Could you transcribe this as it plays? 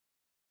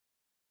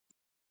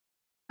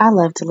I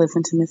love to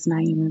listen to Miss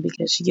Naima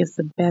because she gives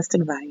the best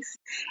advice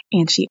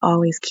and she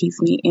always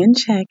keeps me in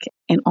check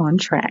and on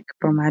track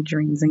for my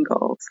dreams and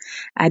goals.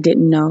 I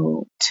didn't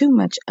know too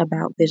much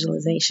about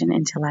visualization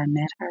until I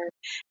met her.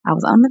 I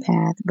was on the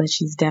path, but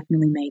she's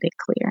definitely made it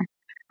clear.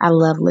 I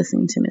love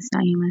listening to Miss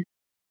Naima.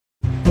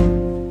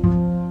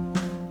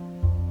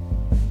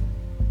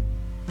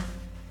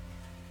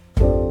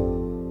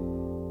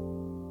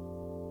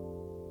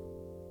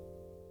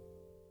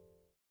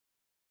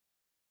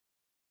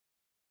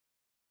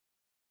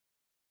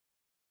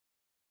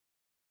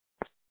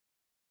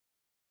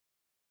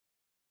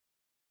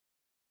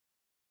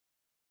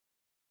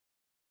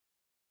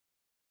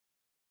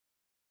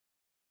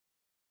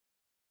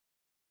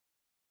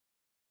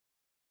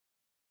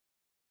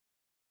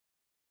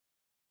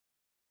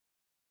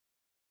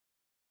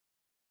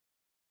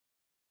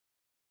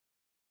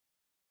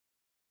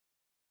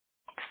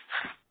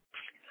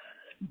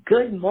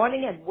 Good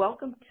morning and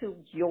welcome to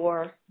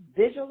your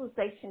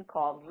visualization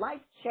call,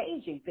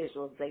 life-changing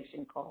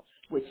visualization call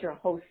with your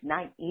host,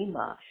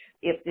 Naima.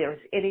 If there's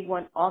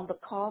anyone on the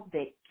call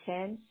that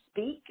can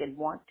speak and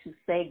want to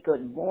say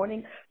good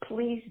morning,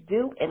 please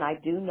do. And I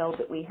do know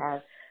that we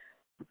have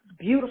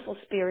beautiful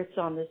spirits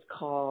on this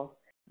call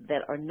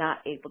that are not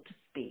able to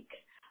speak.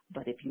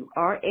 But if you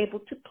are able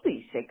to,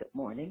 please say good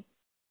morning.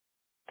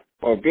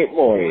 Well, good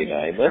morning,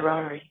 Naima.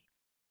 Ferrari.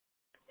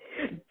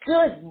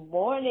 Good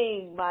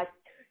morning,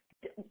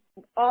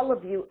 all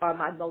of you are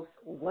my most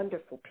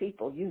wonderful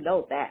people. You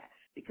know that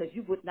because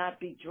you would not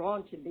be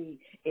drawn to me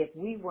if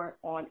we weren't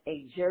on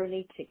a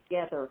journey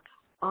together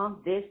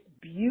on this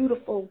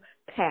beautiful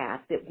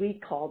path that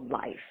we call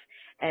life.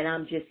 And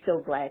I'm just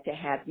so glad to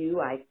have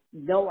you. I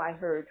know I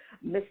heard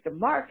Mr.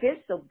 Marcus,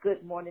 so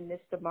good morning,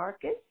 Mr.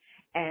 Marcus.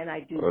 And I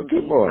do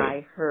believe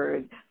I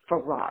heard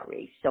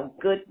Ferrari. So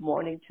good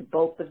morning to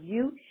both of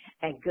you,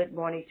 and good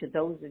morning to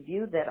those of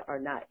you that are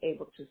not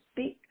able to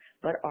speak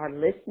but are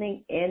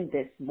listening in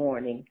this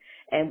morning.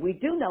 And we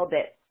do know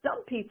that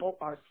some people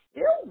are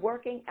still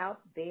working out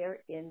there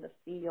in the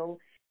field,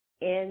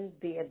 in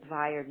the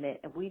environment,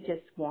 and we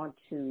just want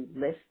to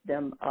lift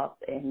them up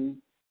in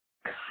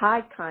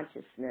high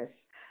consciousness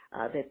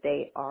that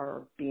they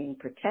are being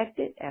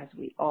protected, as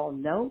we all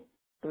know,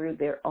 through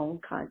their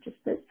own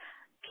consciousness,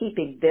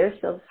 keeping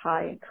themselves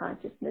high in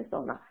consciousness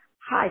on a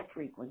high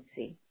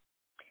frequency.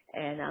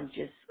 And I'm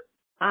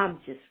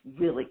just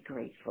really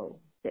grateful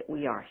that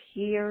we are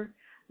here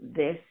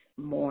this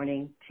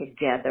morning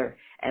together,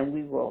 and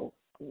we will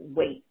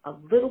wait a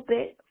little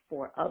bit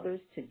for others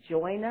to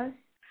join us.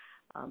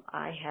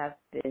 I have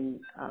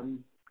been,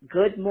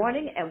 good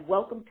morning and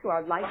welcome to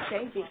our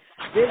life-changing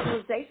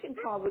visualization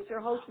call with your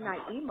host,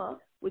 Naima.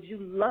 Would you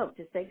love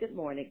to say good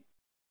morning?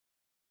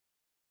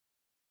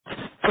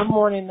 Good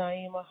morning,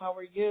 Naima. How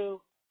are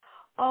you?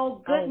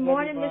 Oh, good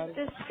morning,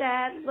 Mr.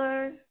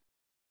 Sadler.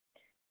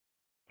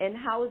 And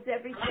how is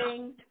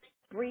everything?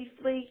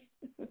 Briefly,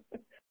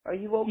 are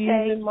you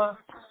okay?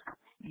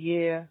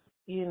 Yeah,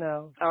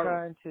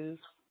 trying to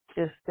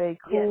just stay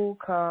cool,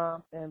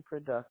 calm, and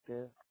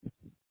productive.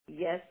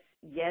 Yes,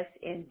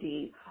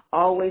 indeed.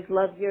 Always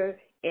love your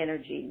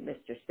energy,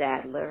 Mr.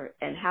 Sadler.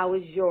 And how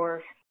is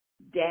your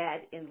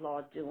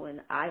dad-in-law doing?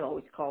 I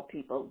always call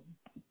people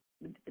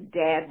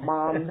dad,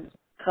 mom,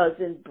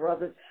 cousins,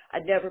 brothers. I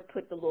never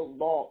put the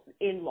little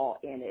in-law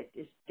in it.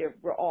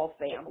 We're all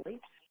family.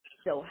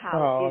 So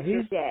how is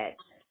your dad?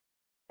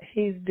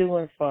 He's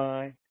doing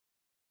fine.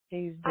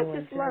 He's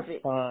doing just love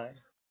it. Fine.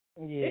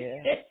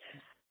 Yeah.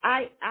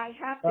 I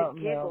have to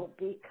giggle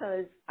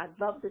because I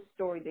love the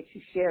story that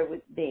you shared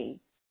with me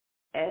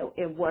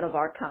in one of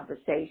our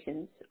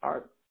conversations.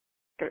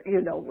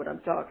 You know what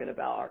I'm talking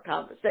about, our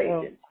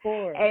conversations. Of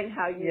course. And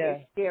how you were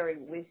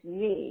sharing with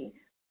me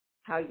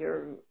how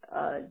your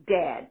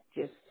dad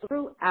just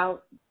threw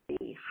out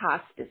the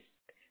hospice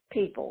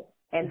people.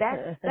 And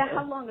that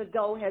how long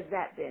ago has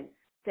that been,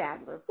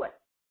 Sadler? What,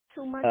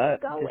 2 months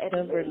ago?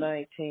 December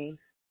 19th.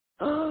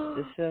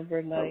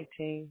 December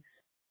 19th.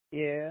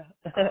 Yeah.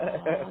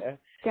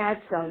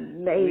 That's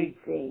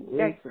amazing.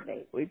 That's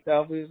amazing. We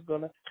thought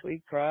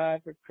we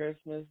cried for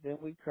Christmas, then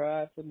we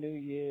cried for New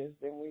Year's,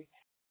 then we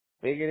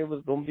figured it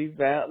was going to be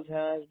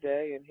Valentine's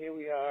Day, and here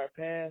we are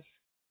past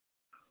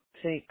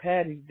St.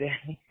 Patty's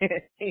Day.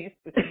 We're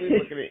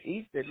looking at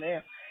Easter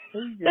now.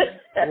 He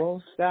just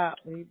won't stop.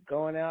 He's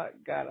going out,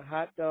 got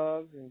hot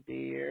dogs and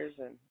beers,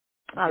 and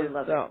I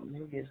love something.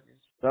 He gets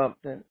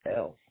something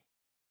else.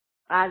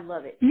 I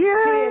love it.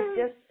 Yeah.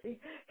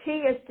 He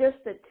is just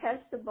a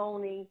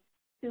testimony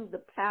to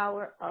the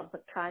power of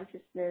the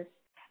consciousness,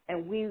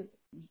 and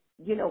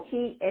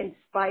he, in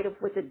spite of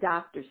what the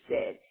doctor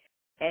said,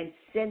 and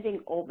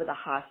sending over the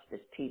hospice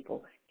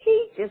people,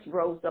 he just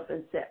rose up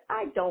and said,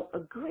 I don't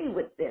agree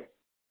with this.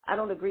 I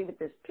don't agree with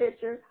this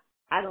picture.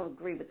 I don't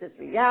agree with this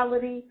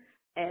reality,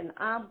 and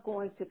I'm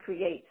going to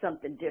create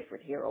something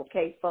different here,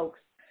 okay, folks?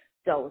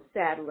 So,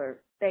 Sadler,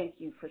 thank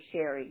you for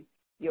sharing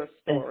your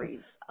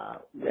stories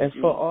with for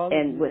me all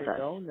and of you with that us.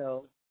 don't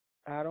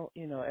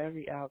know,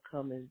 every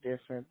outcome is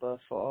different, but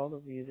for all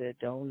of you that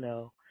don't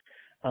know,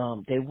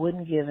 They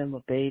wouldn't give him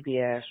a baby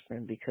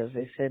aspirin because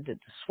they said that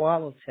the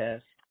swallow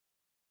test,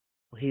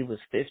 he was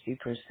 50%,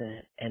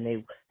 and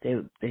they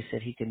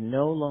said he could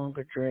no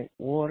longer drink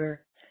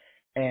water,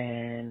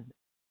 and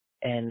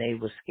they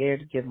were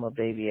scared to give him a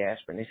baby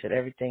aspirin. They said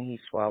everything he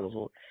swallows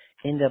will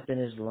end up in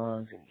his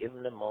lungs and give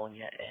him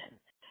pneumonia, and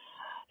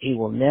he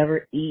will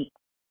never eat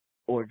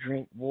or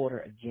drink water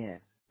again.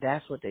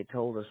 That's what they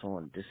told us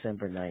on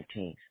December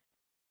 19th.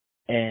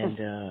 And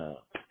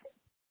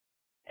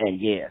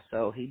yeah,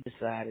 so he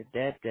decided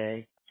that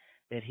day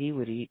that he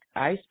would eat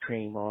ice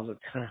cream all the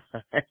time.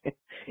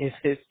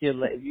 If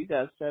you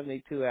got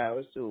 72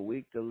 hours to a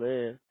week to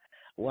live,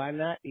 why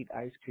not eat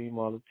ice cream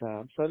all the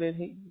time? So then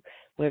he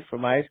went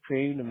from ice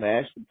cream to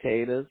mashed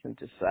potatoes and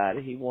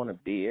decided he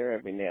wanted beer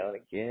every now and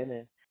again.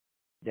 And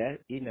that,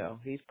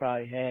 he's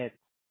probably had,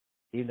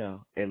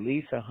 at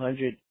least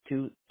 100,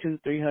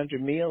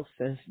 300 meals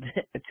since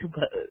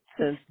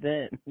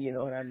then, you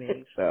know what I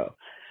mean? So,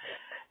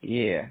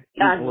 yeah,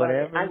 eat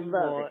whatever he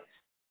wants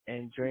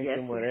and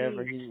drinking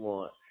whatever he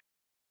wants.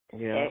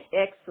 Yeah.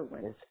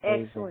 Excellent.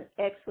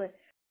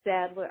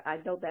 Sadler, I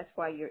know that's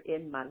why you're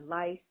in my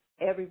life.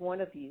 Every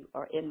one of you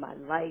are in my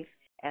life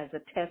as a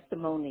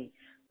testimony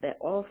that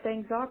all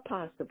things are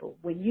possible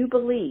when you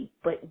believe,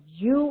 but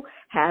you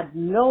have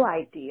no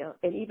idea.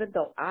 And even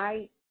though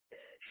I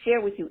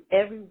share with you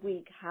every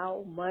week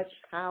how much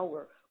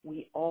power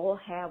we all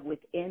have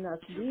within us,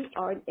 we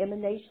are an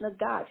emanation of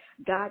God.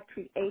 God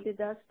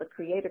created us. The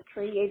Creator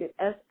created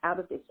us out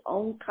of His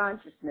own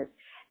consciousness.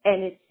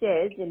 And it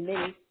says in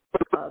many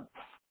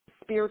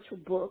spiritual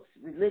books,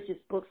 religious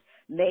books,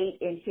 made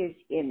in His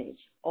image.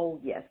 Oh,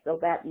 yes. So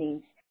that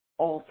means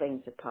all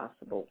things are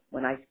possible.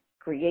 When I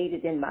create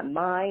it in my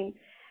mind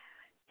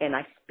and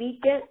I speak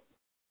it,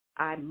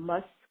 I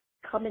must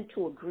come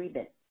into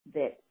agreement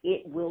that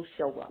it will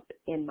show up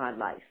in my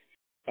life.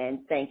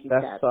 And thank you,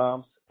 That's Dad.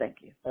 Psalms.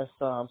 Thank you. That's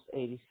Psalms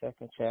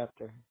 82nd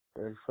chapter,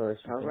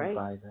 31st. All right.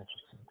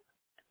 Interested.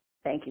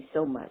 Thank you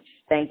so much.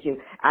 Thank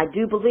you. I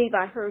do believe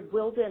I heard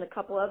Wilda and a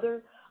couple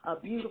other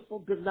beautiful,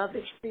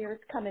 beloved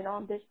spirits coming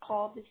on this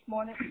call this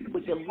morning.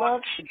 Would you love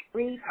to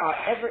greet our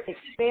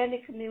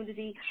ever-expanding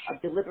community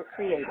of deliberate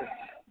creators?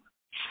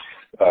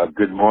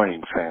 Good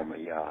morning,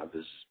 family.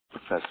 This is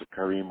Professor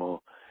Karimo.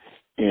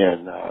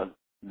 And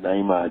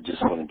Naima, I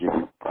just want to give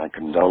you my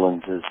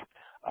condolences.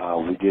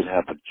 We did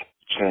have a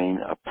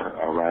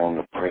round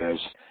of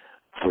prayers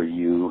for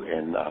you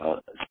and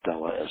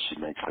Stella as she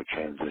makes her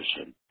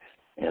transition.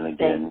 And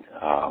again,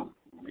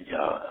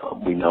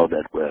 we know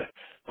that where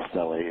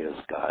Stella is,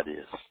 God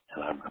is,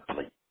 and I'm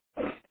complete.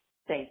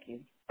 Thank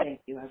you. I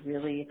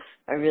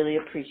really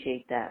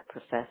appreciate that,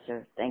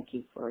 Professor. Thank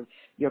you for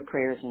your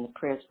prayers and the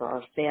prayers for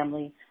our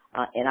family.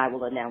 And I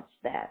will announce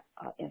that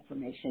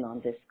information on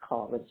this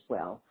call as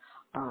well.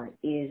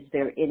 Is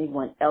there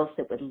anyone else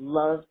that would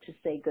love to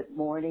say good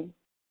morning?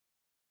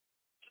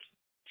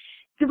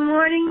 Good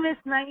morning, Miss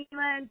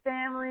Naima and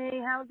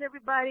family. How's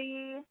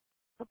everybody?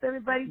 Hope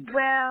everybody's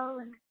well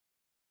and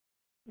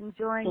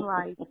enjoying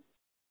life.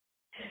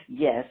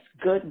 Yes.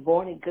 Good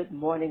morning,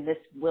 Miss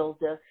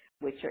Wilda,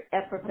 with your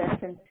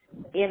effervescent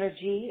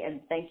energy.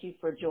 And thank you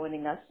for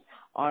joining us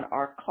on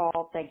our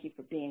call. Thank you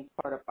for being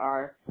part of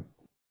our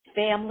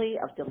family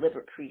of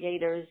deliberate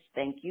creators.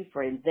 Thank you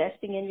for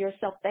investing in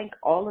yourself. Thank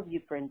all of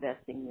you for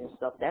investing in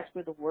yourself. That's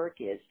where the work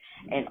is.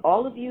 And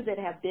all of you that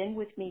have been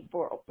with me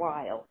for a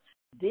while,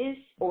 this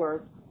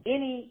or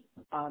any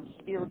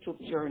spiritual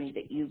journey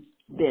that you've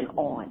been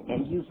on,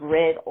 and you've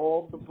read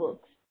all the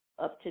books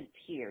up to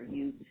here,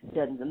 you've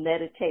done the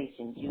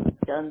meditations, you've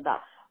done the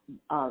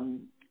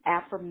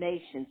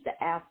affirmations, the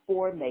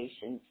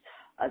afformations,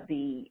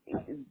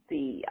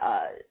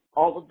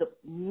 all of the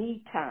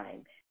me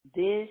time.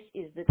 This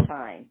is the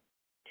time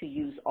to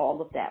use all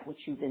of that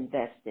which you've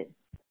invested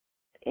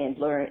and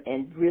learn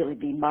and really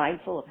be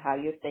mindful of how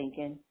you're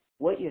thinking,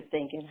 what you're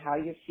thinking, how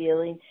you're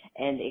feeling,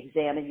 and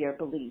examine your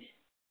beliefs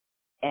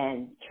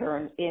and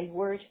turn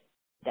inward.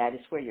 That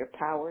is where your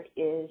power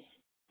is,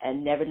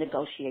 and never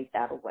negotiate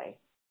that away.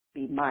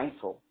 Be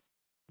mindful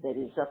that it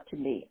is up to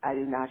me. I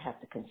do not have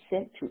to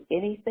consent to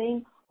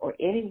anything or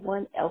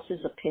anyone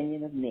else's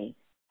opinion of me.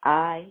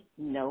 I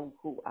know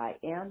who I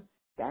am.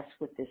 That's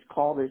what this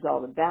call is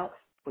all about,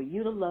 for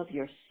you to love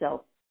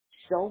yourself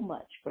so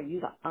much, for you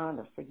to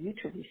honor, for you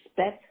to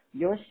respect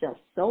yourself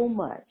so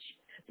much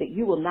that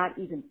you will not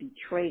even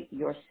betray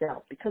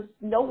yourself, because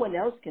no one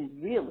else can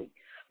really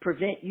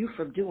prevent you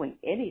from doing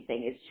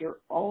anything. It's your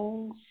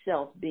own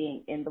self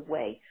being in the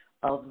way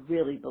of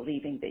really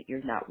believing that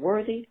you're not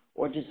worthy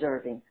or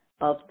deserving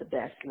of the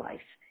best life.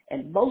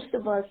 And most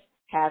of us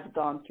have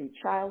gone through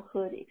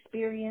childhood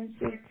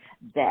experiences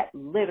that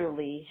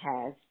literally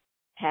has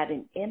had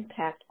an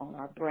impact on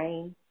our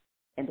brain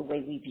and the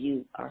way we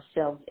view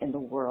ourselves in the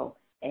world.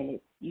 And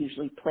it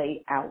usually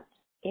played out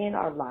in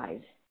our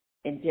lives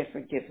in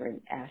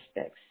different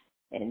aspects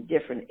and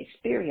different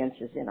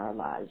experiences in our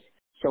lives.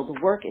 So the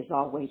work is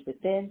always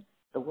within.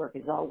 The work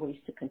is always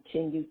to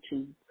continue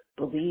to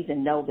believe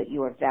and know that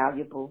you are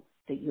valuable,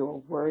 that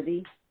you're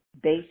worthy,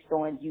 based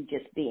on you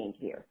just being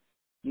here.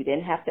 You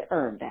didn't have to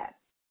earn that.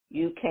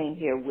 You came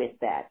here with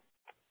that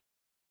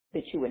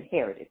you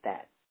inherited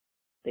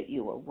that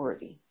you are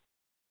worthy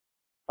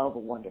of a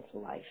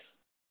wonderful life,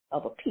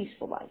 of a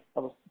peaceful life,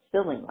 of a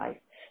fulfilling life.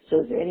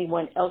 So is there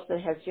anyone else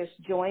that has just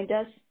joined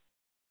us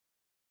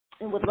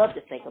and would love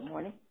to say good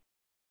morning?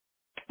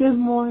 Good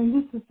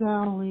morning. This is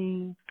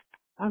Arlene.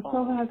 I'm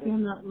so happy good.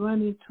 I'm not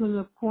running to an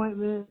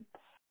appointment.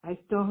 I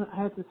still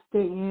have to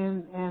stay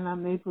in, and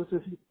I'm able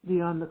to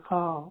be on the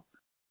call.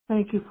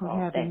 Thank you for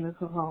having me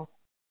call.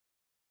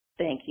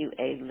 Thank you,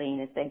 Aileen,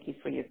 and thank you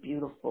for your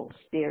beautiful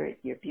spirit,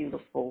 your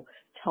beautiful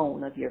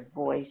tone of your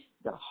voice,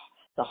 the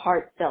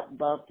heartfelt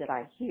love that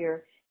I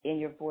hear in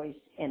your voice,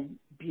 and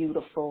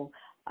beautiful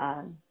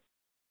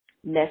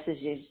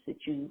messages that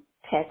you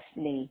text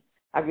me.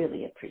 I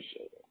really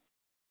appreciate it.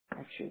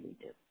 I truly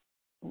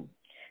do.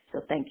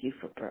 So thank you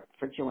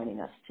for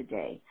joining us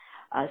today.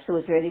 So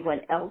is there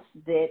anyone else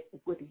that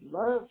would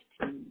love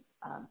to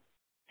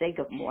say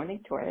good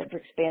morning to our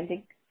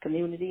ever-expanding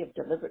community of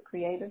deliberate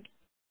creators?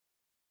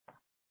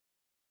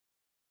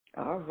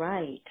 All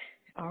right.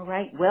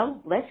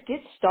 Well, let's get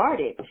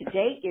started.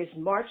 Today is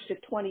March the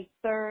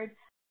 23rd.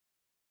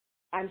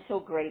 I'm so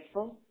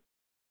grateful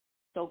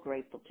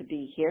to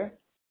be here.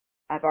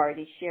 I've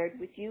already shared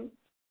with you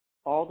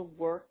all the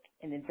work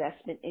and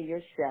investment in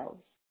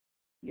yourselves,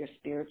 your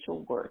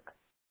spiritual work,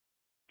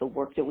 the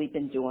work that we've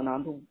been doing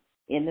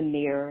in the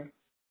mirror,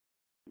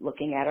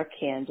 looking at our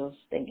candles,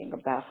 thinking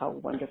about how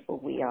wonderful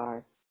we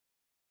are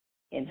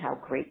and how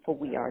grateful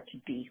we are to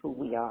be who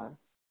we are,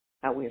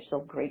 how we are so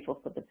grateful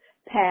for the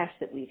past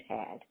that we've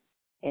had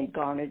and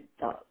garnered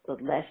the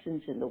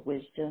lessons and the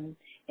wisdom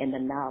and the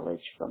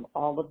knowledge from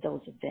all of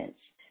those events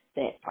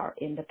that are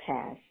in the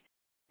past.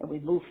 And we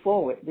move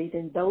forward,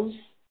 leaving those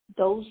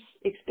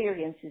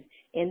experiences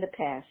in the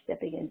past,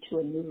 stepping into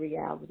a new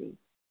reality.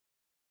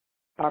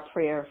 Our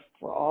prayer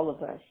for all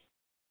of us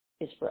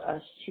is for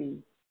us to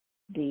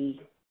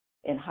be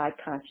in high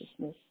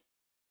consciousness,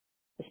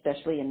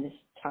 especially in this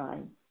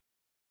time,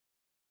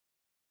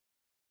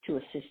 to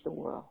assist the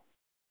world.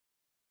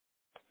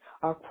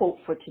 Our quote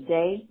for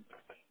today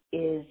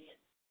is,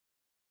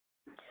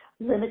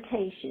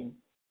 "Limitation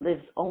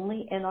lives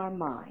only in our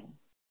mind,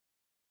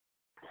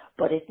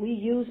 but if we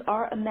use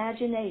our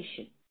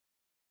imagination,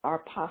 our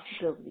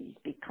possibilities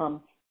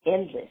become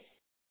endless,"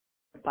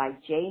 by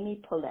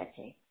Jamie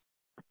Poletti.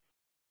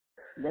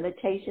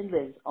 Limitation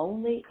lives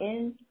only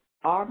in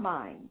our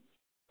minds,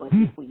 but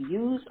if we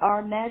use our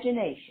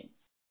imagination,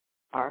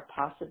 our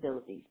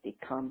possibilities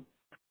become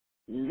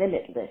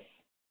limitless.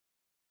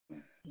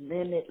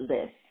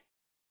 Limitless.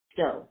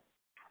 So,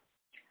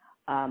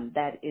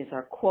 that is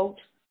our quote.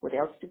 What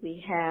else do we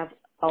have?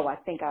 Oh, I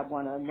think I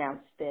want to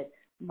announce that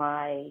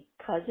my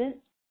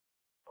cousin,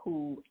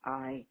 who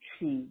I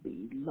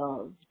truly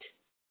loved,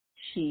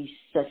 she's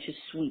such a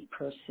sweet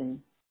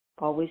person,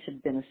 always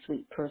have been a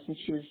sweet person.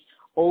 She was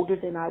older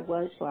than I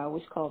was, so I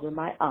always called her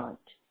my aunt.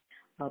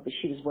 But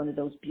she was one of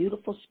those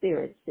beautiful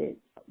spirits that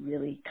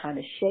really kind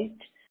of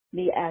shaped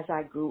me as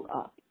I grew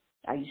up.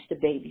 I used to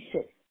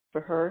babysit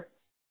for her,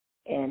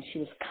 and she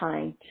was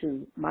kind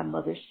to my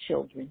mother's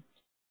children.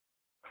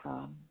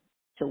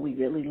 So we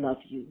really love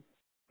you.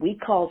 We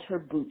called her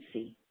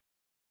Bootsy,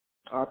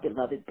 our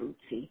beloved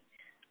Bootsy.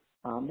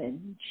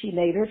 And she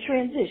made her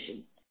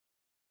transition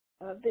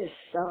this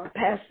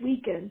past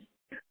weekend.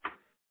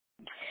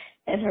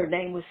 And her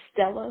name was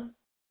Stella,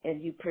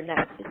 and you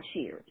pronounce it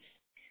Cheers.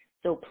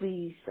 So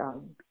please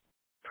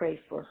pray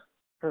for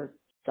her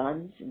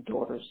sons and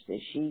daughters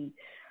that she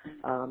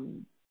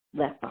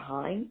left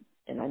behind.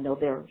 And I know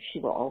she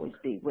will always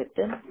be with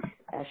them,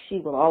 as she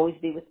will always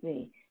be with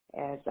me.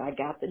 As I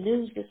got the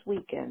news this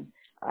weekend,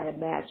 I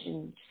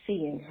imagine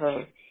seeing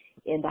her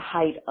in the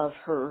height of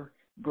her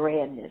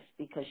grandness,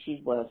 because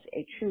she was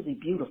a truly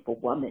beautiful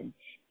woman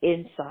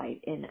inside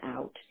and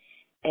out,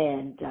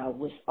 and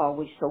was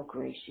always so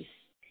gracious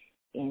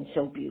and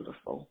so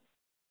beautiful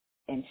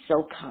and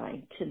so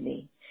kind to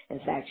me. In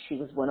fact, she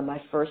was one of my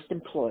first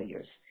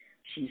employers.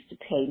 She used to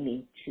pay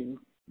me to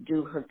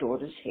do her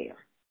daughter's hair.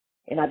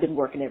 And I've been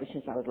working ever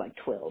since I was like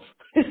 12.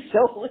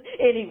 So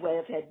anyway,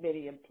 I've had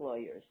many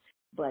employers.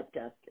 But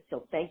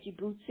so thank you,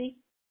 Bootsy.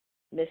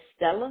 Miss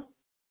Stella,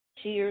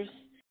 cheers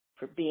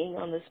for being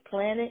on this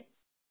planet,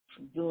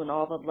 for doing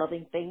all the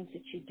loving things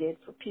that you did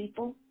for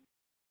people.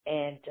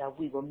 And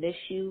we will miss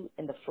you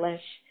in the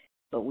flesh,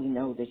 but we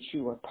know that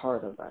you are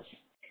part of us.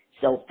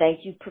 So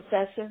thank you,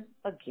 Professor,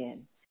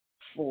 again,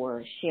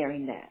 for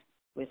sharing that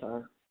with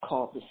our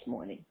call this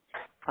morning.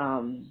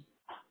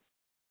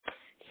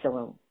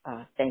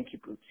 Thank you,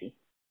 Bootsy.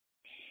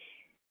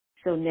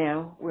 So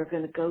now we're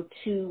going to go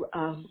to,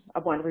 I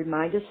want to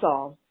remind us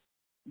all,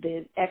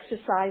 the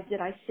exercise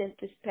that I sent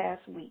this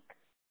past week.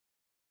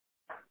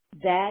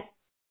 That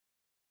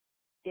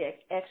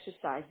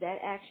exercise, that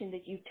action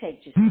that you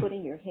take, just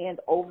putting your hand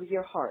over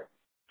your heart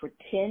for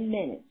 10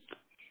 minutes,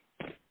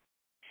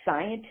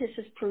 scientists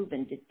have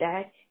proven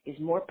that is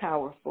more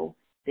powerful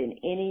than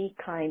any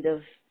kind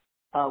of,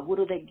 what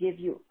do they give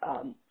you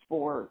to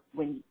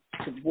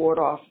ward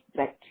off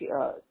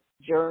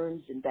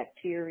germs and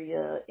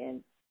bacteria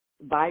and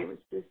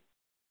viruses,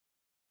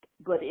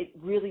 but it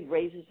really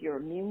raises your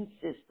immune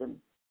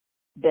system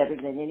better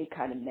than any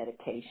kind of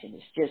medication.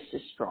 It's just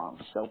as strong.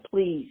 So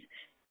please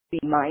be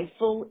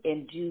mindful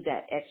and do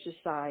that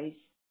exercise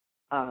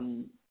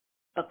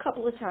a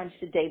couple of times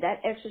a day.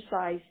 That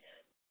exercise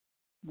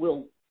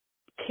will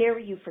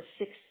carry you for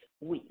 6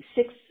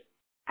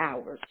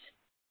 hours.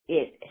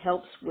 It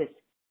helps with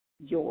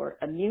your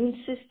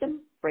immune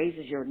system,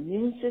 raises your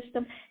immune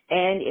system,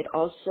 and it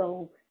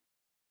also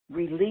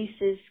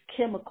releases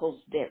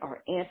chemicals that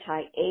are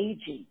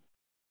anti-aging.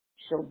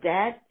 So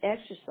that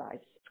exercise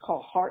is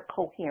called heart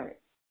coherence,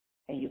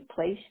 and you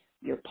place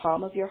your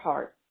palm of your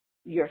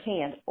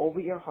hand over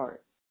your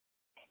heart,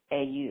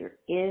 and you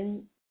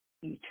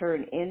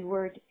turn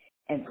inward,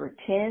 and for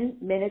 10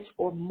 minutes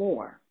or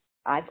more,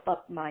 I've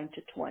upped mine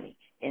to 20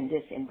 in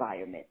this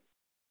environment,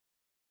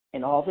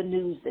 and all the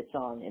news that's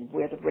on and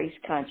where the race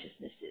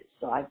consciousness is.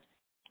 So I've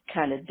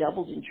kind of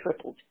doubled and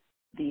tripled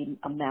the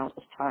amount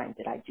of time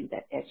that I do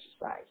that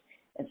exercise.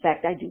 In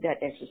fact, I do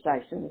that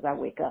exercise as soon as I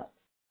wake up.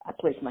 I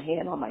place my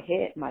hand on my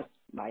head, my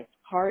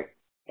heart,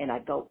 and I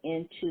go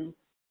into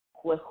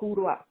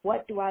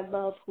what do I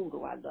love, who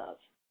do I love?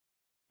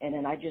 And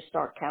then I just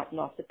start counting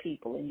off the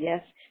people. And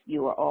yes,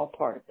 you are all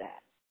part of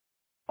that.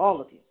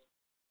 All of you.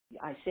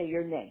 I say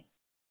your name.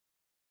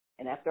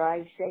 And after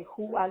I say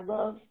who I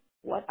love,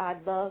 what I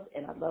love,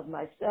 and I love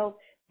myself,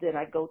 then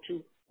I go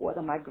to what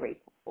am I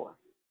grateful for?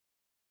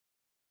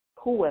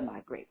 Who am I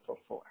grateful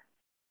for?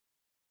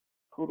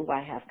 Who do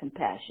I have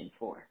compassion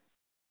for?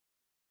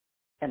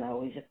 And I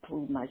always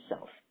include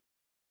myself.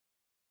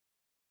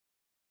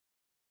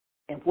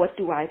 And what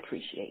do I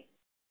appreciate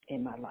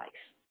in my life?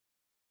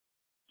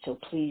 So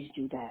please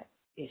do that.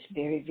 It's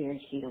very, very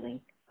healing,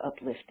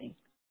 uplifting.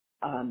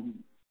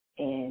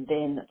 And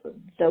then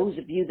those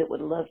of you that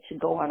would love to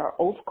go on our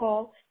oath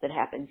call that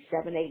happens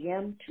 7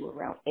 a.m. to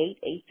around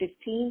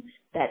 8:15,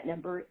 that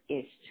number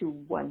is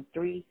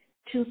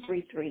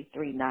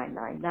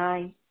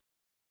 213-233-3999.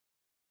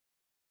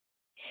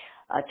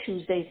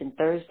 Tuesdays and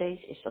Thursdays,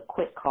 it's a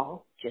quick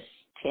call, just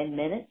 10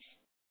 minutes.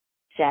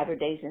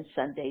 Saturdays and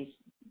Sundays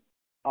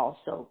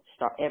also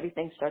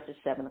everything starts at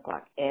 7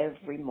 o'clock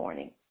every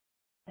morning,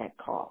 that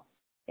call.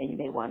 And you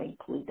may want to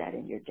include that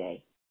in your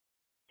day,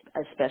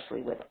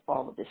 especially with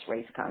all of this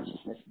race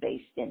consciousness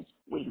based in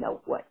we know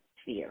what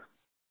fear.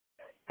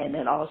 And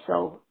then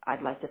also,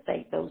 I'd like to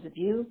thank those of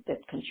you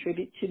that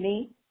contribute to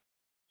me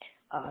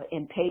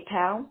in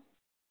PayPal,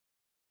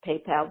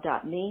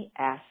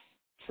 paypal.me//Ask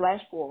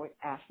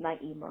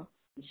Naima,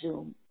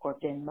 Zoom, or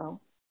Venmo.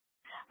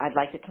 I'd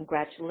like to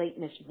congratulate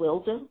Miss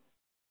Wilda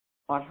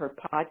on her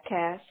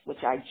podcast,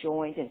 which I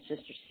joined and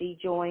Sister C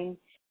joined.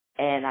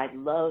 And I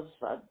love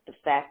the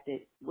fact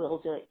that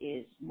Wilda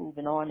is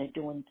moving on and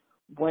doing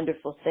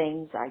wonderful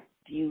things. I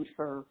viewed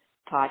her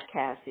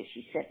podcast that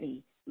she sent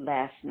me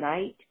last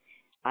night.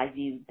 I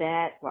viewed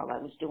that while I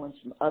was doing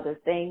some other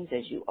things.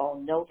 As you all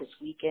know, this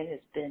weekend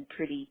has been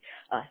pretty,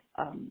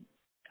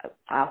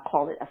 I'll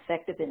call it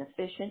effective and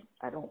efficient.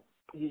 I don't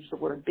use the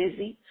word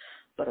busy,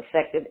 but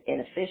effective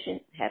and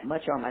efficient. Had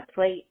much on my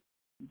plate,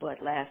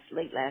 but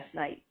late last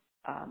night,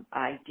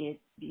 I did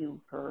view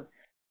her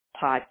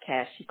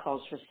podcast. She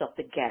calls herself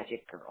the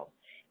Gadget Girl,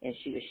 and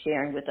she was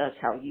sharing with us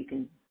how you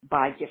can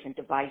buy different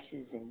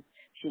devices, and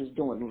she was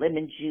doing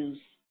lemon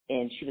juice,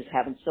 and she was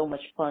having so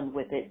much fun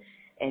with it.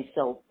 And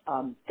so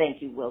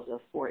thank you, Wilda,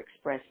 for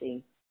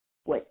expressing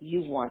what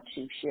you want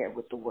to share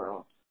with the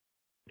world.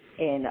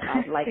 And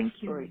I'd like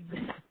for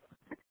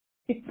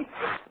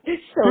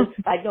so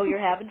I know you're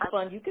having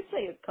fun. You can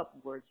say a couple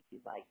words if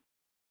you like.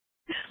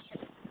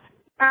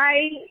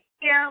 I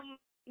am,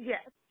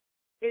 yes.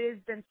 It has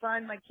been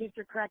fun. My kids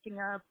are cracking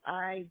up.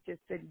 I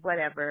just said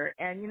whatever.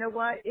 And you know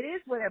what? It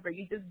is whatever.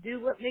 You just do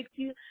what makes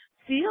you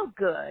feel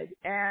good.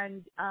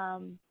 And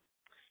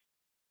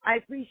I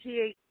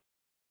appreciate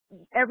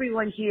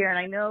everyone here. And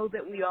I know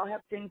that we all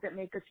have things that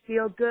make us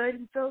feel good.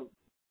 And so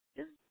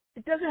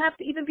it doesn't have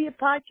to even be a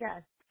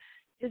podcast.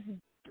 Just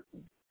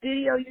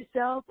video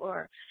yourself,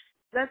 or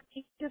that's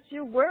just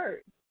your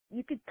words.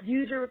 You could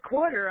use a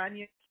recorder on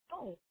your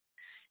phone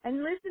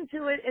and listen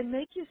to it and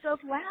make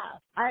yourself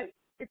laugh.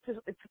 It's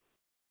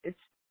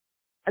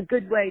a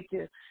good way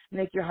to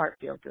make your heart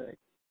feel good.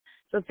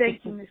 So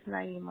thank you, Miss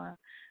Naima.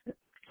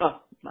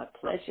 Oh, my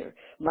pleasure.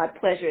 My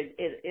pleasure.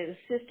 It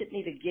assisted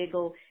me to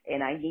giggle,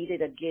 and I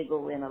needed a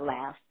giggle and a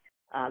laugh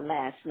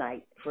last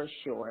night for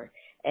sure.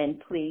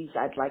 And please,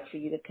 I'd like for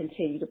you to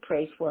continue to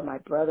pray for my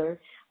brother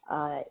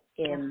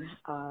and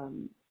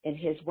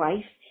his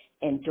wife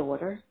and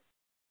daughter,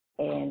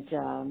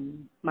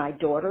 and my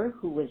daughter,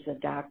 who was a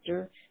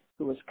doctor,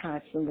 who was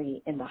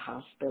constantly in the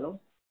hospital.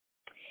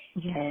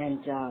 Yeah.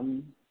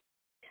 And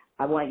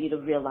I want you to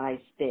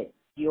realize that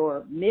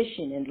your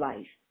mission in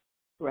life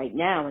right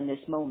now in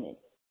this moment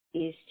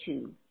is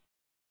to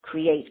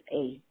create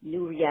a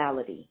new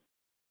reality,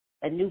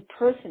 a new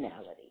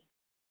personality.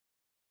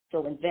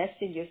 So invest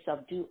in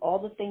yourself. Do all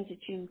the things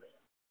that you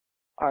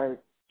are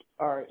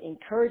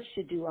encouraged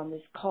to do on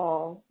this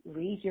call.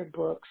 Read your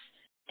books.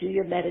 Do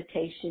your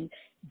meditation.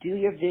 do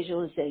your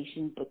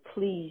visualization, but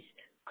please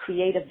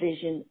create a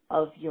vision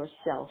of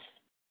yourself,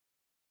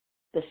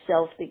 the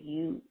self that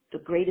the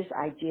greatest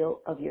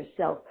ideal of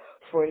yourself.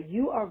 For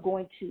you are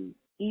going to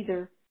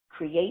either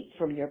create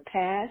from your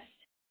past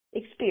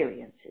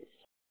experiences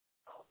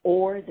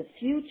or the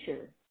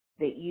future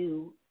that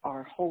you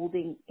are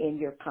holding in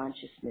your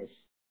consciousness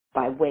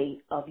by way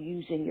of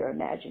using your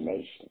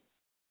imagination.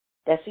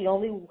 That's the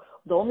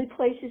only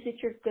places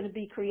that you're going to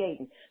be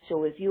creating.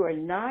 So if you are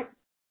not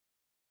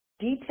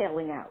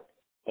detailing out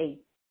a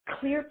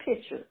clear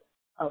picture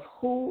of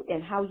who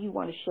and how you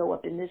want to show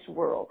up in this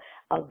world,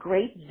 a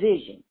great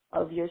vision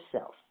of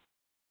yourself,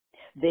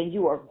 then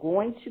you are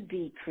going to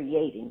be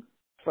creating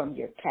from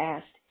your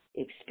past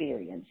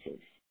experiences.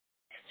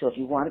 So if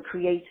you want to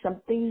create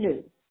something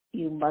new,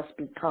 you must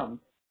become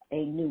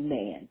a new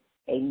man,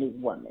 a new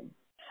woman.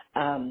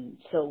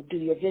 So do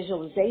your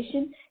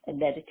visualization and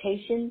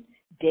meditation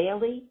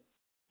daily.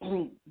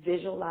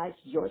 Visualize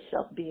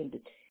yourself being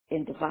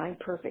in divine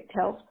perfect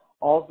health,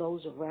 all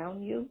those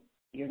around you,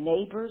 your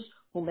neighbors,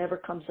 whomever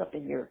comes up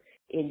in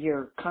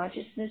your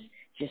consciousness,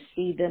 just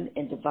see them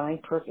in divine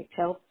perfect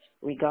health,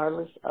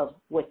 regardless of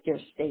what their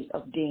state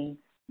of being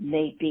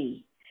may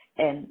be.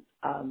 And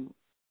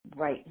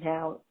right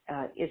now,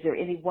 is there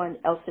anyone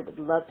else that would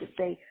love to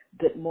say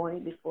good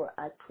morning before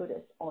I put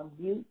us on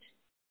mute?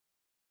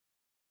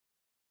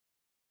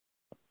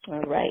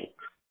 All right.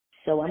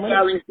 So I'm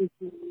going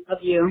to love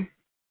you.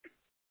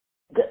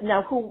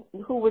 Now, who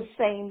was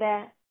saying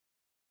that?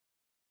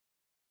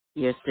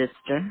 Your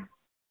sister,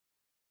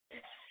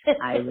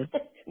 Iris.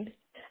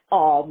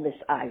 Oh, Miss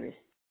Iris.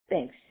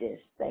 Thanks, sis.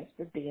 Thanks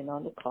for being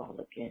on the call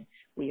again.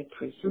 We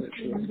appreciate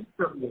you.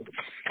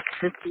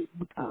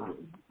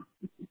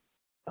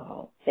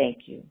 Thank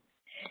you.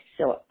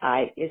 So,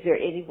 is there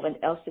anyone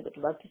else that would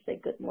love to say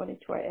good morning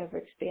to our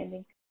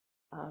ever-expanding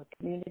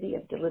community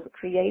of Deliberate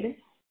Creators?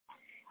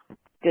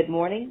 Good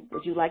morning.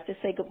 Would you like to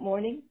say good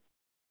morning?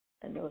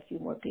 I know a few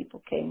more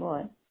people came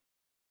on.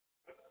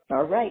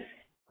 All right.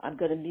 I'm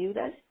going to mute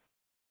us.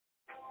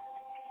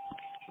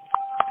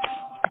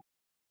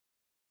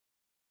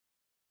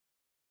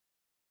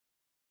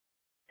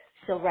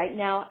 So right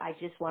now, I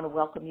just want to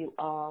welcome you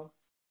all.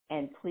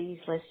 And please,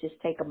 let's just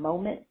take a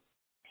moment.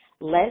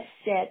 Let's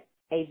set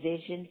a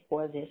vision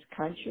for this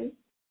country.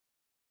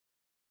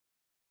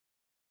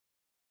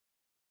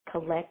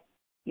 Collect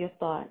your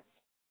thoughts.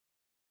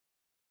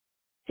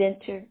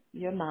 Center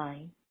your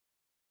mind.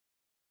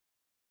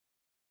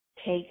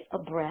 Take a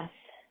breath.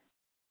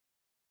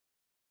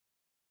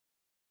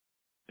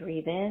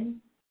 Breathe in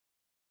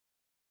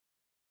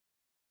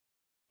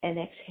and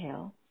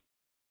exhale.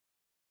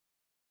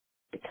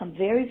 Become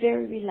very,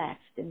 very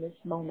relaxed in this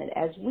moment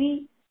as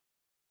we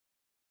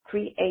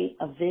create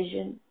a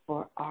vision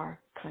for our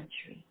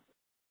country.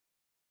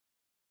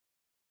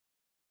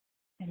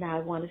 And now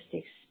I want us to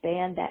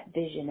expand that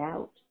vision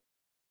out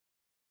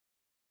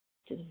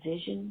to the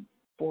vision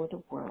for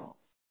the world.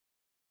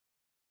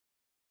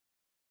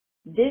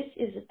 This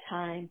is a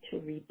time to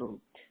reboot.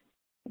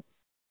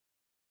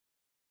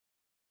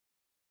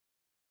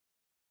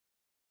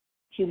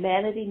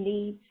 Humanity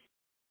needs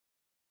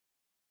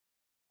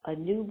a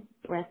new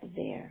breath of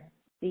air,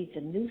 needs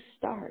a new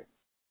start,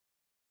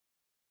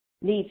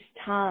 needs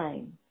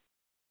time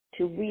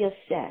to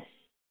reassess,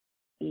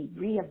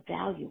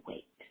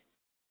 reevaluate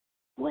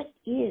what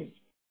is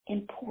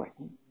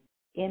important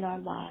in our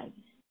lives.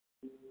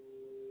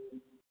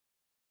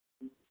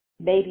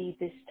 Maybe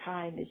this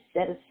time is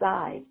set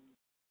aside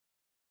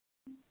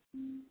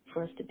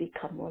for us to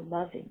become more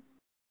loving,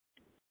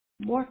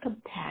 more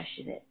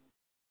compassionate,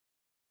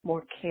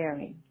 more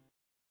caring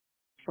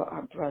for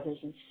our brothers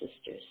and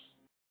sisters,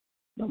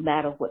 no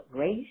matter what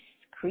race,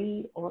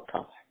 creed, or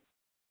color.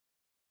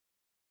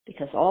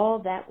 Because all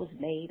that was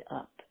made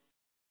up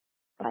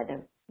by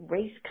the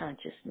race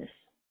consciousness,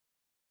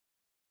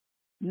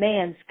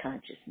 man's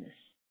consciousness,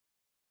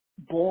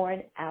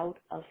 born out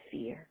of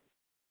fear,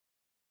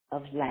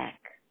 of lack.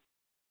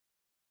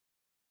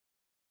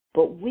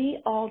 But we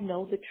all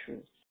know the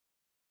truth,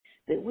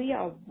 that we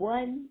are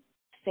one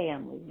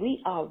family.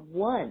 We are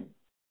one,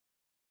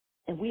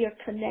 and we are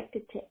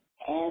connected to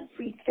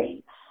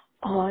everything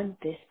on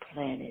this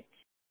planet.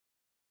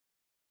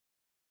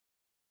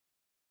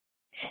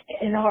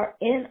 In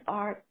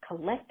our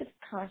collective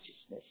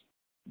consciousness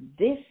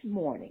this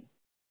morning,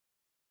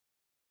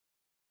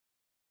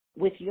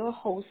 with your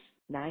host,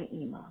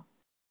 Naima,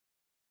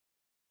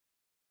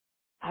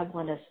 I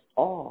want us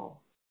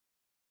all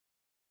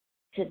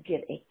to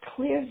get a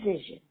clear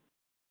vision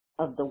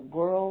of the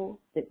world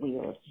that we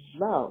would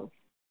love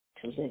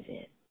to live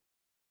in.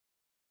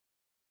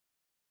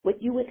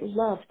 What you would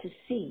love to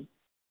see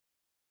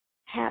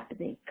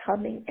happening,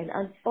 coming, and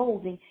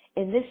unfolding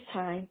in this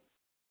time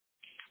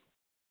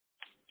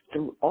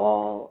through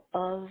all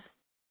of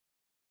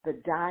the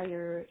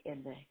dire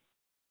and the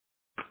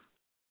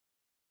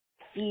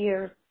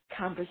fear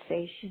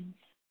conversations.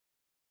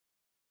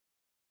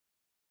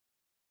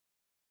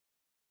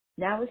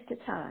 Now is the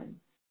time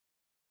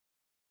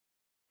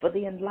for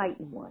the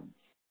enlightened ones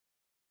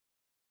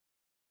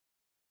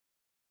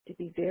to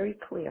be very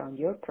clear on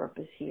your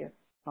purpose here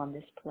on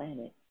this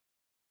planet,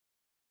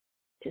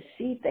 to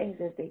see things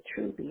as they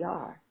truly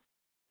are,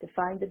 to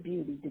find the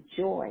beauty, the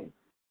joy,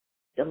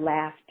 the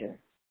laughter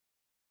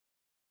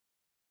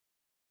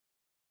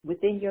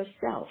within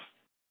yourself,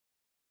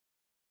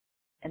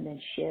 and then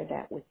share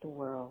that with the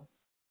world.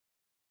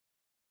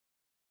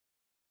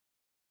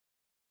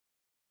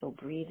 So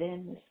breathe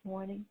in this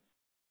morning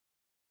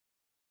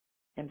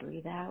and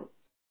breathe out.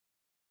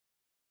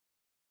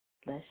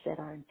 Let's set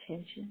our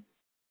intention.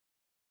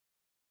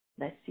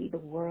 Let's see the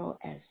world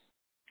as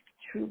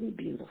truly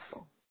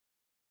beautiful.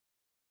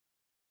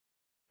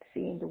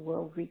 Seeing the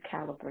world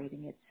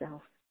recalibrating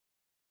itself,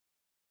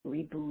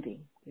 rebooting,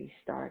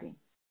 restarting,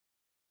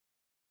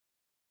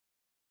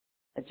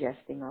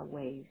 adjusting our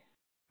ways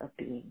of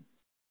being.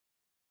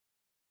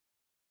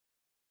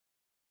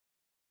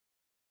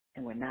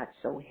 And we're not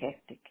so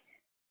hectic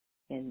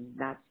and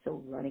not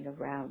so running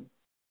around,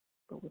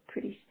 but we're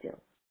pretty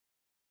still,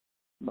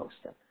 most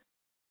of us.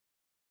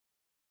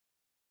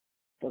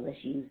 So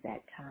let's use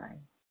that time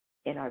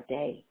in our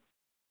day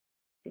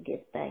to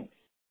give thanks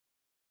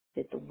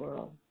that the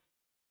world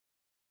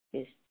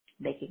is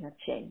making a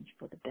change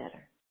for the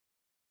better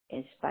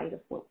in spite of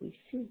what we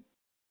see.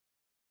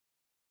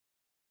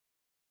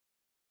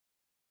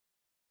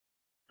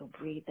 So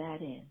breathe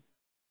that in.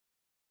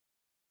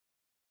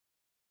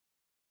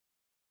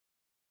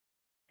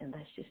 And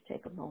let's just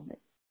take a moment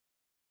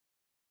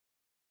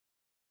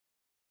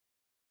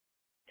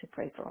to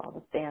pray for all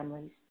the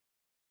families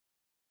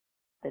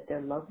that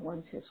their loved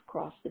ones has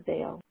crossed the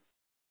veil.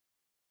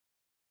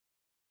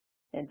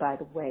 And by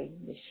the way,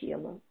 Miss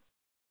Sheila,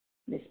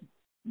 Miss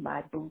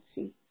My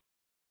Bootsy,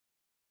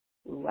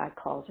 who I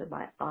called her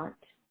my aunt,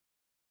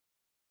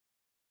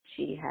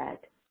 she had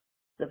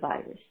the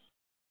virus.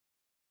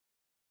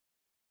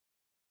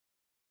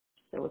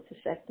 So it's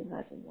affecting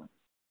everyone.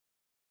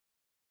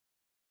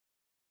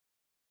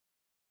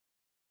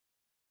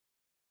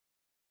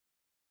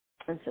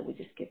 And so we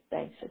just give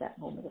thanks for that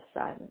moment of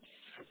silence,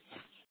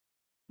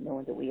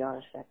 knowing that we are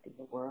affecting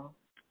the world.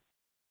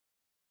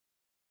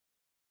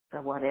 I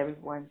want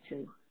everyone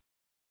to,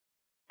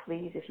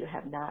 please, if you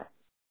have not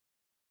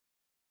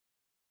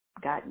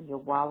gotten your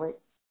wallet,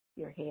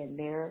 your hand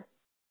mirror,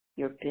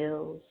 your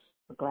bills,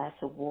 a glass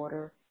of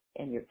water,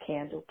 and your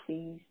candle,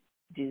 please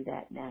do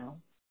that now.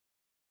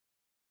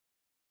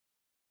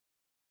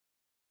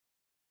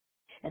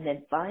 And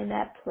then find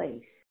that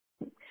place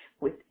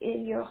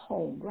within your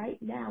home right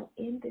now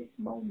in this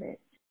moment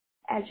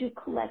as you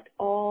collect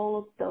all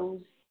of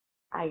those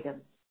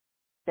items.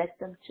 Set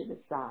them to the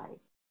side.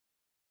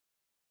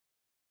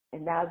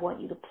 And now I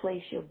want you to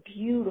place your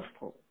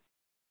beautiful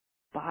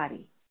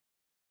body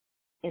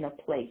in a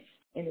place,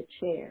 in a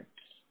chair,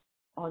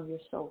 on your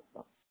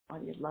sofa,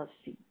 on your love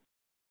seat,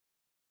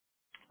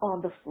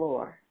 on the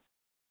floor,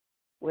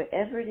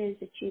 wherever it is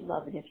that you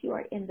love. And if you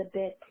are in the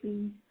bed,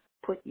 please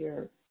put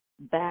your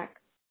back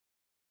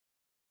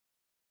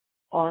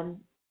on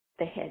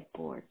the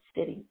headboard,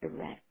 sitting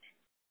erect.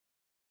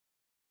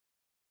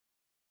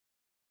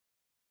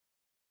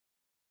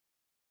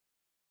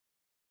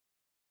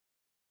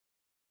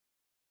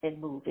 And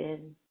move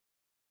in,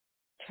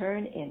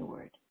 turn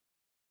inward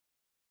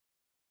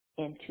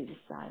into the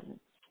silence,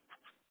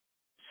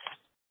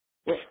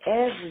 where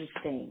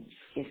everything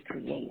is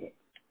created.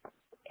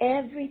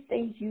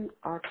 Everything you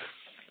are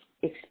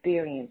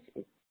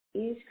experiencing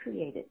is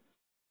created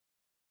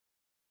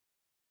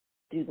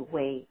through the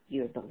way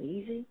you're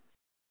believing,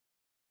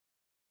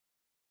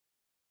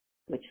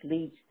 which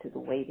leads to the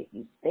way that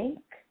you think,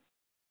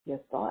 your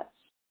thoughts,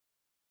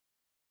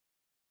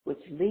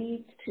 which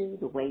leads to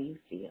the way you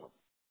feel.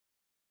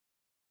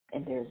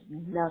 And there's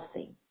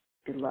nothing,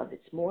 beloved,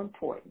 it's more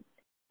important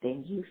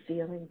than you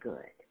feeling good.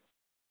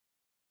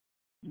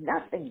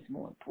 Nothing's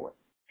more important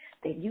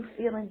than you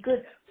feeling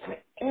good for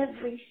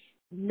every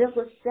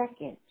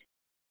millisecond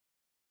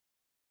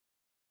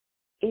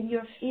in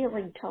your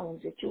feeling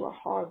tones that you are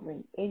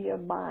harboring in your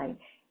mind,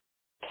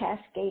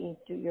 cascading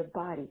through your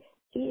body,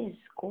 is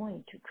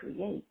going to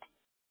create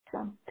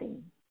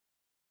something.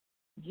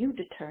 You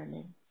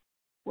determine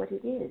what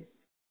it is,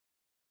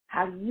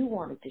 how you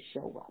want it to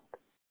show up,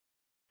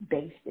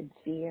 based in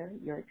fear,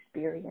 your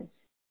experience,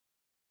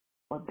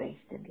 or based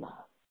in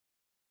love.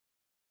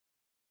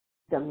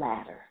 The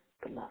latter,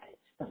 beloved,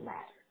 the latter.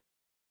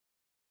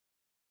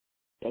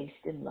 Based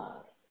in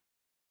love.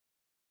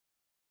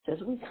 So as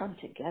we come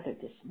together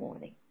this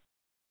morning,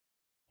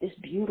 this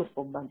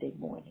beautiful Monday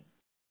morning,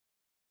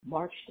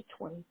 March the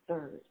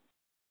 23rd,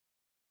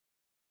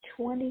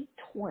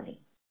 2020.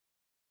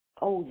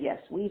 Oh yes,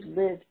 we've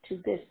lived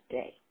to this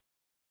day,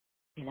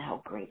 and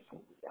how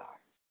grateful we are.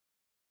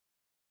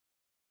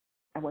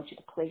 I want you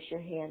to place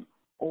your hand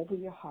over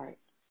your heart.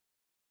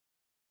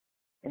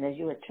 And as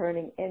you are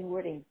turning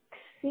inward and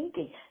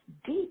sinking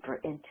deeper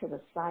into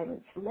the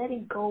silence,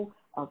 letting go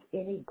of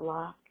any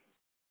block,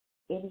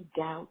 any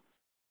doubt,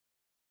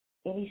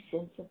 any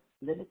sense of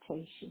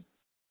limitation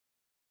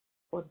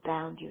or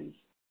boundaries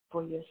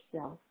for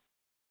yourself.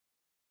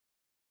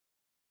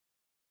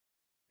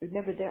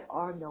 Remember, there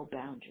are no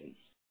boundaries.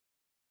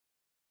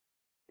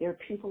 There are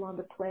people on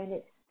the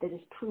planet that has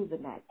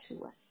proven that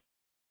to us.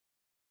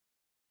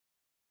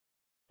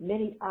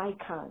 Many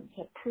icons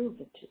have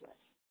proven to us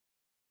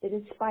that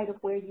in spite of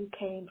where you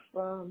came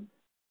from,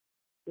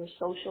 your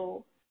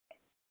social,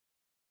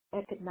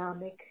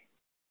 economic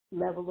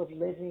level of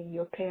living,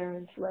 your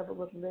parents'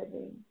 level of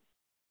living,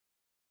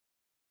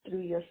 through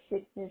your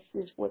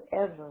sicknesses,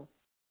 whatever,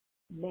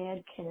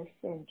 man can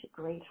ascend to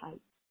great heights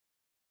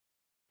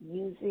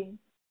using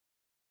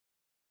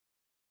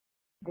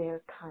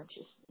their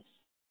consciousness.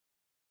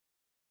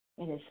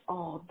 And it's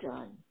all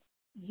done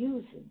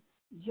using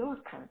your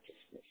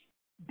consciousness,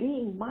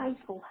 being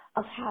mindful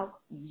of how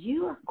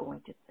you're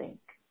going to think,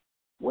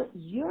 what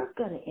you're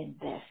going to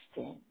invest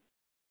in.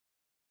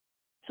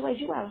 So as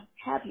you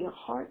have your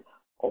heart,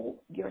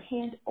 your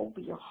hand over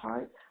your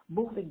heart,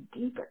 moving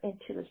deeper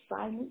into the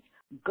silence,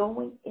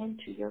 going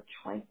into your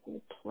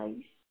tranquil place,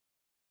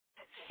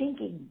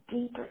 sinking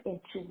deeper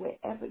into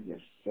wherever you're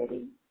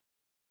sitting,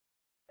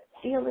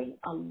 feeling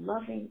a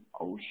loving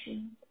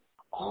ocean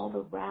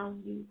all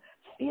around you,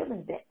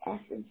 feeling the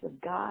essence of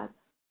God,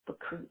 the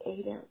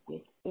Creator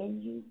within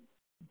you,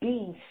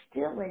 being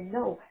still and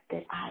know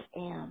that I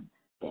am,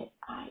 that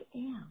I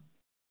am.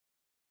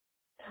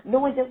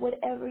 Knowing that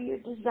whatever you're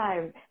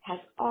desiring has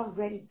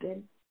already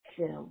been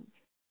filled.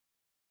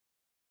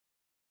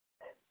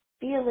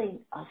 Feeling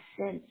a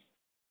sense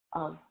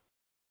of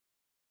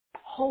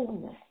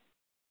wholeness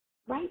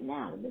right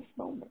now in this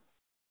moment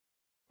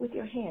with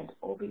your hand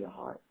over your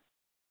heart.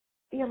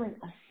 Feeling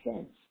a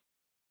sense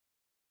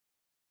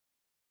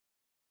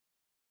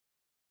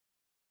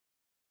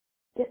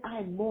that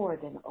I'm more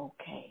than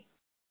okay.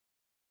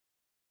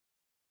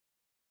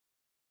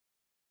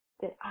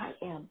 That I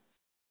am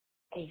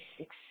a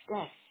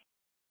success.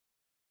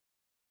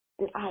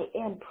 That I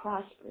am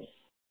prosperous.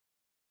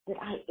 That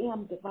I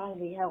am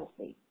divinely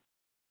healthy.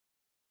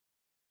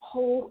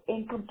 Whole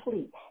and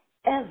complete.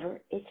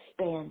 Ever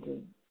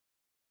expanding.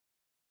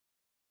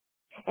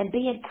 And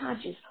being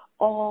conscious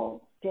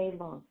all day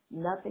long.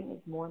 Nothing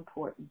is more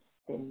important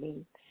than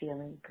me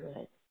feeling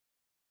good.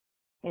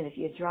 And if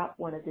you drop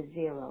one of the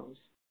zeros,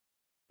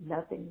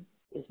 nothing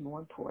is more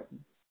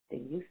important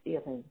than you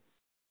feeling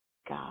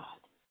God.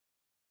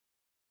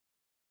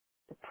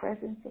 The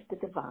presence of the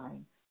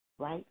divine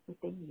right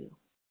within you.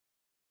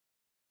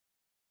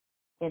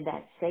 In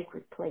that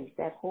sacred place,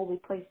 that holy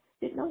place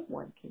that no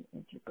one can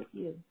enter but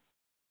you.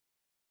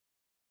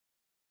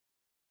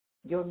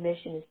 Your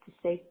mission is to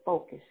stay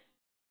focused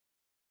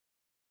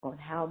on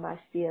how am I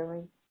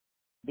feeling,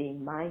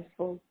 being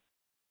mindful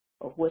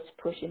of what's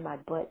pushing my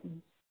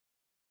buttons,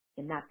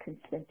 and not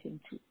consenting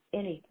to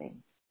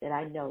anything that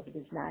I know that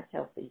is not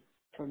healthy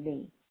for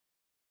me,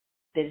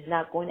 that is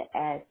not going to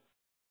add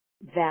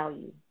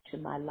value to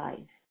my life,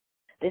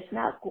 that's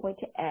not going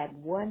to add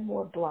one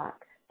more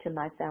block to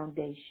my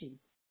foundation,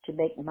 to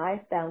make my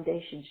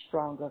foundation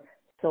stronger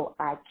so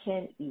I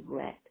can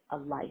erect a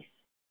life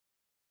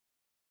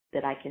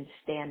that I can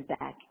stand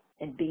back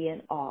and be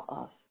in awe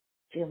of,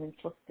 feeling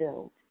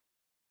fulfilled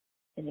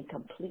and in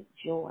complete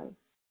joy.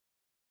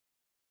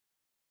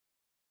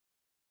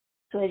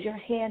 So as your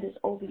hand is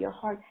over your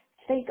heart,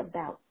 think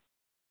about,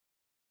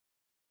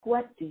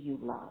 what do you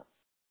love?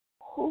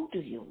 Who do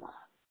you love?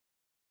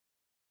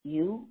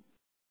 You.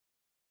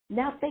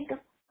 Now think of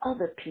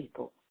other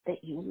people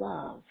that you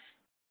love.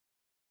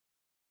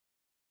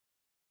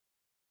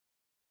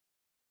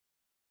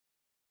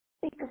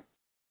 Think of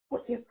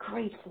what you're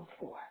grateful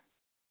for.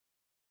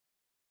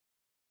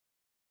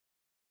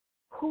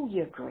 Who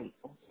you're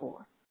grateful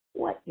for.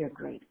 What you're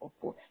grateful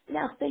for.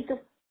 Now think of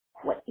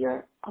what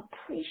you're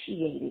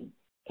appreciating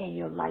in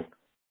your life,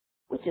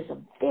 which is a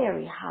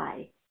very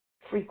high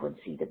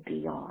frequency to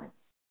be on.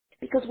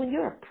 Because when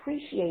you're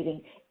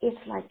appreciating, it's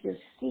like you're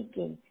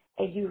seeking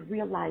and you're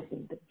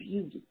realizing the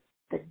beauty,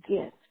 the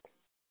gift,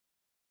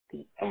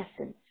 the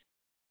essence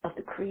of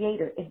the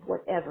Creator in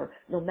whatever,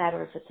 no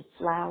matter if it's a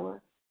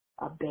flower,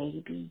 a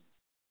baby,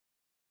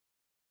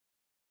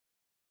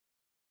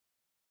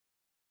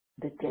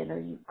 the dinner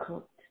you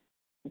cooked,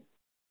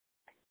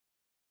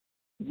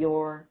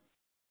 your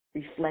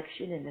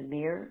reflection in the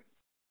mirror,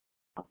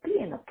 of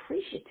being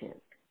appreciative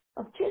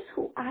of just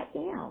who I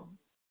am.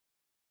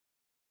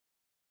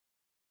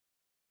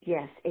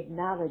 Yes,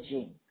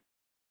 acknowledging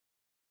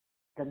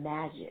the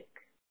magic,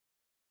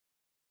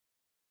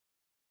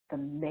 the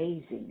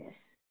amazingness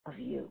of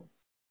you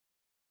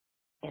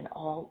and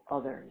all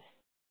others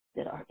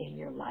that are in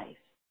your life.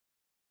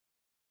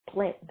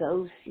 Plant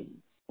those seeds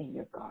in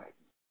your garden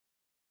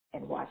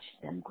and watch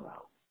them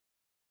grow.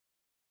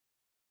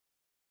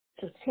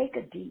 So take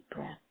a deep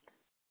breath.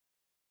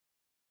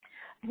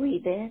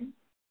 Breathe in.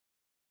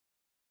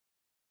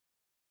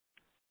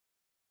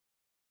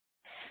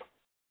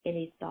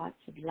 Any thoughts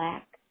of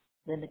lack,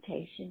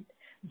 limitation,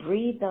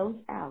 breathe those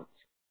out.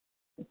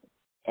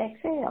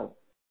 Exhale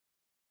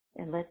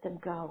and let them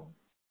go.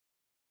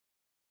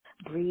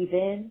 Breathe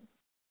in,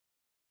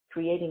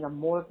 creating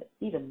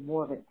even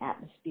more of an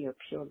atmosphere of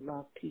pure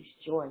love, peace,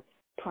 joy,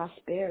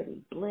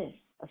 prosperity, bliss,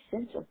 a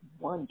sense of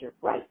wonder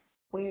right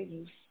where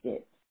you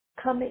sit.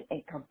 Coming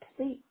in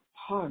complete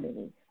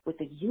harmony with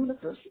the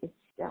universe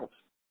itself.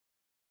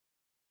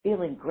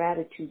 Feeling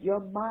gratitude, your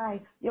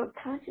mind, your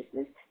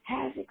consciousness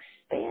has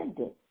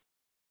expanded.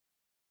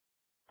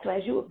 So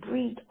as you have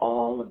breathed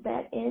all of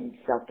that in,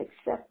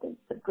 self-acceptance,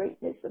 the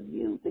greatness of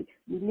you, the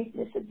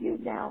uniqueness of you,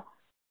 now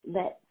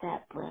let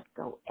that breath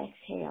go.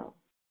 Exhale.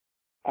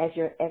 As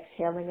you're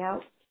exhaling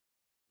out,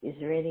 is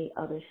there any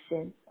other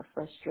sense of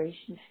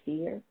frustration,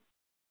 fear,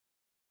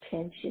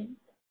 tension,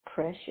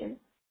 pressure,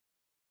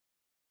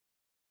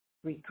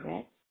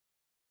 regret,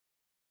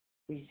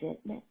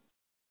 resentment,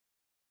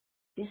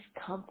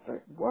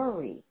 discomfort,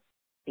 worry,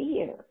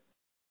 fear,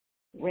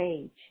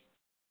 rage?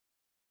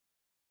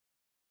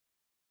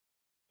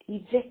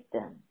 Evict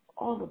them,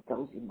 all of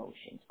those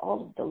emotions,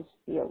 all of those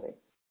feelings,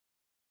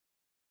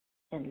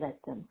 and let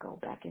them go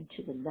back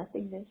into the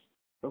nothingness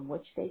from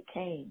which they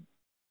came.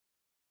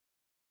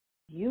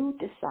 You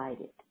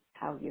decided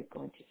how you're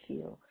going to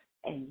feel,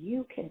 and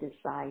you can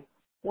decide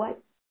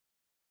what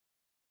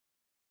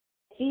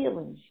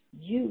feelings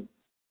you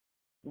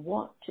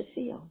want to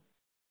feel.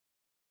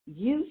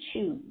 You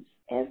choose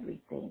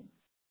everything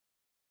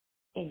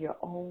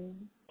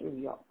through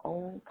your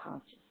own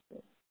consciousness.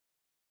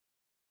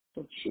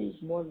 So choose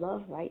more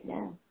love right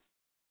now.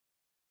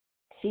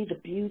 See the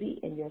beauty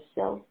in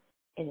yourself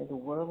and in the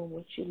world in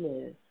which you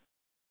live.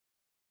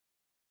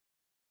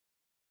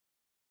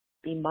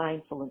 Be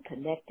mindful and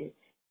connected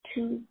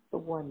to the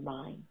one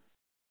mind,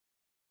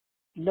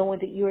 knowing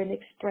that you're an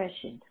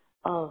expression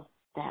of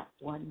that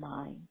one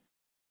mind.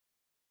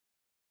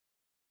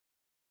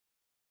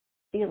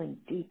 Feeling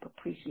deep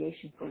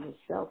appreciation for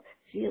yourself,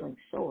 feeling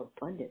so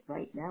abundant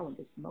right now in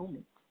this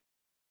moment.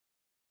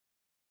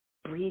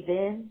 Breathe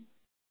in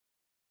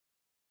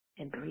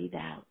and breathe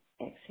out.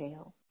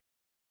 Exhale.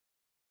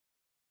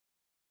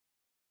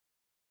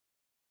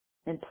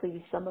 And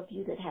please, some of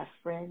you that have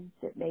friends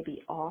that may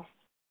be off,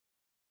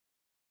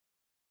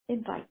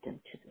 invite them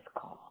to this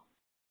call.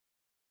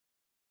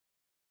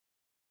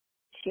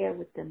 Share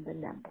with them the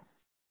number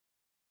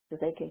so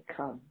they can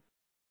come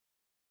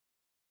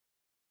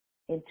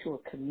into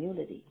a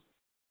community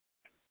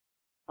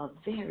of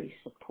very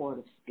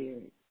supportive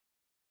spirits,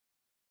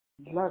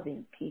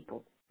 loving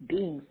people,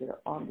 beings that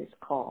are on this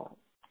call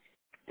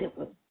that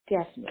would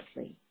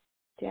definitely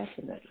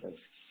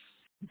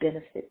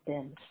benefit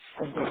them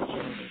from their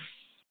journey.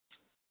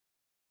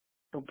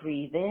 So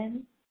breathe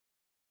in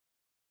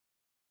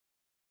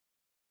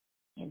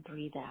and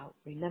breathe out.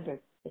 Remember,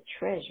 the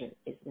treasure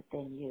is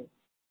within you.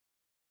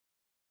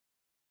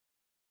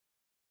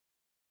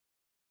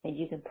 And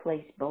you can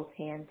place both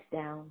hands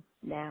down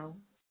now.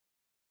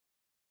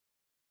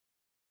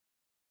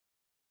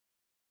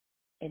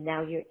 And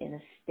now you're in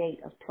a state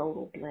of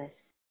total bliss.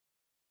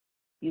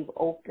 You've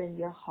opened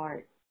your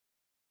heart,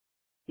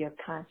 your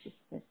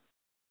consciousness,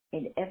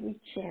 in every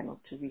channel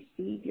to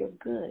receive your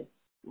good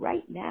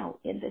right now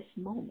in this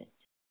moment.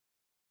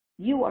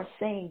 You are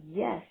saying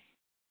yes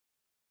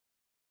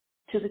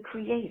to the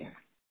Creator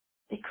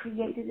that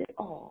created it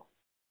all.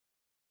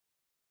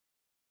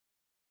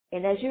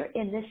 And as you're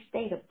in this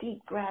state of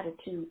deep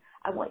gratitude,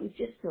 I want you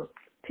just to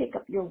pick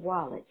up your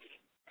wallet.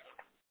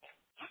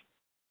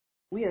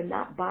 We are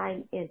not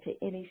buying into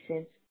any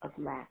sense of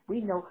lack. We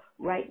know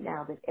right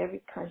now that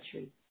every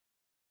country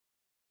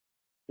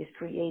is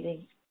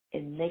creating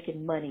and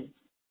making money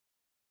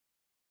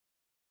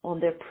on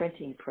their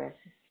printing presses.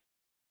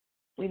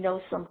 We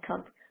know some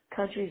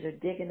countries are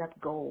digging up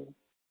gold.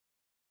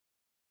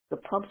 The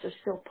pumps are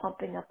still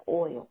pumping up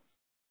oil.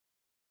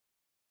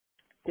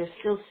 There's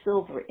still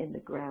silver in the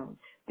ground.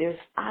 There's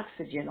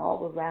oxygen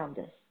all around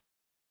us.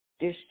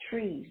 There's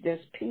trees.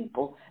 There's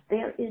people.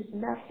 There is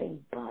nothing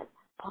but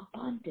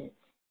abundance.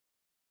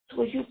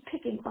 So as you're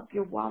picking up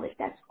your wallet,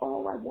 that's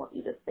all I want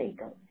you to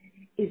think of,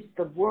 is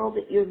the world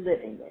that you're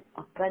living in.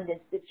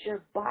 Abundance, that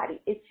your body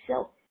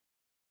itself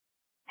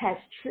has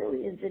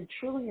trillions and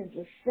trillions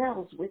of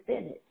cells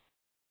within it,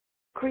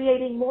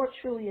 creating more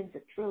trillions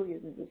and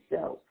trillions of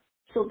cells.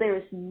 So there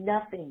is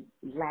nothing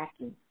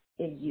lacking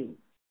in you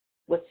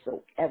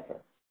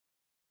whatsoever.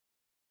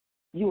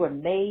 You are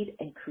made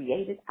and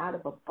created out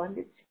of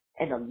abundance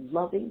and a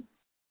loving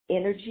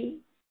energy.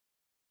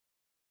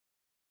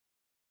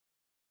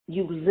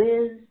 You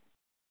live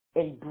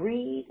and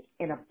breathe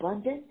in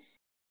abundance.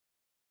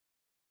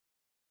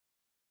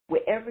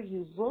 Wherever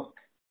you look,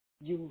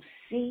 you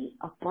see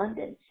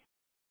abundance.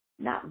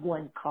 Not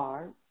one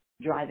car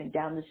driving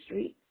down the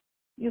street.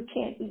 You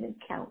can't even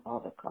count all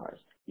the cars.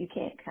 You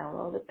can't count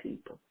all the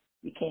people.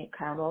 You can't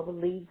count all the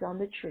leaves on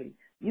the tree.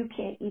 You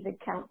can't even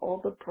count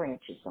all the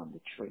branches on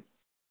the tree.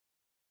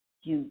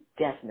 You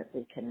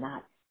definitely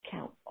cannot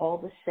count all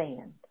the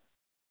sand.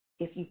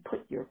 If you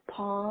put your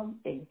palm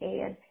and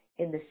hand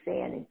in the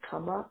sand and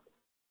come up,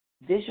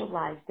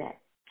 visualize that.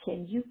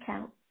 Can you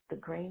count the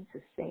grains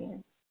of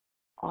sand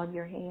on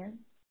your hand?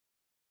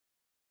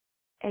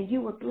 And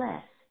you were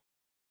blessed.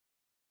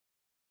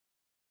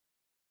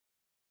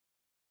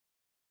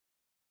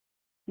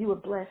 You were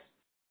blessed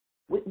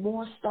with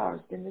more stars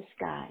than the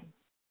sky.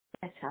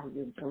 That's how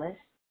you're blessed.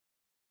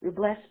 You're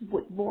blessed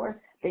with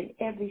more than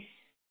every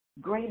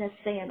grain of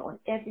sand on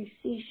every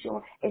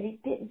seashore, and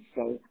it didn't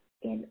say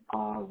in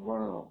our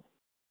world.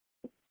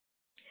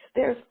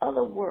 There's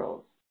other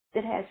worlds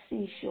that have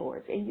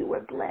seashores, and you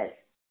were blessed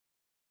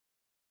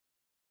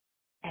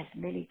as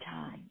many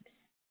times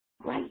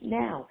right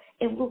now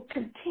and will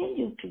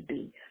continue to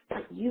be.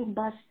 But you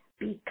must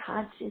be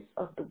conscious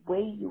of the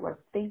way you are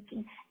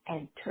thinking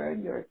and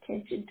turn your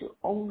attention to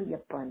only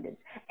abundance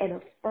and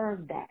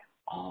affirm that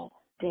all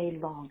day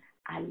long.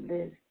 I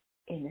live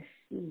in a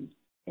sea,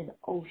 in an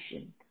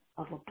ocean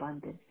of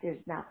abundance.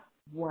 There's not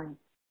one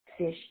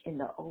fish in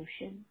the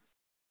ocean.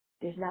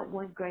 There's not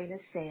one grain of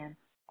sand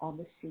on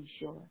the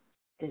seashore.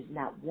 There's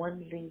not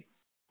one leaf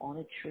on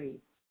a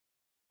tree.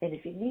 And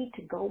if you need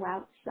to go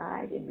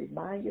outside and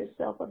remind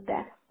yourself of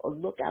that, or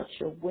look out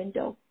your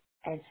window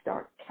and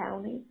start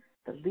counting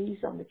the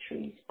leaves on the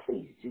trees,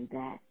 please do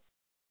that.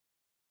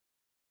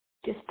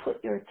 Just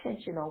put your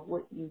attention on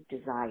what you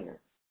desire.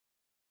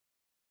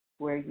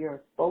 Where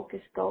your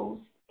focus goes,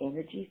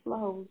 energy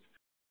flows.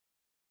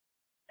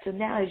 So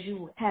now as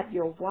you have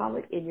your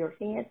wallet in your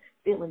hand,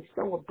 feeling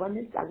so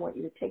abundant, I want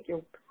you to take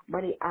your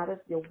money out of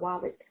your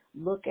wallet,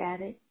 look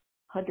at it,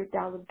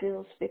 $100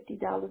 bills,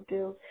 $50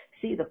 bills,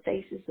 see the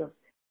faces of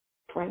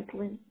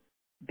Franklin,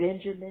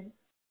 Benjamin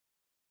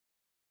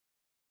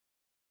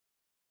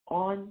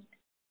on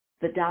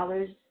the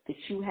dollars that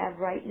you have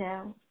right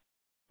now,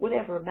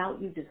 whatever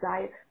amount you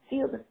desire.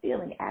 Feel the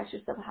feeling. Ask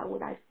yourself, how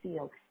would I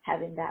feel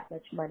having that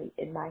much money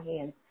in my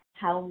hands?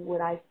 How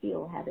would I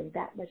feel having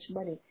that much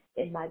money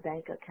in my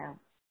bank account,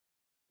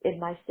 in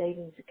my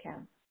savings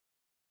account?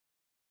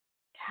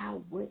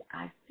 How would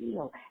I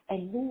feel?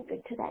 And move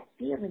into that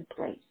feeling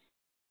place.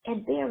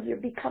 And there you're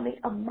becoming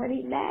a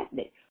money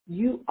magnet.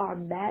 You are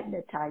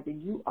magnetizing.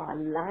 You are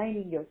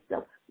aligning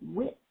yourself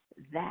with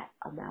that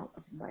amount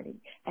of money.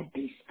 And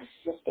be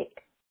specific.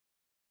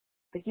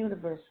 The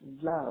universe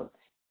loves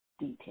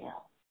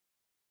detail.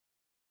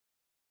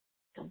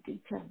 So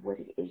detail what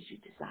it is you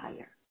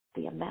desire,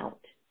 the amount.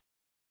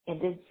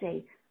 And then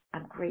say,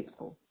 I'm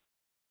grateful.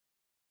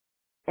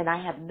 And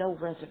I have no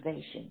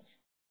reservations,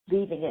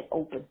 leaving it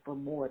open for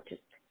more to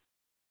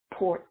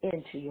pour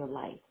into your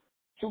life.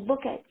 So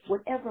look at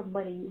whatever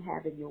money you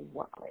have in your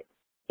wallet,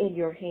 in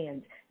your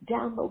hands.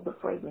 Download the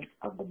fragrance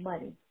of the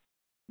money.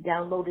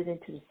 Download it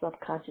into the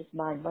subconscious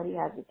mind. Money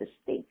has a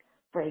distinct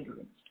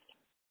fragrance.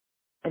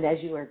 And as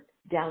you are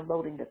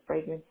downloading the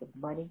fragrance of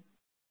money,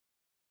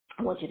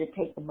 I want you to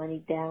take the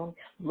money down,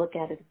 look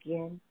at it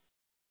again,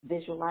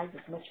 visualize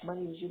as much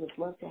money as you would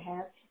love to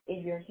have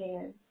in your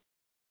hands.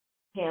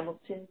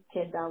 Hamilton,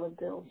 $10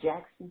 bill,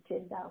 Jackson,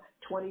 $10,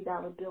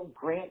 $20 bill,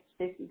 Grant,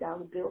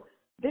 $50 bill.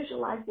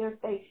 Visualize their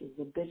faces.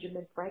 And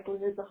Benjamin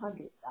Franklin is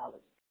 $100.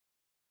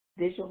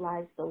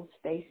 Visualize those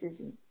faces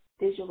and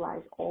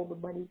visualize all the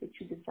money that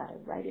you desire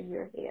right in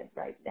your hand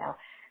right now.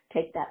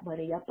 Take that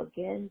money up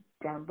again.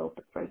 Download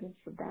the fragrance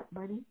of that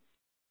money.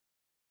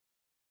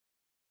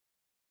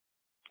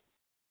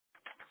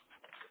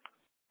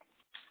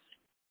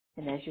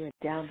 And as you're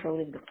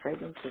downloading the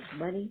fragrance of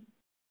money,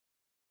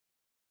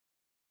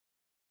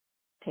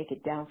 take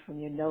it down from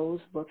your nose,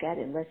 look at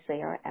it, and let's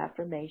say our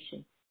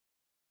affirmation.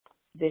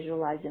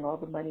 Visualizing all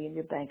the money in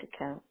your bank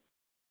account.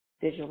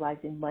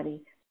 Visualizing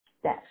money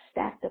that's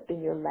stacked up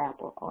in your lap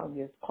or on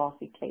your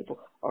coffee table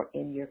or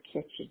in your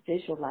kitchen.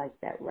 Visualize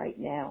that right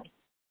now.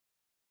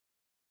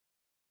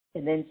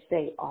 And then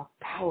say our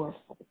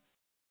powerful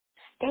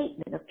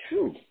statement of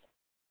truth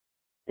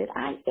that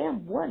I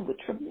am one with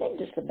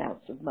tremendous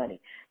amounts of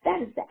money.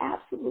 That is the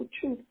absolute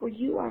truth, for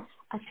you are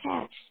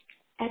attached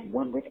at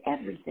one with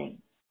everything.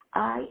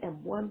 I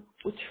am one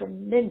with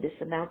tremendous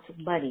amounts of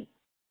money.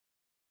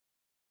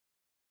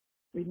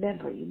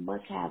 Remember, you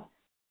must have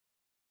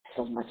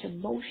so much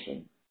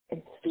emotion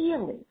and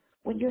feeling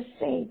when you're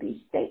saying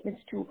these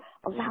statements to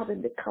allow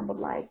them to come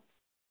alive.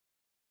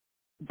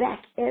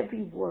 Back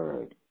every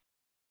word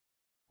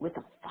with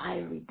a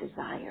fiery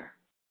desire.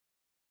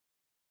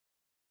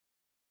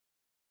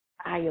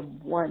 I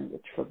am one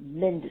with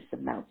tremendous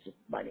amounts of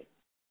money.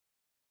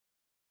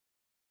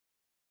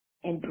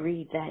 And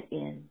breathe that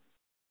in.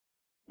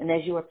 And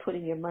as you are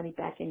putting your money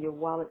back in your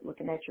wallet,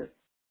 looking at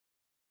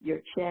your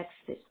checks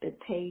that's been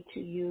paid to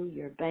you,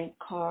 your bank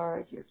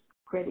cards, your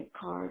credit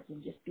cards,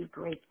 and just be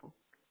grateful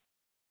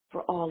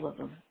for all of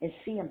them and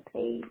see them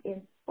paid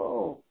in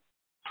full.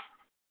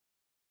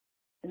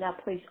 And now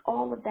place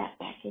all of that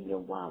back in your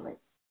wallet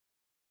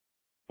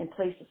and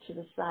place it to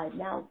the side.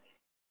 Now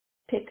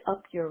pick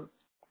up your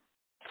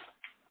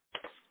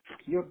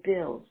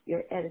bills,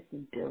 your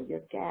Edison bill,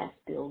 your gas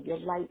bill, your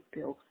light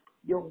bill,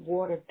 your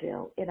water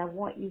bill. And I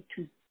want you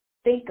to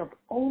think of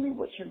only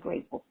what you're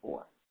grateful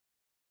for.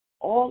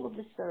 All of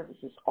the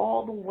services,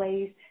 all the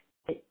ways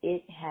that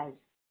it has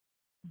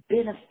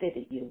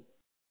benefited you,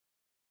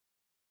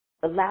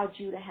 allowed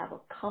you to have a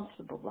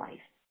comfortable life.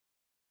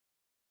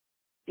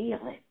 Feel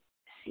it,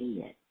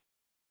 see it,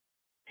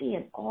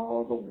 seeing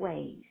all the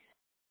ways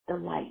the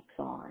light's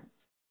on,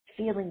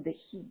 feeling the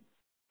heat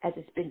as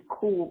it's been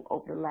cool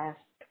over the last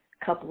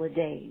couple of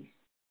days,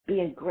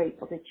 being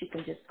grateful that you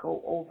can just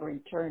go over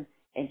and turn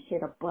and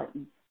hit a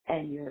button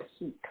and your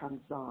heat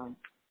comes on.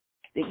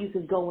 That you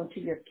can go into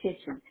your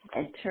kitchen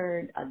and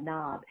turn a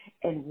knob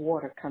and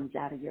water comes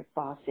out of your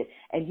faucet,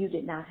 and you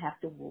did not have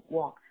to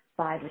walk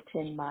 5 or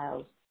 10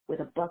 miles with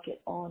a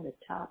bucket on the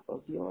top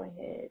of your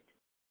head.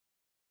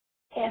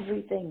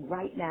 Everything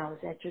right now is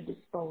at your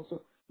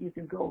disposal. You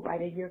can go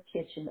right in your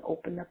kitchen,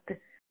 open up the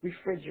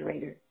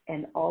refrigerator,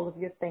 and all of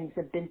your things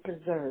have been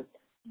preserved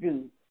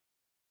through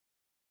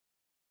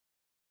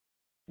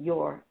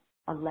your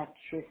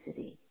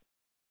electricity.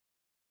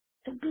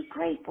 So be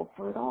grateful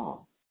for it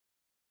all.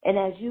 And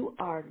as you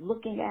are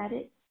looking at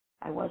it,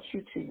 I want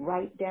you to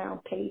write down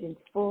paid in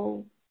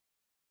full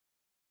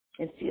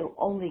and feel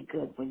only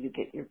good when you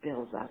get your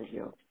bills out of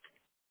your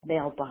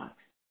mailbox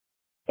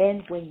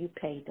and when you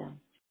pay them.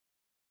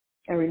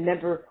 And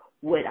remember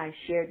what I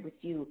shared with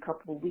you a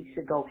couple of weeks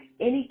ago.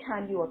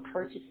 Anytime you are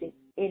purchasing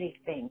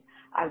anything,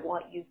 I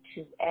want you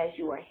to, as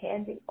you are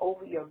handing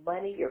over your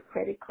money, your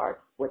credit card,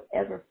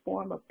 whatever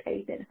form of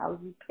payment, how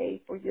you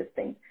pay for your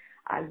things,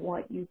 I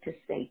want you to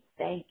say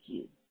thank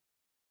you.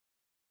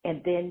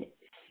 And then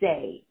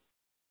say,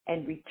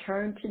 and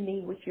return to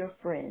me with your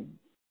friends.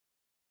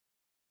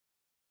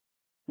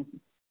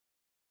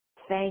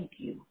 Thank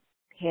you.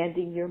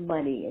 Handing your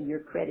money and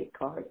your credit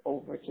card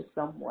over to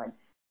someone,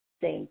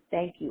 saying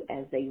thank you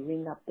as they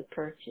ring up the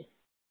purchase.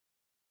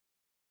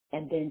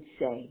 And then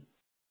say,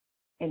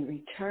 and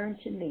return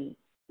to me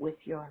with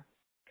your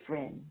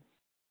friends.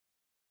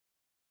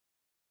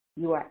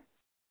 You are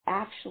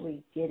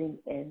actually getting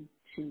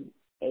into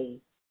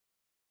a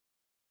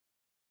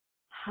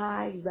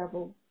high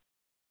level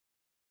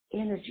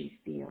energy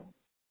field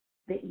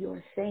that you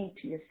are saying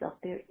to yourself,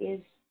 there is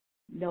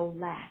no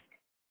lack.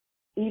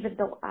 Even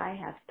though I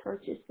have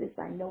purchased this,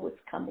 I know it's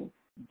coming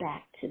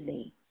back to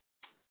me.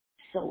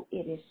 So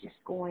it is just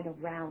going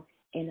around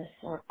in a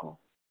circle.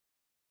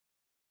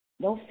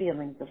 No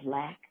feelings of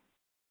lack.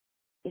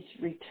 It's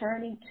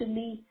returning to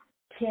me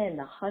 10,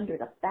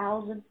 100,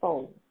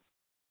 1,000-fold.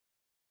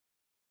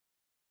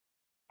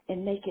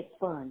 And make it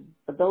fun.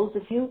 For those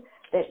of you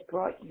that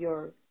brought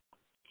your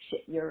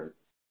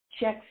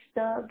check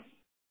stubs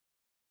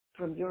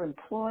from your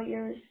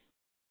employers,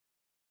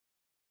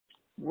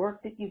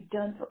 work that you've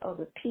done for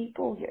other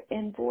people, your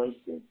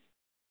invoices,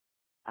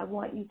 I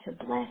want you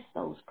to bless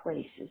those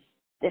places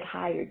that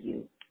hired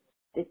you,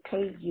 that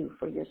paid you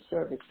for your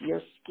service,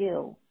 your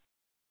skill,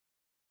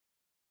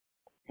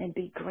 and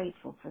be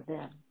grateful for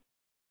them.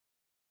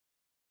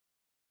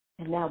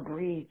 And now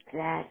breathe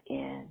that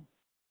in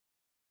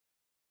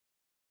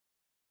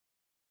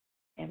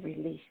and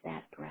release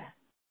that breath.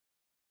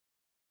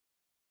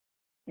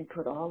 And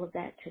put all of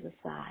that to the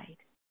side.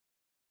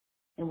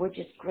 And we're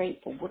just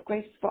grateful. We're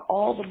grateful for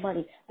all the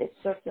money that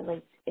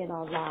circulates in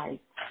our lives.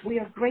 We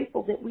are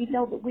grateful that we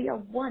know that we are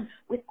one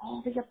with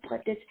all the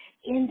abundance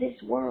in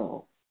this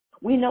world.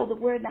 We know that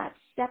we're not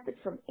separate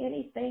from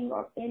anything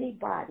or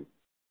anybody.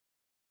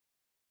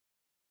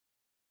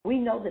 We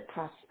know that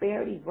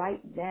prosperity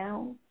right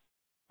now,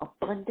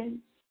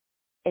 abundance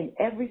in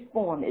every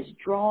form is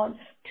drawn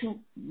to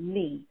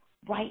me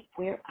right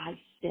where I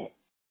sit.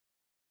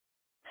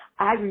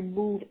 I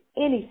remove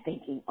any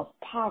thinking of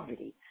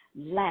poverty,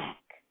 lack,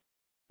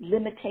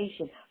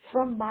 limitation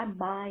from my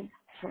mind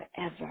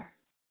forever.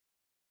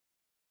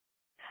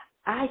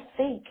 I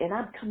think, and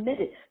I'm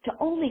committed to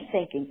only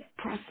thinking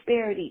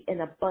prosperity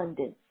and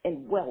abundance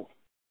and wealth.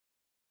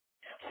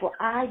 For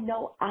I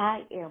know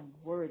I am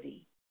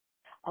worthy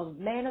of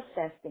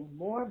manifesting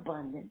more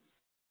abundance,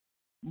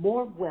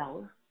 more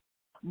wealth,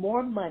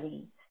 more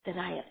money than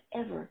I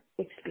have ever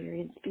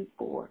experienced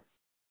before.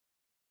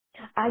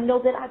 I know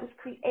that I was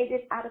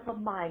created out of a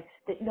mind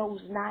that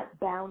knows not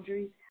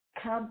boundaries,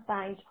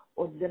 confines,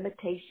 or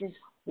limitations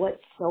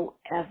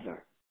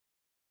whatsoever.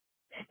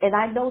 And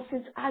I know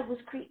since I was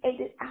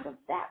created out of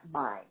that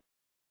mind,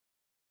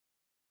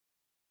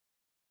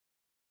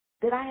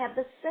 that I have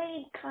the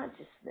same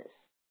consciousness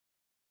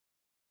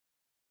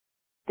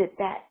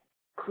that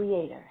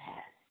Creator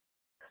has.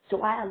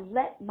 So I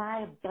let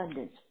my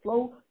abundance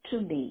flow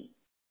to me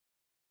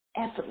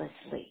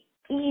effortlessly,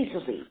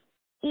 easily,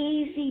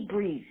 easy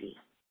breezy.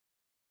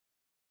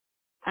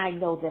 I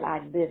know that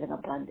I live in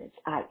abundance.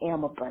 I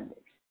am abundance.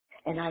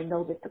 And I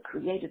know that the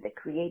Creator that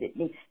created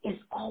me is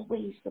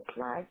always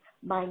supplying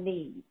my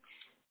needs.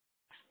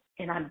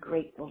 And I'm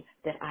grateful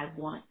that I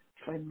want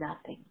for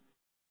nothing.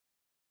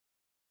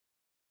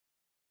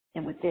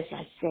 And with this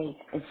I say,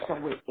 and so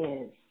it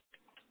is.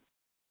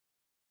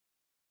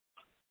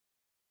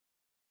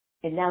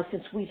 And now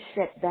since we've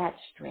set that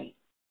straight,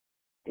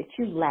 that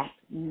you lack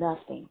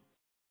nothing,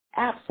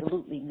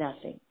 absolutely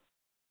nothing,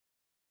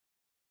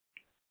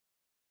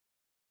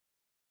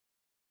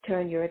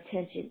 turn your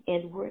attention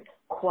inward,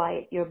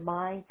 quiet your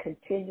mind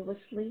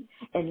continuously,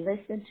 and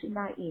listen to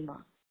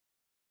Naima.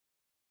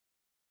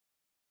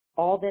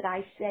 All that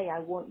I say, I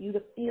want you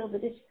to feel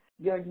that it's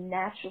your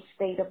natural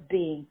state of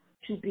being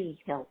to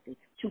be healthy,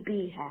 to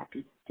be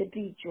happy, to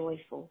be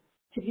joyful,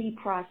 to be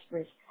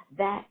prosperous.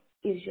 That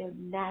is your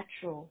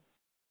natural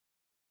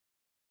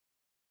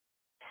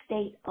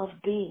state of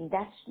being.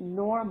 That's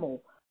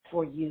normal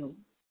for you.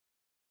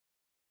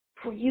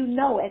 For you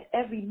know at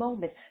every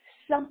moment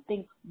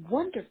something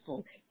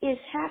wonderful is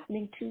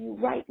happening to you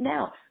right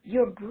now.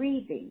 You're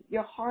breathing.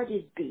 Your heart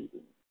is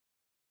beating.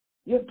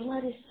 Your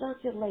blood is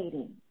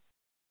circulating.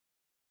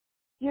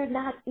 You're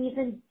not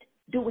even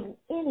doing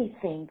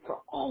anything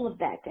for all of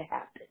that to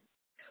happen.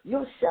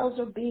 Your cells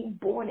are being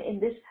born in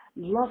this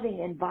loving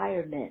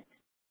environment.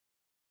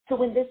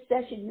 So in this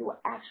session, you are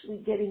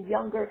actually getting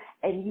younger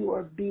and you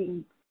are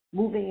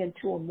moving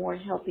into a more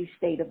healthy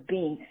state of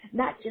being,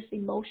 not just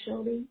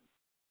emotionally,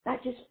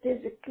 not just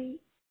physically,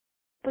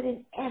 but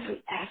in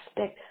every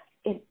aspect,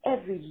 in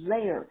every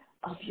layer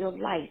of your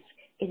life,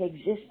 in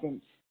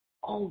existence.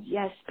 Oh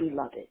yes,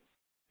 beloved,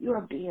 you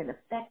are being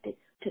affected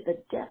to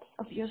the depths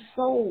of your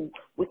soul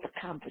with the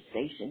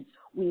conversations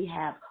we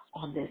have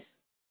on this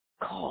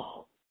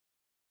call.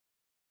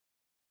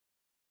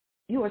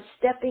 You are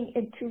stepping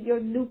into your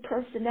new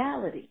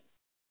personality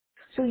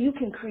so you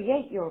can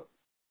create your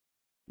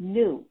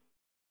new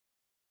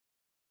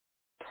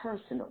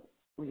personal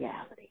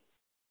reality.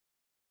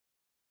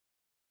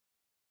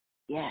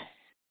 Yes,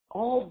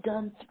 all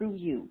done through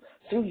you,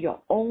 through your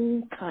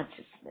own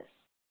consciousness.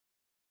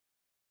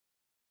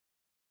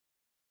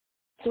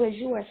 So as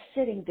you are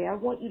sitting there, I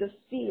want you to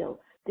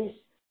feel this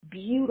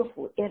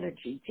beautiful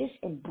energy just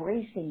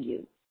embracing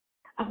you.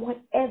 I want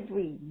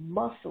every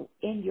muscle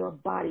in your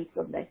body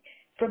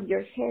from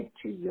your head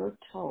to your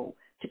toe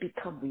to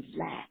become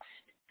relaxed,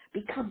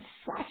 become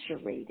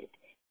saturated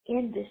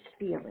in this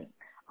feeling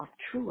of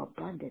true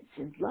abundance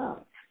and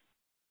love.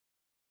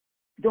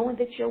 Knowing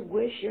that your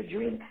wish, your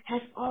dream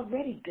has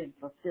already been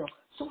fulfilled.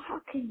 So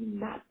how can you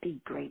not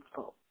be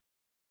grateful?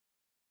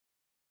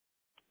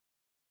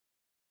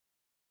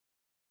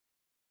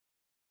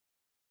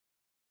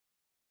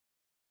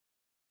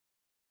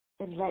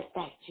 And let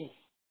that just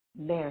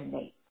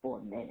marinate for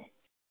a minute.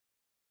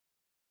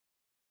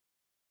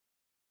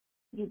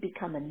 You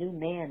become a new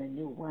man, a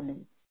new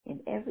woman in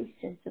every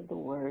sense of the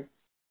word.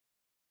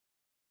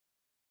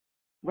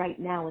 Right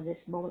now in this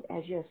moment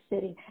as you're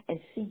sitting and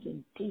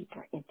sinking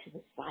deeper into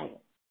the silence,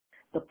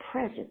 the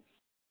presence,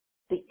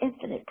 the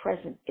infinite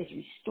presence is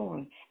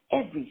restoring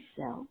every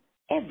cell,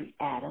 every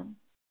atom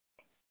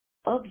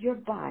of your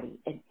body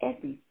and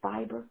every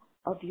fiber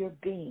of your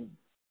being.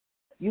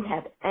 You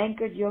have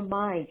anchored your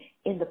mind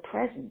in the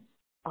presence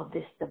of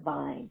this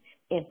divine,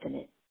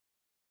 infinite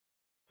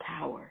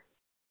power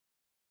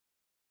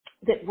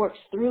that works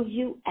through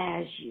you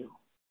as you.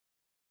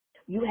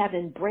 You have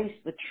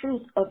embraced the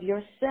truth of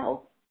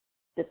yourself,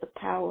 that the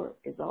power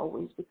is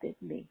always within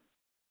me.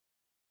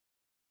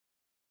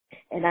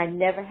 And I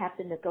never have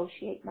to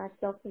negotiate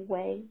myself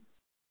away,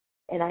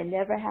 and I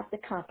never have to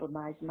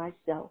compromise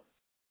myself.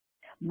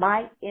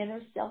 My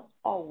inner self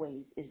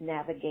always is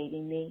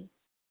navigating me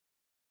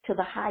to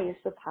the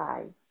highest of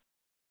highs.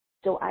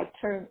 So I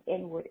turn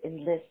inward and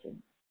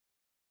listen.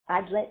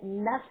 I let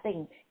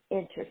nothing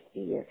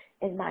interfere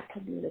in my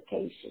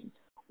communication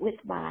with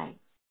my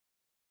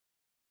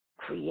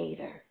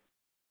Creator.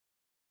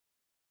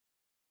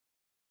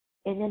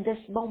 And in this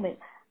moment,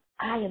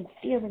 I am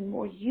feeling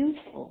more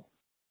youthful.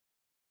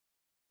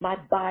 My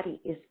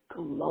body is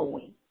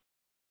glowing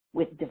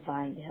with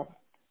divine health,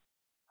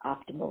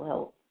 optimal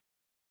health.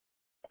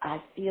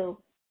 I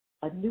feel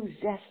a new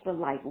zest for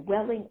life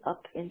welling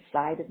up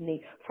inside of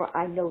me, for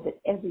I know that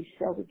every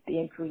cell that's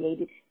being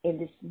created in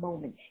this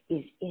moment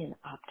is in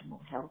optimal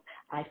health.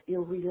 I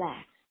feel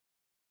relaxed.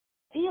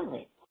 Feel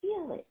it,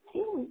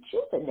 feel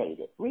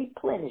rejuvenated,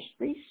 replenished,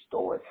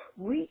 restored,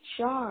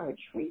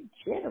 recharged,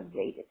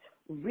 regenerated,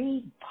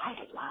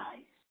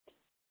 revitalized.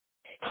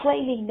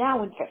 Claiming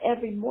now and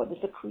forevermore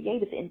that the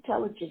creative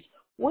intelligence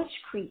which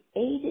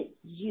created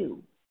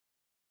you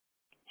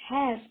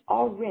has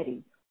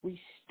already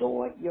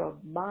restored your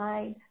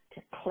mind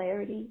to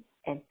clarity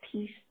and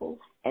peaceful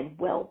and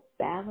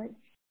well-balanced.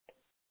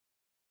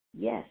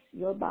 Yes,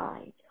 your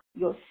mind,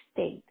 your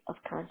state of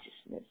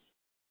consciousness.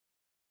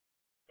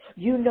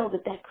 You know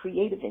that that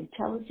creative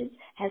intelligence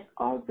has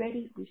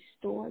already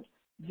restored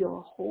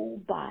your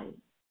whole body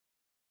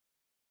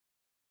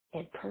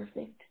in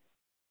perfect,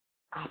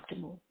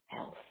 optimal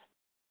health.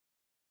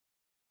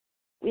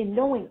 In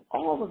knowing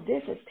all of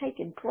this has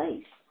taken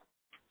place,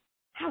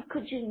 how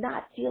could you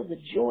not feel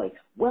the joy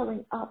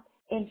welling up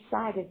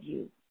inside of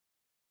you?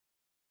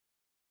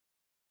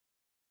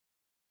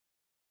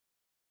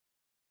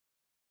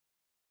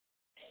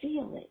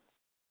 Feel it.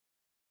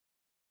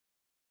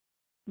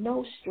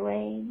 No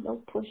strain,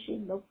 no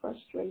pushing, no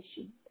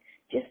frustration,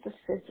 just a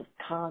sense of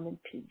calm and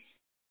peace,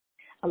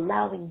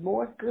 allowing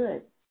more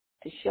good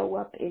to show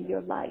up in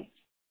your life.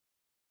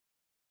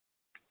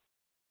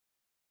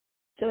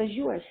 So as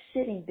you are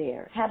sitting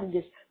there having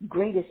this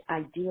greatest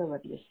ideal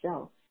of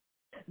yourself,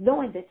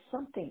 knowing that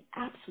something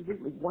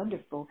absolutely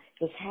wonderful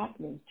is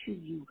happening to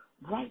you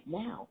right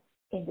now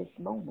in this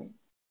moment,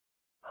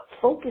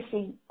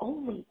 focusing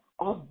only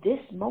on this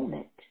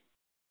moment,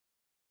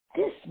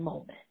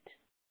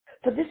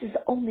 for this is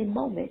the only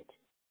moment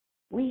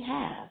we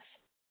have.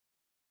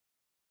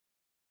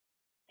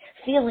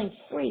 Feeling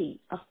free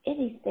of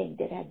anything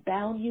that had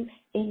bound you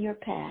in your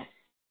past.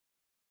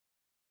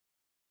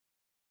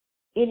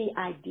 Any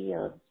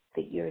idea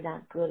that you're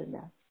not good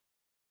enough,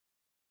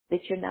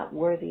 that you're not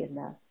worthy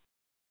enough,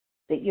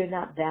 that you're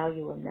not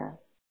valuable enough,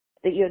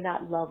 that you're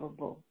not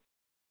lovable.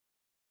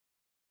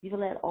 You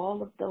let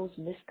all of those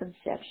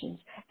misconceptions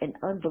and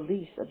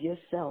unbeliefs of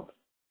yourself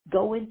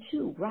go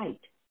into, right,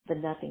 the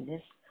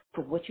nothingness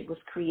for which it was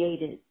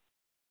created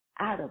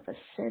out of a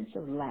sense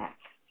of lack.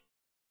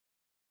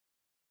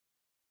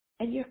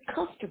 And you're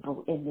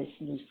comfortable in this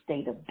new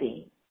state of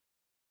being.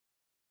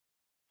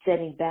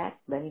 Setting back,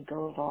 letting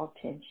go of all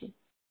tension.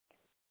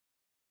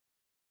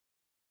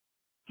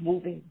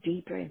 Moving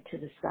deeper into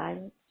the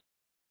silence.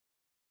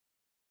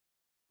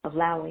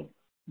 Allowing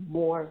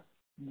more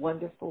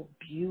wonderful,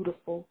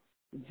 beautiful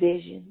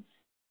visions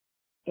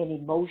and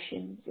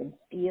emotions and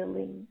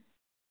feelings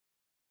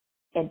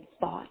and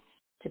thoughts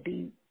to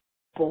be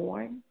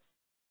born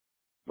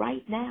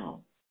right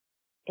now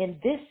in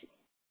this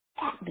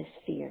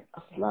atmosphere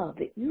of love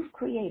that you've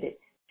created,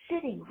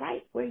 sitting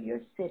right where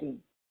you're sitting.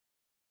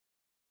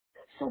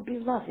 So,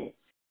 beloved,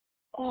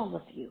 all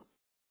of you,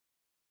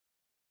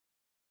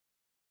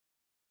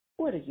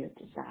 what are your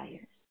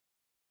desires?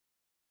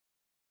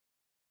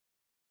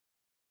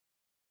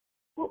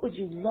 What would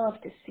you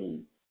love to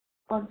see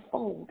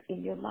unfold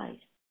in your life?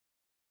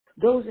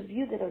 Those of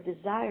you that are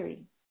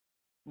desiring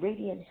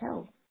radiant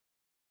health,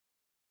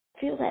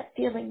 feel that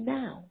feeling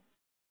now.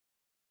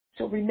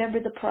 So remember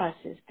the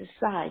process.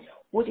 Decide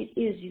what it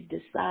is you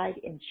decide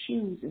and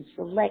choose and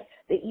select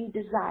that you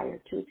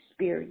desire to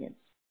experience.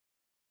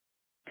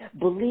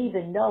 Believe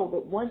and know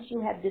that once you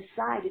have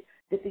decided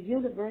that the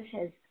universe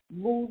has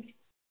moved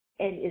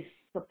and is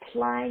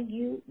supplying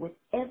you with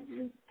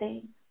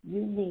everything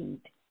you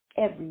need,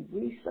 every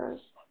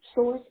resource,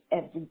 source,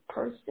 every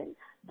person,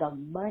 the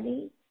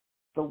money,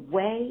 the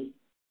way,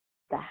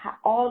 the how,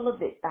 all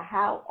of it,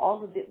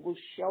 all of it will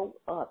show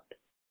up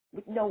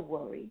with no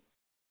worry.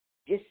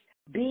 Just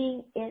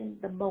being in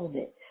the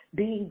moment,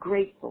 being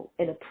grateful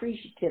and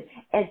appreciative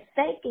and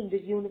thanking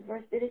the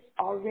universe that it's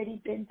already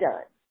been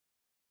done.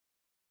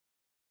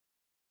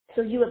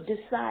 So you have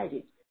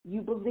decided,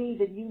 you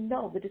believe and you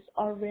know that it's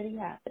already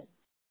happened.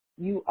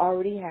 You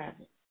already have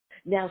it.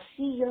 Now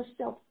see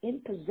yourself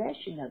in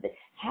possession of it.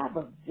 Have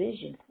a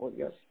vision for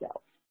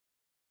yourself.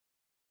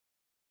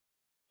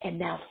 And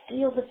now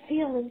feel the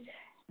feelings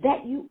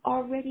that you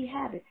already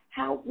have it.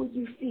 How would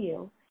you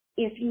feel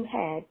if you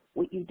had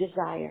what you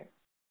desire?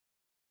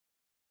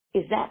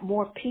 Is that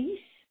more peace?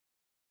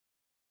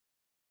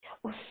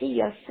 Well, see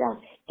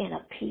yourself in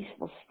a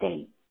peaceful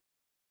state.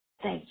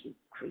 Thank you,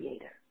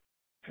 Creator,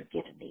 for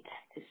giving me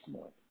that this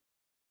morning.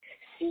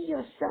 See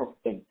yourself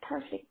in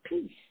perfect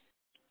peace.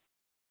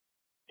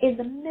 In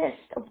the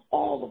midst of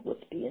all of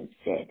what's being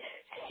said,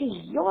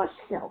 see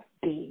yourself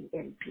being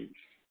in peace.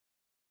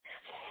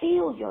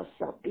 Feel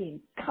yourself being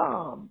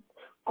calm,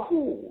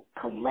 cool,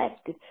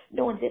 collected,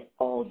 knowing that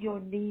all your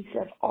needs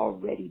have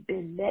already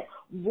been met.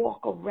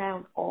 Walk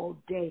around all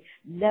day,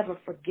 never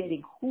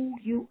forgetting who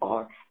you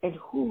are and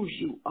whose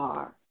you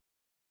are.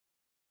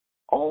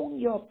 Own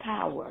your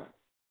power,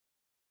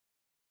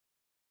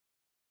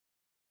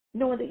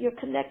 knowing that you're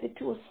connected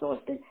to a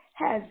source that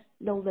has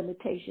no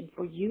limitation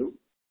for you.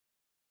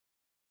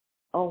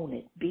 Own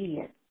it, be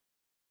it.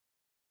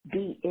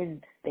 Be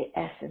in the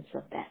essence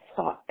of that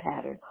thought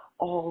pattern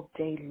all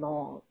day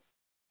long.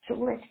 So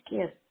let's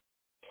give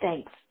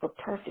thanks for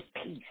perfect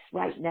peace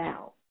right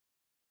now.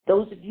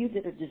 Those of you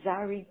that are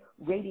desiring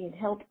radiant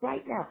health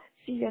right now,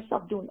 see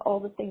yourself doing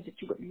all the things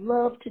that you would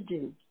love to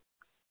do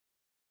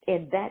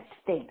in that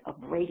state of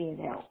radiant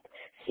health.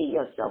 See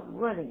yourself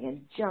running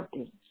and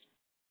jumping,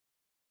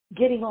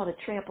 getting on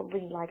a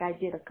trampoline like I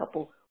did a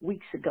couple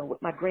weeks ago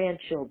with my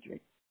grandchildren.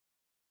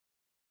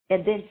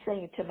 And then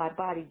saying to my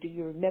body, do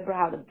you remember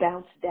how to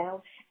bounce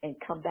down and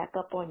come back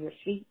up on your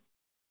feet?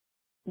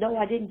 No,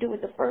 I didn't do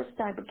it the first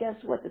time, but guess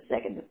what? The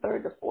second, the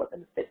third, the fourth,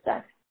 and the fifth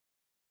time,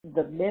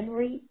 the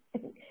memory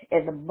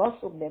and the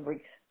muscle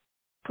memory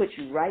puts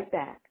you right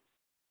back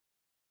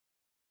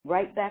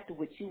to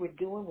what you were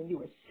doing when you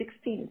were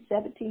 16 and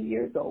 17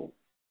 years old.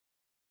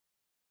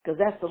 Because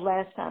that's the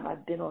last time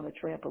I've been on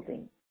a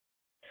trampoline.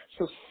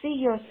 So see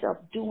yourself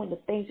doing the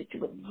things that you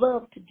would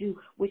love to do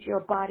with your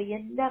body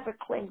and never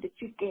claim that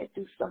you can't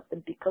do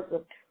something because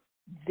of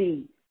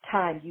the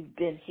time you've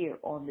been here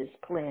on this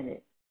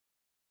planet.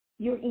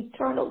 You're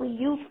eternally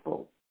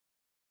youthful.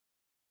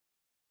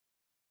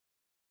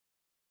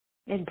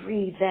 And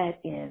breathe that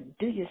in.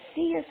 Do you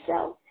see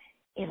yourself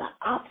in an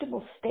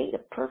optimal state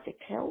of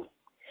perfect health?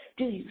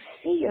 Do you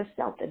see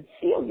yourself and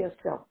feel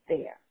yourself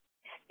there?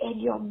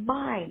 And your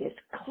mind is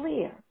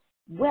clear,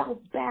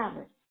 well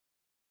balanced.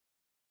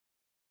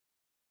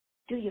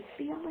 Do you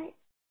feel it?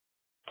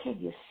 Can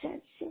you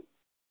sense it?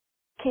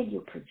 Can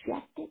you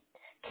project it?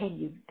 Can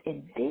you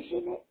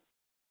envision it?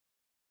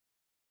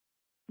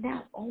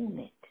 Now own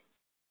it.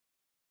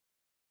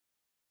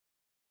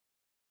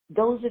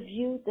 Those of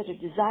you that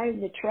are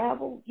desiring to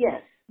travel,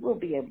 yes, we'll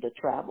be able to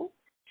travel.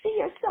 See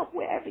yourself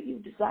wherever you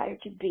desire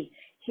to be.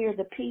 Hear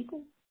the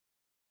people.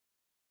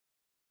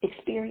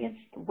 Experience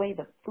the way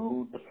the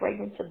food, the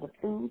fragrance of the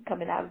food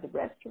coming out of the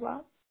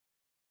restaurant.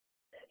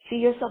 See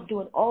yourself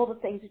doing all the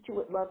things that you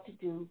would love to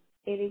do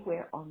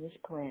anywhere on this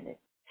planet.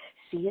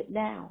 See it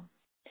now.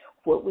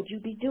 What would you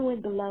be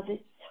doing, beloved?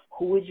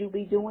 Who would you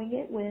be doing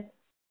it with?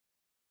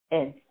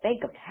 And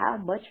think of how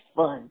much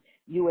fun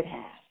you would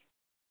have.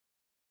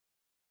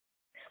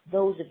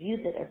 Those of you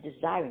that are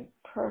desiring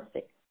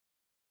perfect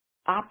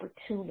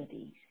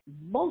opportunities,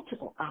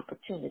 multiple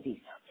opportunities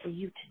for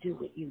you to do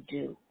what you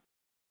do.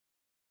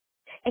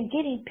 And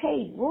getting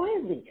paid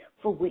royally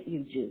for what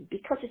you do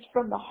because it's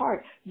from the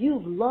heart.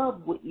 You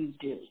love what you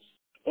do.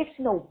 It's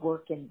no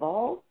work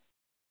involved.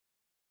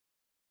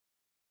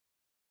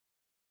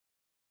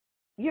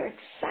 You're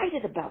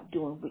excited about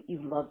doing what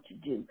you love to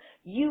do.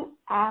 You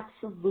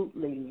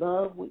absolutely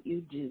love what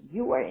you do.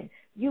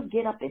 You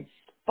get up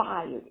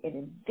inspired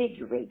and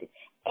invigorated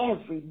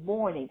every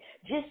morning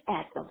just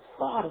at the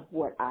thought of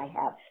what I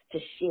have to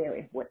share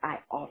and what I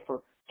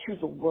offer to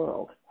the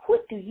world.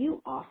 What do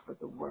you offer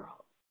the world?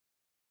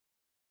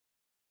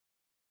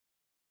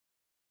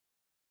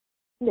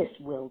 Miss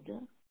Wilda,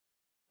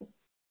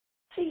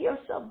 see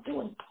yourself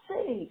doing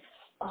plenty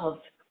of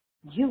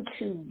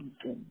YouTube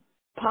and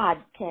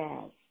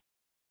podcasts.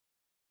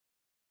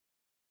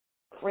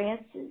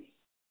 Francis,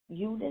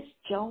 Eunice,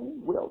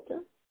 Joan, Wilda.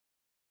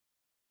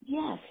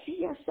 Yeah, see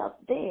yourself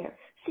there.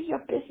 See your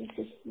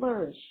businesses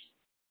flourish.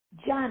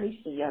 Johnny,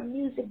 see your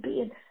music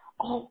being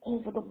all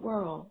over the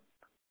world,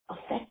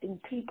 affecting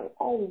people.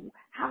 Oh,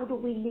 how do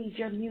we need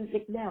your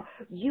music now?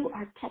 You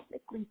are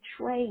technically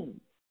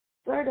trained,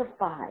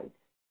 certified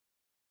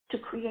to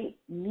create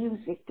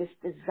music that's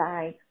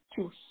designed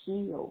to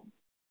heal.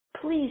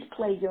 Please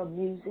play your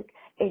music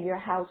in your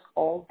house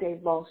all day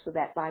long so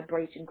that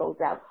vibration goes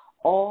out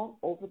all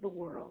over the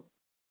world.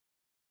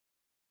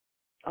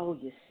 Oh,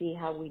 you see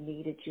how we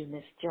needed you,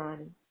 Miss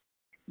Johnny?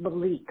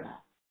 Malika,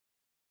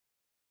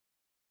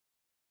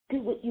 do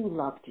what you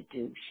love to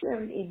do.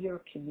 Share it in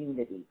your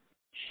community.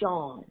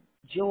 Sean,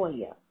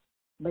 Joya,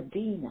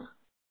 Medina,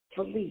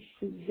 Felice,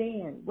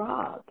 Suzanne,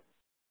 Rob,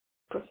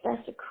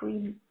 Professor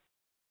Kareem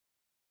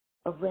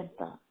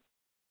Arentha.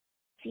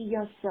 See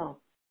yourself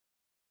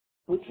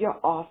with your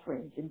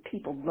offerings and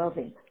people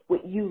loving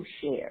what you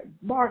share.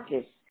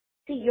 Marcus,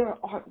 see your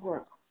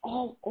artwork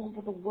all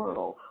over the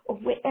world or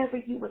wherever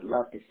you would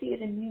love to see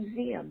it in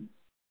museums.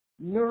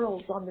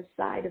 Murals on the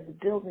side of the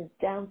buildings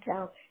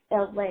downtown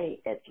LA,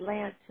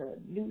 Atlanta,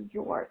 New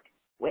York,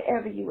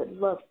 wherever you would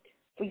love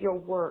for your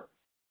work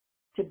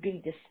to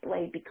be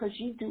displayed because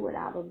you do it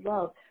out of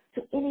love.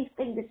 So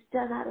anything that's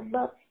done out of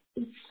love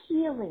is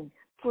healing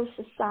for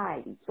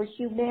society, for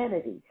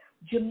humanity.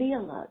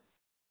 Jamila,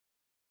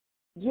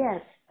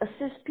 yes,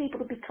 assist people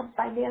to become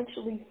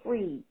financially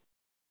free.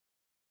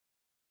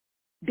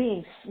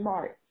 Being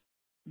smart,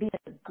 being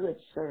a good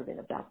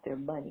servant about their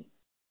money.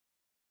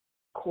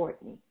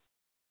 Courtney,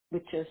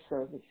 with your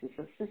services,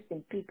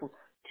 assisting people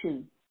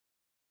to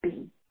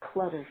be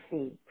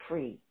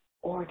clutter-free,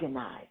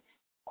 organized.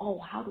 Oh,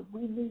 how do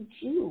we need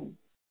you?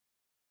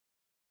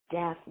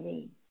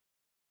 Daphne,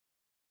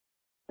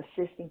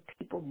 assisting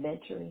people,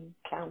 mentoring,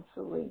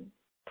 counseling,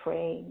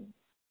 praying.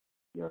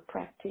 You're a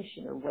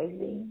practitioner.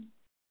 Waylene,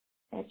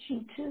 that's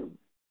you too.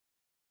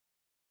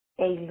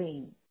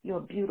 Aileen, you're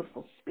a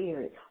beautiful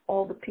spirit.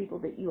 All the people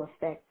that you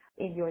affect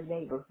in your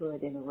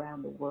neighborhood and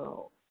around the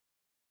world.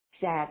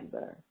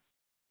 Sadler,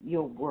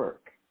 your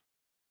work,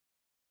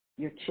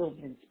 your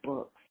children's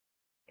books,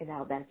 and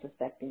how that's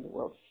affecting the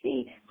world.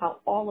 See how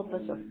all of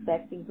us are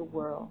affecting the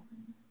world.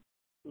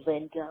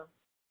 Linda,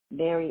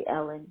 Mary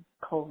Ellen,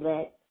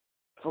 Colette,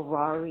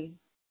 Ferrari.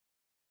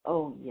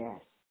 Oh,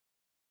 yes.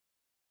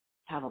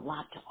 Have a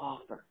lot to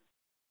offer,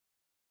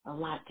 a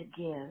lot to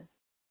give.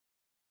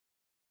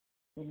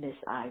 And Miss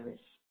Iris,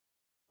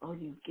 oh,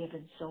 you've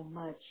given so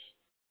much.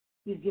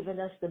 You've given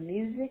us the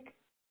music.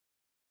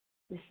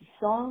 It's the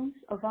songs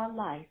of our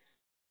life.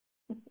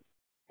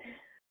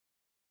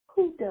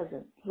 Who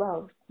doesn't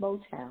love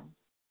Motown?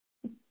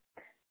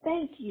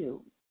 Thank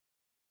you.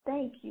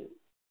 Thank you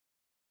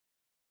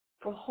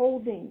for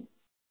holding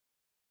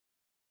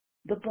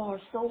the bar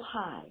so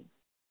high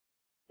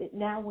that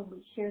now when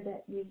we hear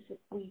that music,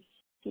 we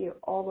hear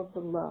all of the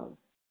love,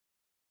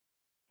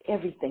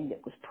 everything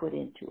that was put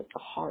into it, the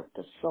heart,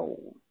 the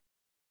soul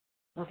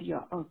of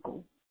your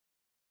uncle,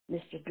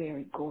 Mr.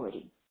 Berry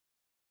Gordy.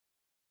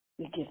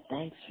 We give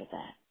thanks for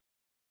that.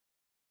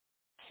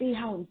 See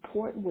how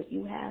important what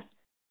you have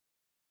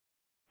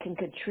can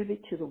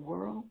contribute to the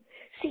world?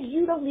 See,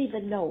 you don't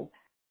even know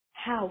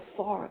how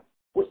far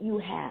what you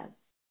have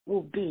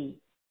will be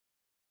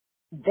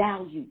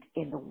valued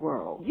in the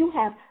world. You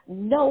have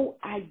no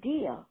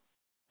idea,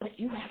 but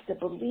you have to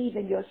believe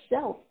in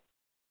yourself.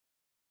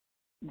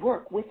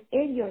 Work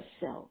within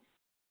yourself.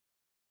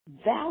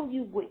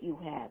 Value what you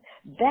have.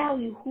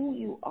 Value who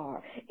you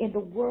are. And the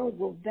world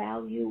will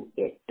value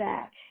it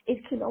back.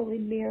 It can only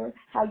mirror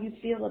how you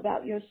feel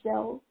about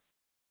yourself.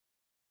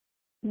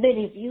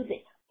 Many of you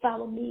that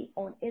follow me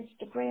on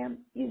Instagram,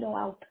 you know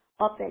I'll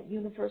up at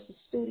Universal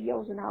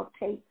Studios and I'll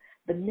tape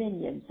the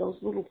minions, those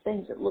little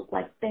things that look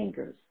like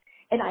fingers.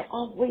 And I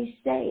always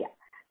say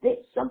that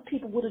some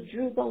people would have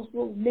drew those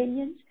little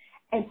minions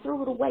and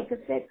threw it away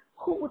because said,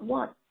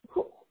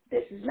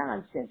 this is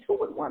nonsense. Who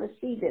would want to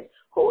see this?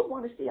 Who would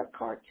want to see a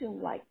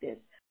cartoon like this?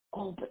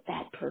 Oh, but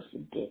that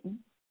person didn't.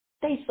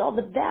 They saw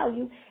the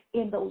value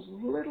in those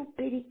little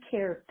bitty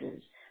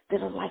characters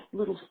that are like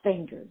little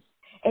fingers.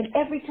 And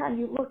every time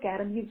you look at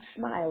them, you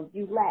smile,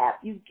 you laugh,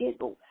 you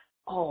giggle.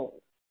 Oh,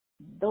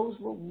 those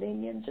little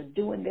minions are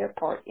doing their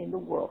part in the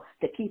world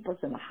to keep us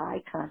in a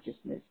high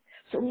consciousness.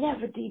 So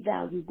never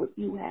devalue what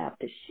you have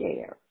to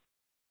share.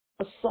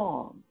 A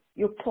song,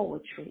 your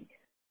poetry,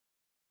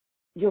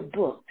 your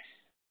books,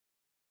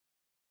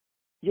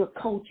 your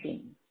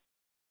coaching,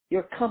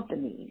 your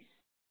companies,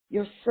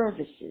 your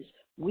services.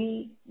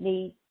 We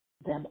need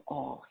them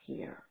all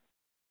here.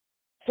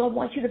 So I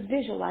want you to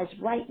visualize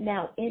right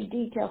now in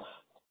detail,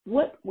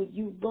 what would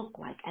you look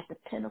like at the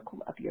pinnacle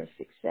of your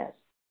success?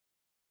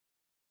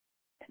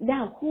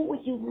 Now, who would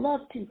you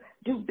love to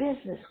do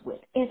business with,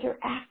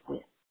 interact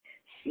with?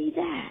 See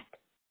that.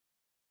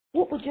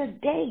 What would your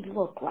day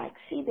look like?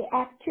 See the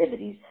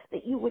activities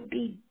that you would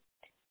be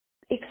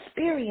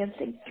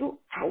experiencing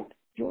throughout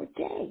your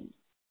day.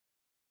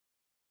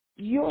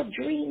 Your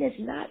dream is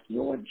not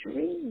your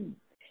dream.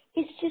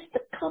 It's just to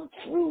come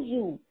through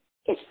you.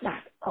 It's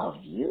not of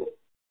you.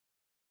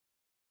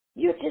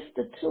 You're just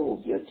a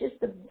tool. You're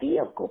just a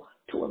vehicle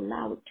to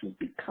allow it to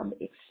become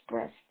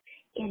expressed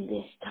in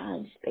this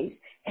time, space,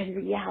 and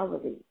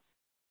reality.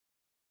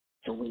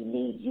 So we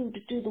need you to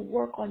do the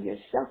work on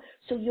yourself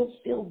so you'll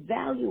feel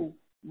value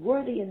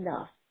worthy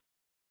enough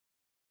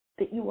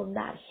that you will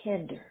not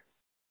hinder,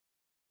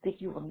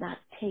 that you will not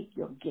take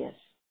your gifts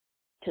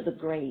to the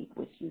grave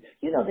with you.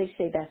 You know, they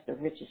say that's the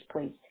richest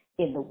place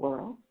in the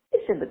world.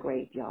 It's in the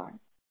graveyard.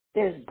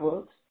 There's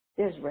books,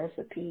 there's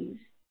recipes,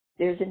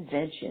 there's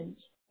inventions.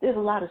 There's a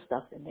lot of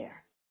stuff in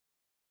there.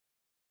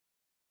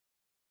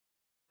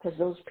 Because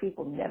those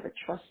people never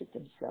trusted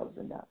themselves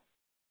enough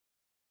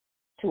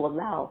to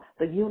allow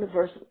the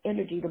universal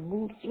energy to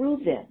move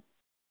through them,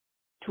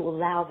 to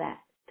allow that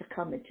to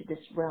come into this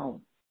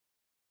realm.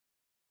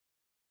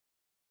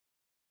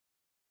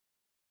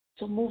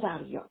 So move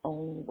out of your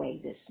own way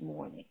this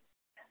morning.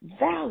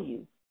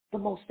 Value the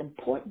most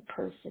important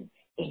person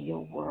in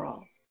your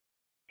world.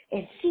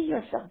 And see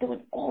yourself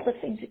doing all the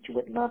things that you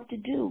would love to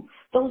do.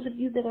 Those of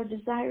you that are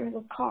desiring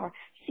a car,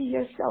 see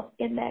yourself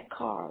in that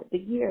car, the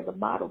year, the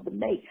model, the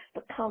make,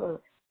 the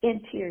color,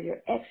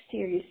 interior,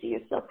 exterior. See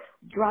yourself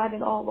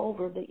driving all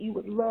over that you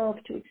would love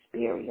to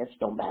experience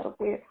no matter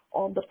where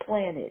on the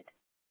planet.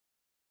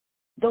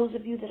 Those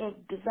of you that are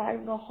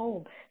desiring a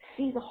home,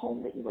 see the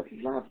home that you would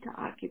love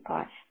to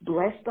occupy.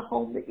 Bless the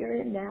home that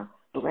you're in now.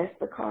 Bless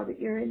the car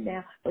that you're in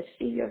now. But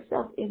see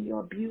yourself in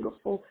your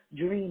beautiful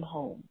dream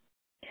home.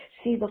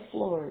 See the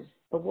floors,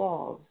 the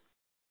walls,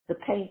 the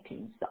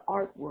paintings, the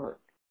artwork.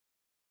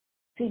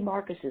 See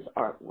Marcus's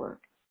artwork.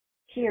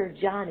 Hear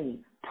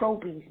Johnny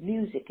Proby's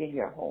music in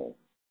your home.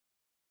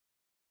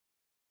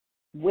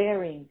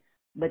 Wearing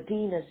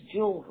Medina's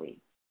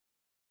jewelry.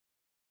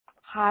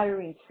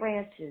 Hiring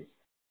Francis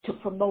to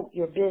promote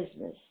your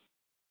business.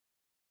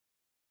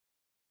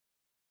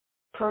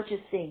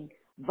 Purchasing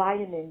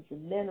vitamins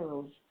and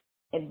minerals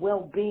and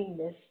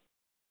well-beingness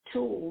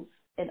tools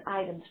and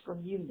items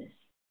from Eunice.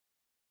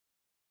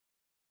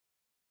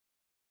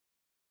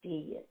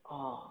 See it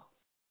all.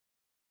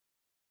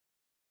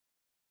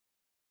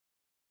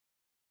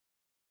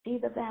 See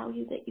the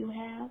value that you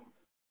have?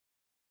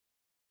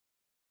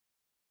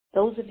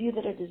 Those of you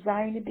that are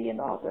desiring to be an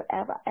author,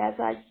 as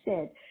I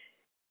said,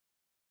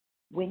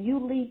 when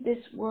you leave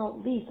this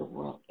world, leave the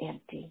world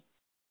empty.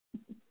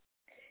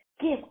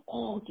 Give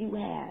all you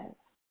have.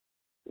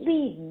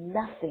 Leave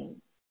nothing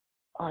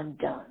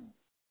undone.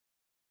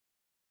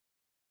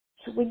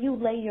 So when you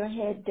lay your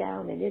head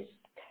down and it's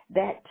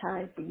that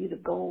time for you to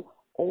go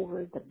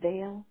over the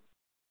veil,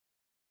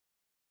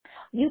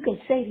 you can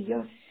say to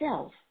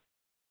yourself,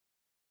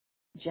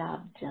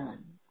 job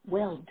done,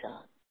 well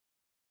done.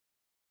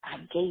 I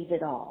gave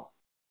it all.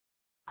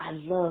 I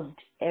loved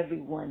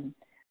everyone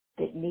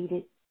that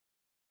needed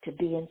to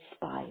be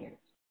inspired.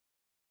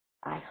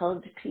 I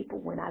hugged people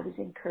when I was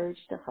encouraged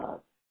to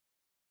hug.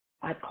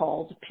 I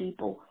called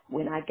people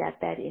when I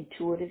got that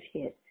intuitive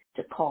hit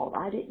to call.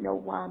 I didn't know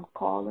why I'm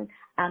calling.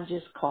 I'm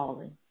just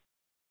calling.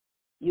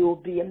 You'll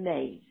be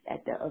amazed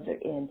at the other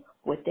end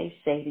what they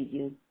say to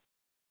you.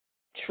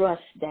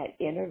 Trust that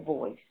inner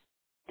voice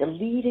to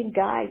lead and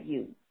guide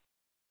you.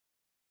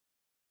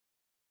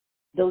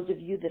 Those of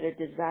you that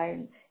are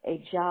desiring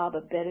a job,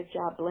 a better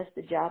job, bless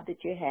the job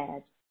that you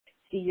had.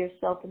 See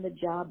yourself in the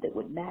job that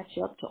would match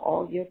up to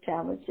all your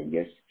talents and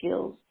your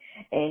skills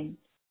and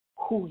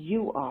who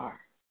you are.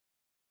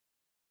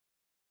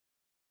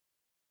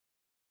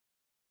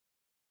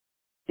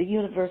 The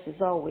universe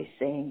is always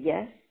saying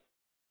yes.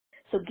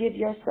 So give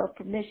yourself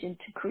permission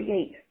to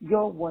create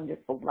your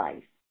wonderful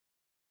life.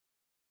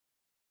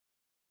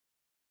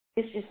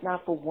 It's just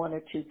not for one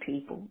or two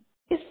people.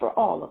 It's for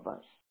all of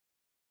us.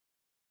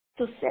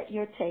 So set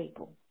your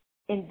table.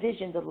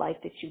 Envision the life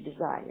that you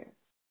desire.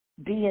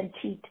 Be in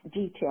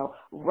detail.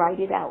 Write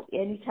it out.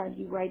 Anytime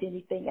you write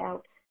anything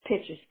out,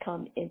 pictures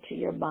come into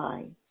your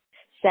mind.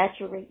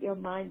 Saturate your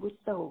mind with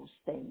those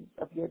things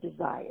of your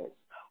desires.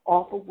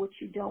 Offer what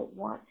you don't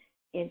want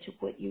into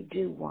what you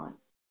do want.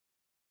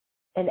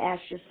 And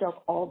ask yourself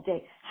all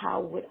day,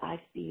 how would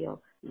I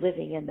feel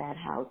living in that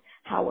house?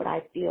 How would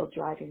I feel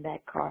driving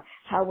that car?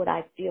 How would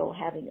I feel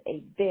having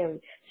a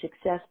very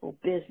successful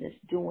business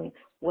doing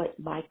what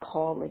my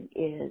calling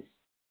is?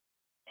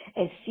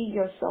 And see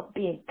yourself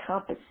being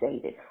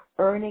compensated,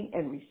 earning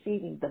and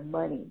receiving the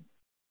money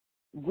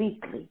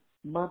weekly,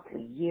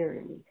 monthly,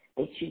 yearly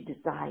that you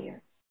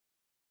desire.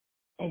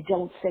 And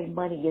don't say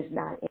money is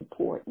not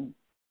important.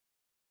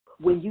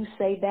 When you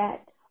say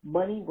that,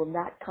 money will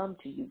not come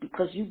to you,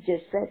 because you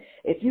just said,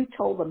 if you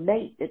told a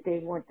mate that they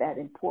weren't that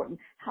important,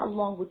 how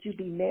long would you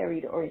be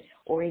married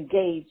or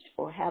engaged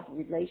or have a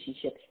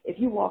relationship? If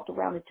you walked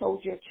around and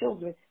told your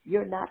children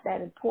you're not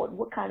that important,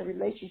 what kind of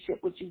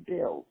relationship would you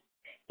build?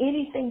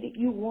 Anything that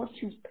you want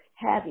to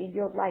have in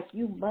your life,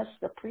 you must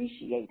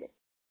appreciate it.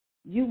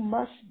 You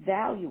must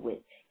value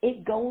it.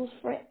 It goes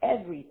for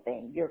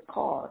everything: your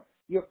car,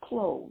 your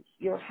clothes,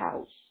 your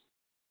house,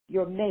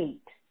 your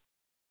mate.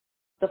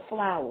 The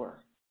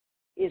flower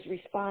is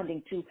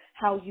responding to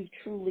how you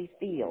truly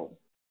feel.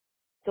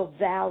 So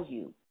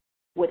value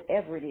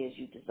whatever it is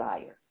you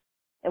desire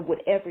and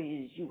whatever it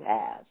is you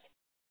have.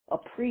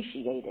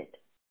 Appreciate it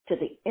to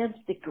the nth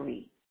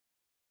degree.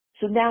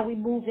 So now we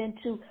move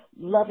into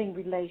loving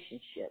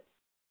relationships.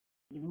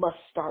 You must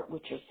start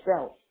with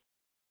yourself.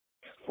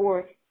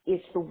 For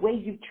it's the way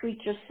you treat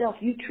yourself,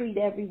 you treat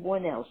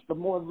everyone else. The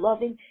more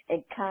loving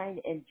and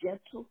kind and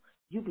gentle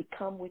you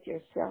become with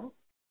yourself,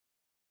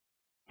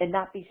 and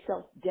not be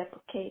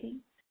self-deprecating,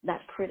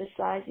 not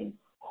criticizing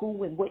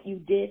who and what you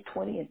did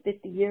 20 and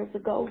 50 years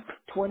ago,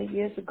 20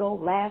 years ago,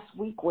 last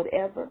week,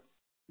 whatever.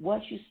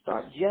 Once you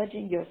start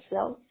judging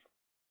yourself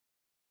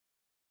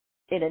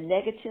in a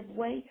negative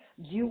way,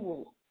 you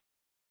will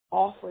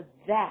offer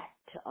that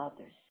to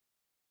others.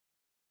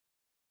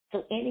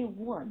 So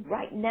anyone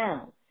right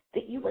now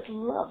that you would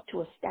love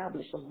to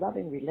establish a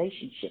loving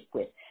relationship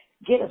with,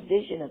 get a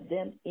vision of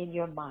them in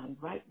your mind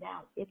right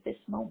now at this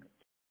moment.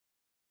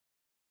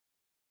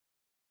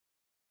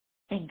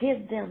 And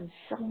give them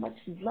so much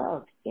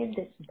love in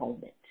this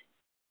moment.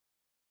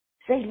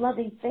 Say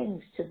loving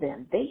things to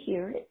them. They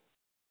hear it.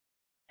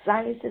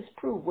 Science has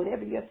proved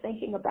whatever you're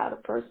thinking about a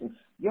person,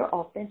 your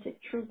authentic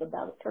truth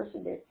about a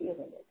person, they're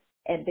feeling it.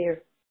 And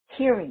they're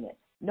hearing it,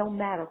 no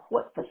matter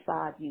what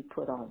facade you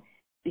put on.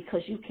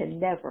 Because you can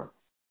never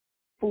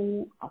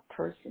fool a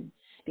person's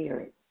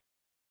spirit.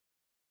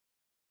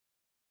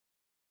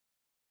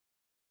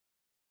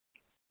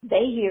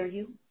 They hear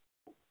you.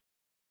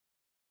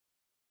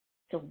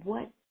 So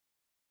what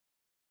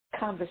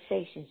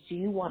conversations do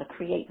you want to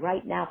create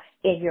right now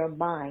in your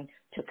mind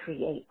to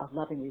create a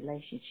loving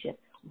relationship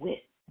with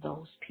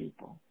those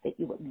people that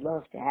you would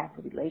love to have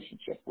a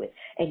relationship with?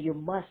 And you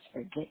must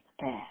forget the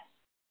past.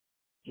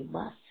 You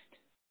must.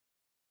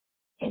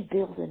 And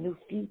build a new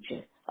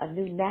future, a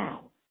new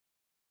now.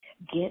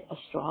 Get a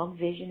strong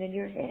vision in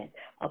your head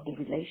of the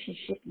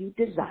relationship you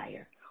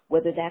desire,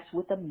 whether that's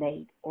with a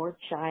mate or a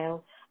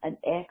child, an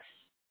ex,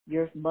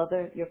 your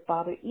mother, your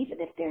father, even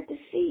if they're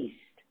deceased.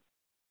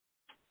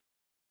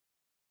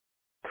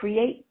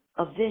 Create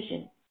a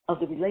vision of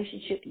the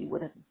relationship you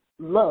would have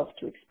loved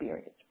to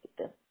experience with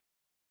them.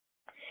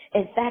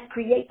 In fact,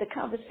 create the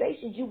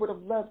conversations you would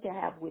have loved to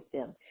have with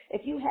them.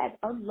 If you had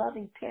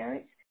unloving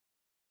parents,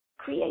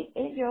 create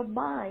in your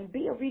mind,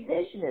 be a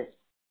revisionist.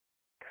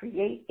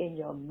 Create in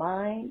your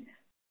mind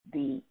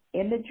the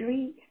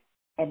imagery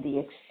and the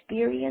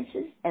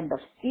experiences and the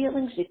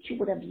feelings that you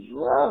would have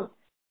loved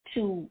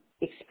to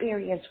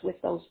experience with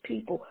those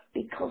people.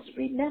 Because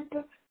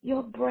remember,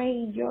 your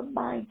brain, your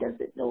mind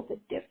doesn't know the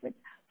difference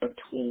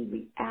between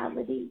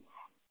reality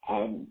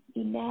and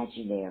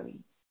imaginary.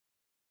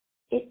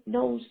 It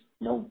knows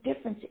no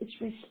difference. It's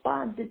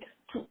responded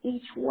to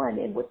each one.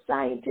 And what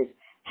scientists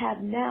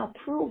have now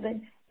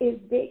proven is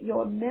that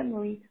your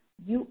memory,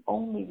 you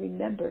only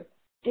remember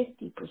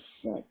 50%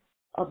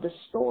 of the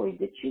story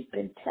that you've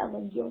been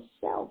telling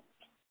yourself.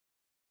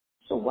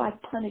 So why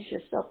punish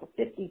yourself for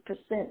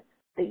 50%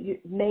 that you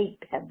may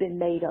have been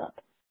made up?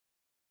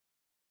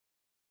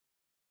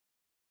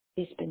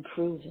 It's been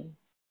proven.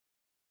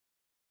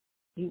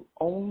 You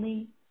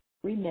only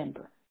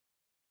remember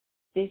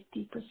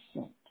 50%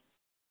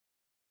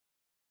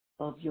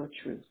 of your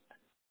truth.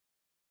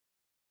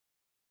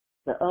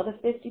 The other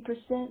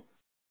 50%,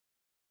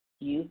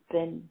 you've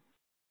been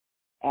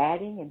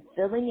adding and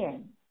filling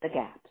in the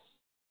gaps.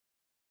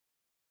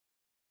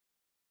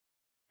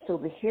 So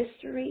the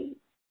history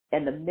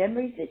and the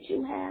memories that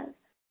you have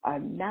are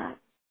not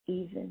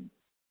even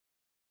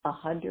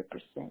 100%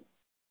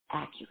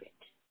 accurate.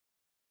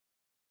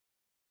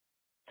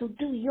 So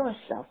do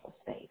yourself a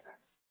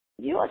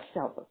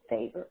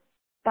favor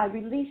by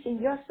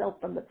releasing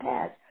yourself from the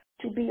past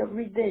to be a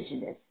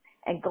revisionist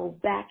and go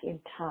back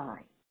in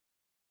time.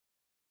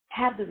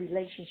 Have the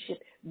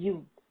relationship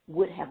you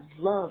would have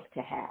loved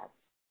to have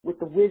with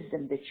the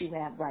wisdom that you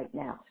have right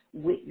now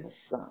with your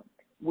son,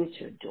 with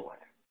your daughter,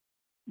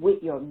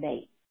 with your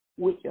mate,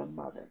 with your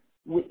mother,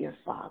 with your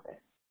father.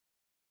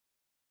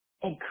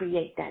 and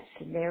create that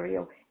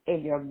scenario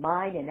in your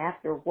mind. And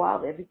after a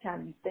while, every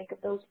time you think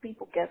of those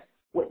people, guess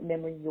what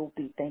memory you'll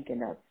be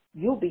thinking of?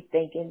 You'll be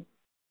thinking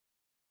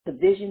the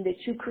vision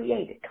that you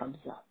created comes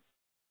up.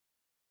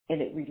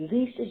 And it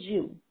releases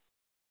you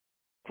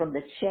from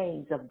the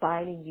chains of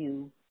binding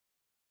you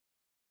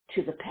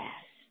to the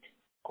past.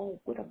 Oh,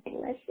 what a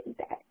blessing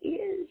that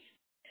is.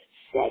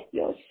 Set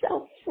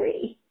yourself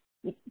free.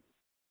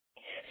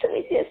 So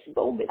in this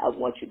moment, I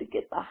want you to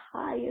get the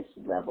highest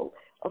level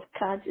of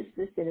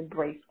consciousness and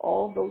embrace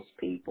all those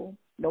people,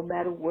 no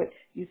matter what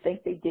you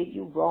think they did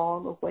you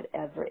wrong or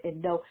whatever,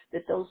 and know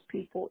that those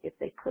people, if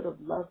they could have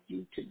loved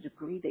you to the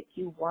degree that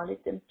you wanted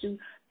them to,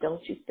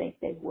 don't you think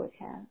they would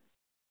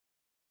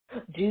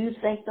have? Do you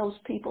think those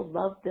people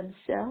love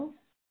themselves?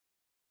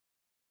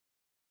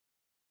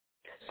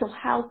 So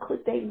how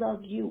could they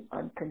love you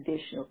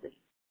unconditionally?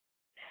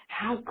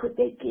 How could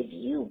they give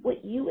you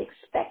what you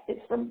expected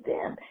from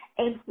them?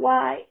 And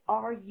why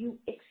are you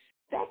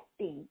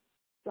expecting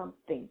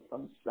something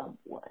from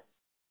someone?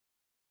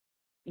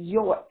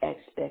 Your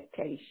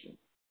expectation.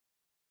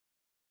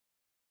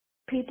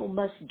 People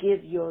must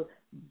give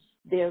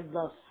their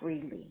love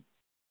freely,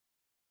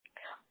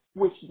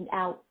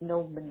 without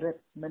no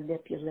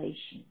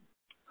manipulation,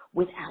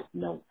 without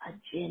no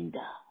agenda.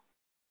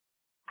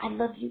 I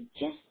love you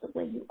just the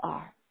way you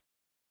are.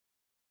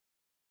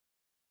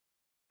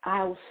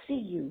 I'll see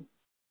you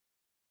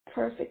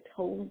perfect,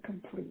 whole, and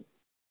complete.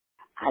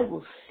 I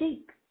will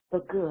seek the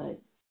good.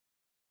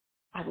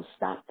 I will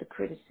stop the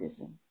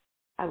criticism.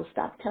 I will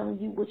stop telling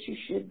you what you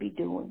should be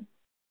doing.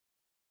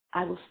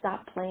 I will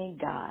stop playing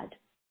God,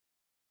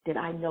 that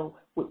I know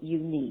what you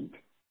need.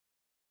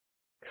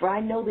 For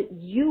I know that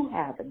you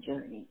have a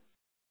journey,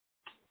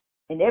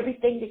 and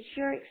everything that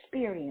you're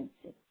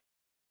experiencing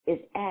is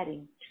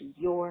adding to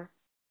your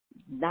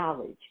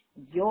knowledge,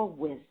 your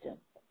wisdom.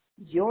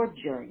 Your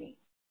journey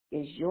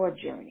is your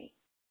journey.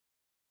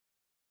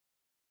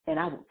 And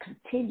I will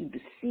continue to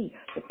see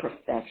the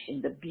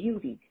perfection, the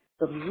beauty,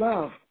 the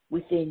love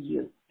within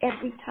you.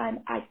 Every time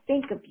I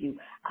think of you,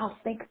 I'll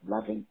think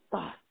loving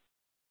thoughts,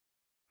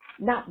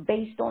 not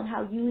based on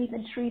how you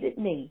even treated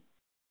me,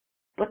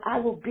 but I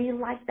will be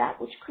like that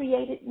which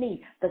created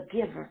me, the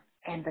giver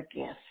and the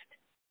gift.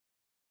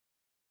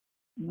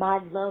 My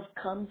love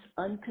comes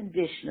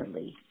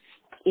unconditionally.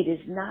 It is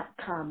not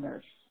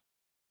commerce.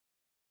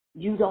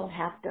 You don't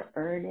have to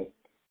earn it.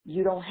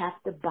 You don't have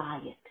to buy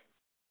it.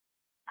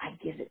 I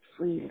give it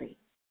freely,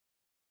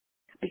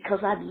 because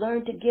I've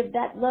learned to give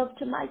that love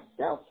to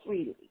myself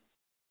freely.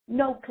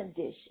 No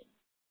condition.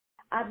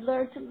 I've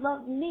learned to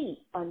love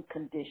me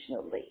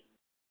unconditionally.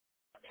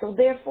 So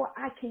therefore,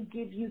 I can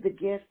give you the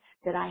gift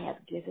that I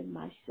have given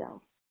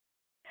myself.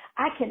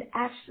 I can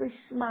actually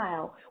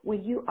smile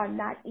when you are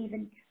not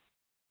even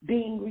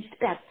being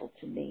respectful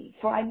to me.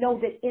 For I know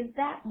that in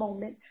that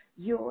moment,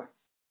 you're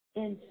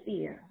in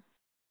fear.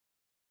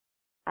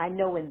 I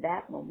know in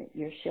that moment,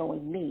 you're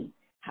showing me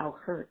how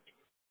hurt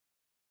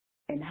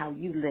and how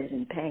you live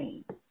in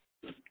pain.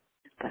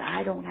 But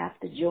I don't have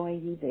to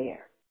join you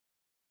there.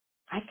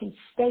 I can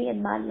stay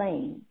in my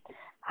lane.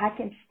 I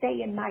can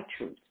stay in my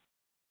truth,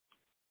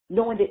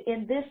 knowing that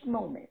in this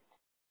moment,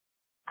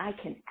 I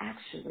can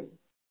actually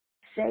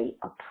say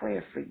a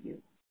prayer for you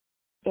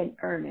in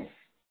earnest,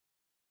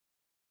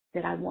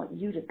 that I want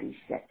you to be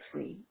set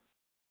free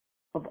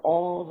of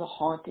all the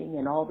haunting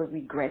and all the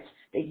regrets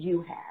that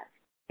you have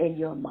in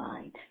your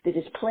mind that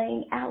is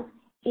playing out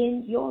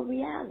in your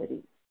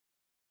reality.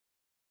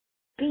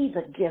 Be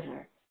the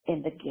giver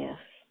and the gift.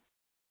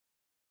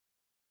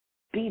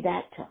 Be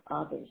that to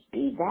others.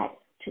 Be that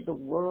to the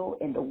world,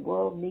 and the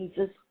world needs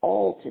us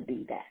all to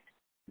be that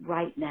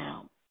right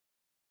now.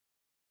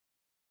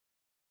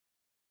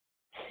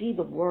 See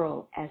the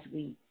world as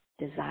we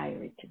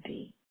desire it to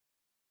be.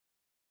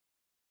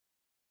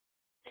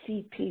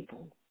 See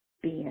people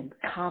being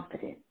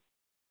confident,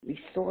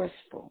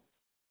 resourceful,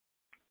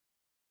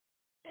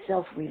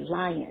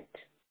 self-reliant.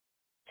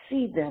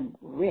 See them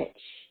rich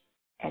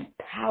and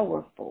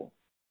powerful.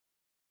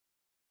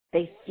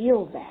 They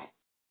feel that.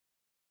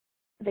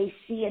 They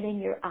see it in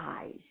your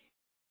eyes,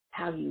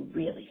 how you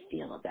really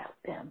feel about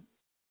them.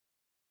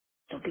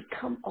 So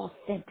become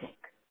authentic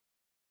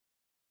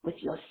with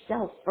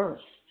yourself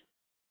first.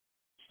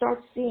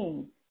 Start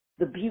seeing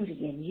the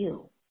beauty in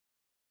you.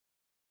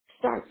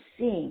 Start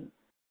seeing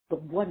the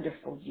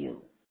wonderful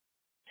you.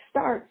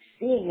 Start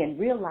seeing and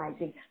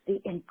realizing the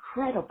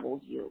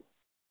incredible you.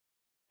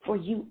 For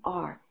you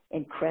are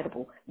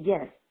incredible.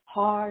 Yes,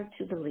 hard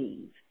to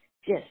believe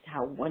just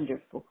how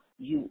wonderful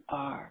you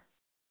are.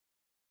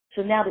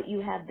 So now that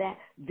you have that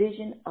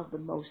vision of the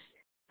most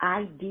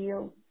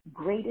ideal,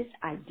 greatest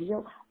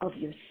ideal of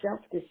yourself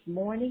this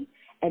morning,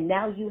 and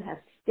now you have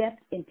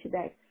stepped into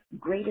that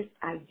greatest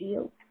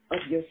ideal of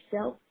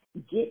yourself,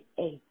 get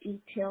a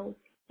detailed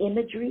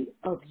imagery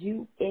of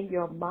you in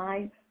your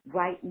mind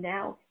right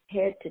now,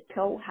 head to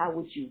toe. How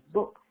would you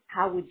look?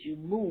 How would you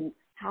move?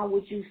 How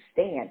would you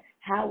stand?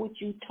 How would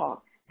you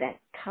talk? That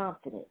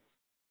confidence,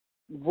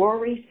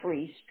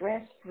 worry-free,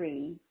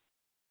 stress-free,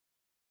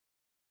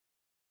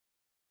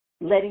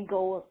 letting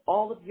go of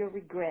all of your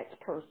regrets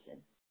person,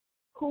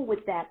 who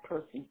would that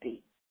person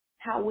be?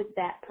 How would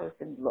that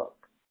person look?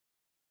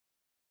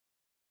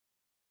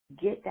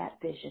 Get that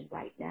vision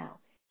right now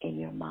in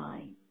your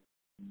mind.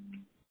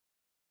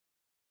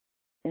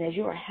 And as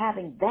you are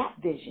having that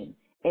vision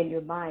in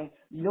your mind,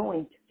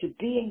 knowing to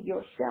being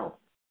yourself,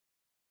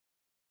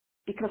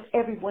 because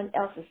everyone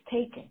else is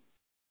taken.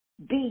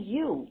 Be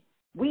you.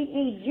 We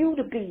need you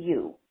to be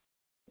you.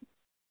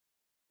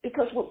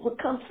 Because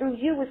what comes through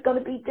you is going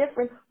to be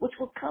different, which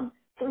will come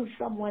through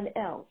someone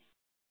else.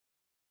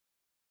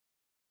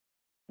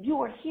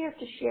 You are here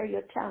to share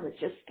your talents,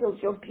 your skills,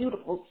 your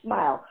beautiful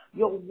smile,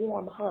 your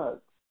warm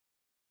hugs,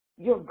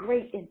 your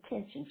great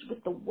intentions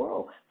with the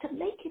world to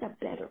make it a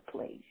better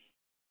place,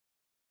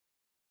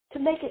 to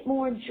make it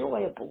more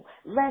enjoyable,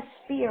 less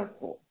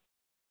fearful,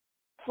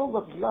 full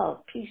of love,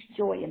 peace,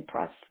 joy, and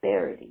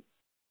prosperity.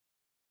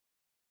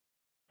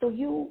 So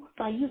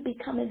by you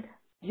becoming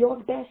your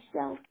best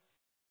self,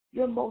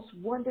 your most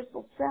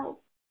wonderful self,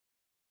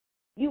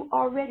 you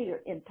already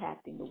are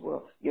impacting the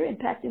world. You're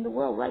impacting the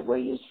world right where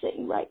you're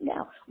sitting right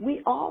now.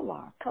 We all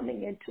are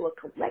coming into a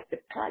collective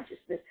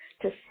consciousness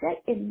to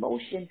set in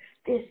motion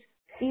this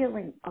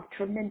feeling of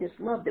tremendous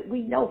love that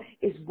we know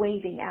is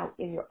waving out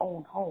in your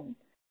own home,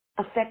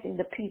 affecting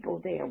the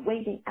people there,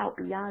 waving out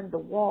beyond the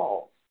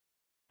walls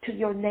to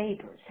your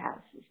neighbors'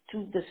 houses,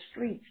 to the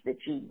streets that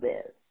you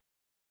live.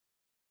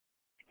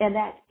 And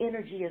that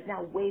energy is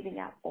now waving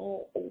out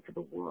all over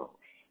the world,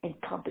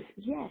 encompass,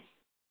 yes,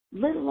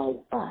 little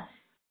old us,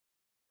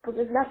 because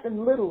there's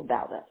nothing little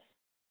about us.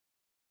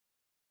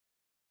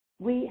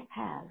 We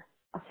have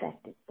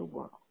affected the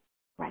world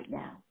right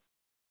now.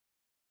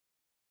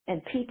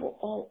 And people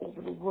all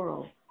over the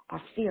world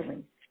are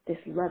feeling this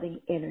loving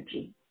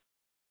energy.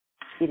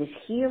 It is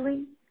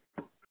healing.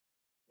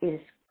 It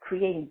is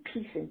creating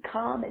peace and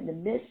calm in the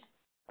midst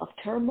of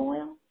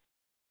turmoil.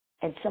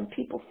 And some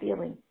people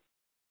feeling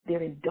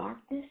they're in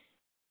darkness.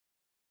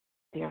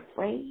 They're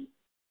afraid.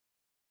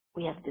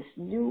 We have this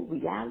new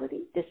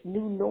reality, this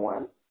new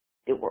norm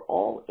that we're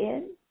all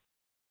in.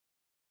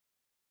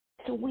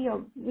 So we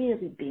are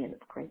really being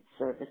of great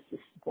service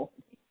this morning.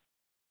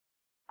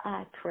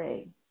 I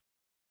pray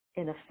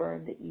and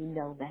affirm that you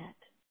know that.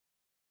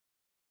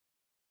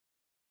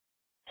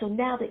 So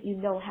now that you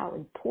know how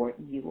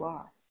important you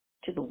are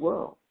to the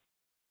world,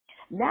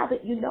 now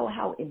that you know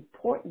how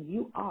important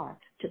you are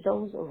to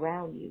those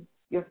around you,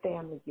 your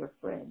family, your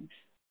friends,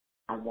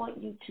 I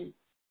want you to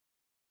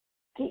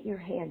get your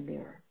hand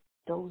mirror.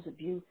 Those of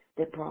you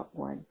that brought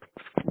one.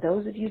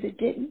 Those of you that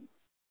didn't,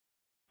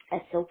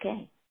 that's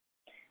okay.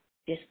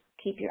 Just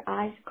keep your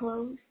eyes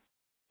closed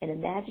and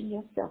imagine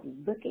yourself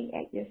looking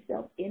at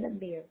yourself in a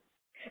mirror,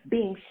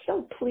 being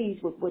so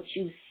pleased with what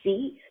you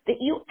see that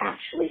you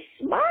actually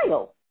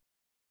smile.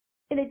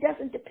 And it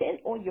doesn't depend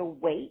on your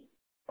weight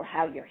or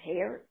how your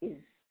hair is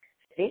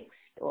fixed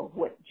or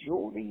what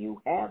jewelry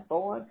you have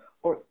on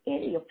or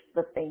any of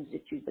the things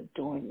that you've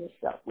adorned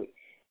yourself with.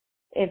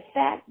 In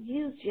fact,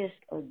 you just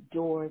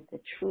adore the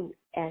true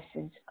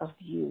essence of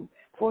you,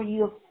 for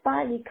you have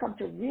finally come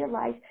to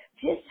realize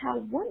just how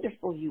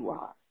wonderful you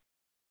are,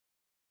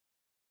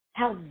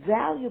 how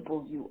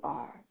valuable you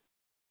are,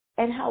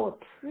 and how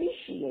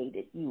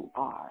appreciated you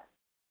are,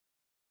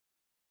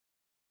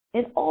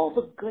 and all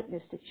the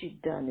goodness that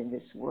you've done in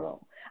this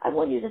world. I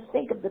want you to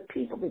think of the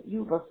people that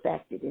you've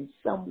affected in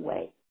some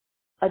way,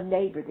 a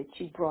neighbor that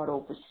you brought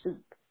over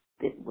soup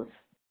that was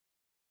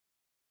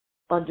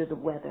under the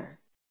weather,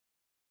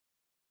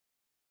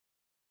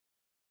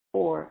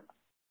 or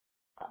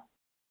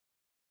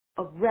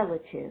a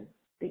relative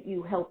that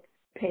you helped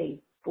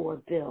pay for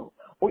a bill,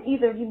 or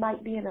either you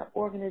might be in an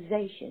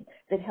organization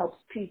that helps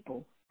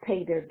people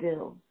pay their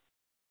bills,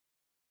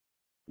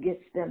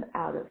 gets them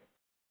out of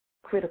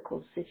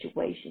critical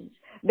situations.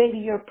 Maybe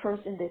you're a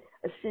person that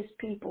assists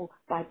people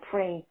by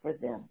praying for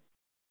them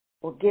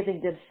or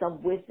giving them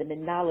some wisdom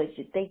and knowledge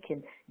that they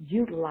can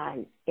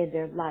utilize in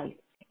their life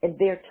in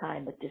their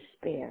time of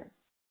despair.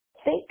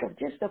 Think of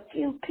just a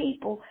few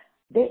people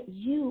that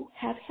you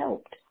have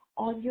helped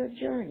on your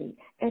journey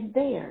and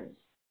theirs,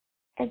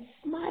 and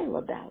smile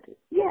about it.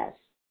 Yes,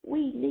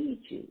 we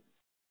need you.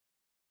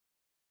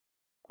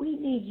 We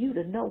need you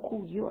to know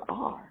who you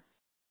are.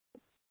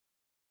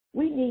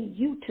 We need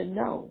you to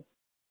know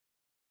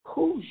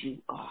whose you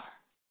are.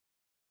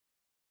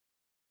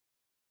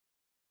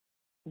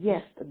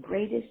 Yes, the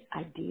greatest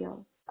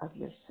ideal of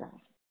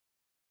yourself.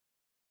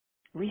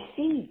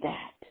 Receive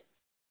that.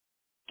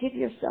 Give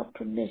yourself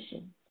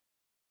permission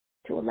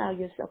to allow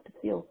yourself to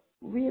feel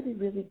really,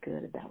 really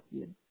good about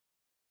you.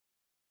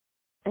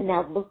 And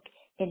now look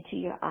into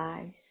your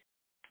eyes.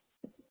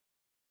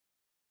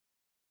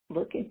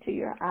 Look into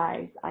your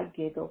eyes. I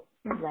giggle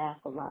and laugh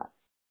a lot.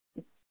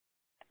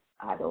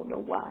 I don't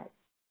know why,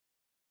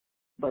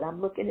 but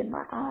I'm looking in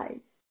my eyes.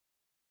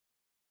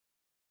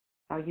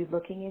 Are you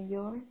looking in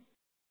yours?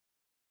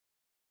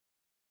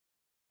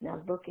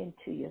 Now look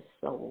into your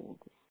soul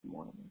this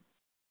morning.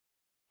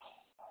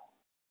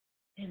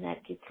 And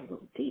that gets a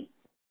little deep.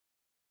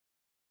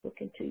 Look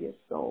into your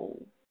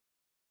soul.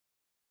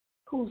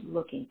 Who's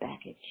looking back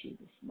at you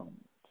this moment?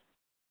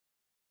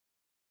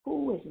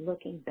 Who is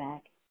looking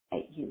back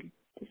at you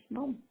this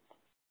moment?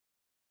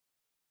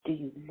 Do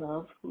you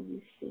love who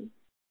you see?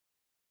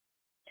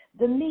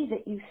 The me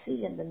that you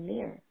see in the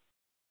mirror,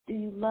 do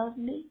you love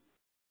me?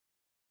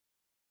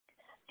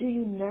 Do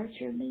you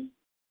nurture me?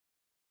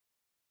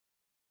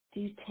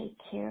 Do you take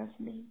care of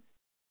me?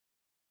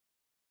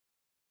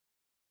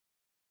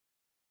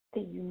 Do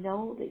you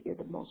know that you're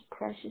the most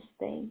precious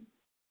thing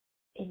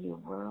in your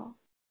world?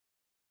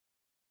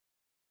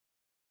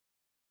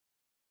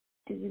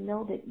 Do you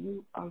know that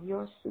you are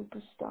your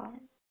superstar?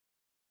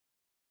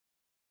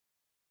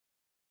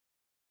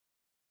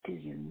 Do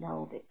you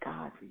know that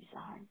God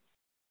resides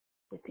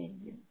within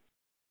you?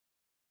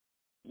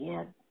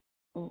 Yeah.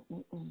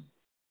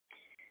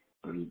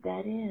 Breathe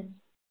that in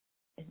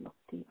and look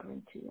deeper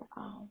into your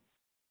eyes.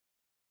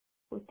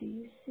 What do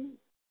you see?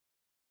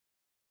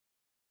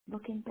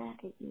 Looking back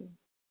at you.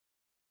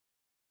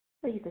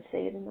 Or you could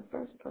say it in the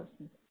first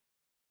person.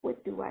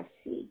 What do I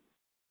see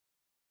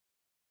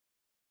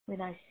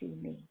when I see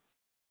me?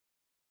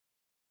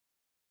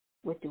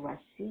 What do I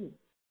see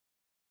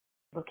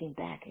looking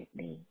back at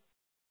me?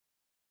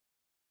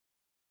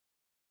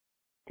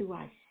 Do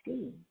I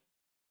see?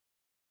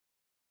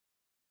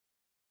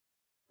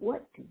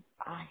 What do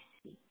I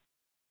see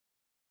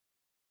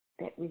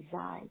that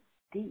resides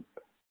deep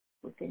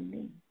within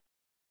me?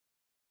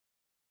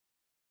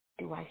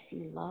 Do I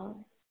see love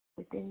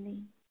within me?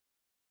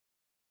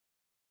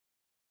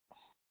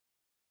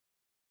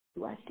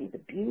 Do I see the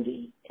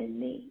beauty in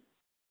me?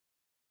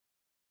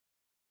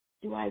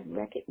 Do I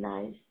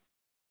recognize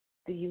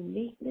the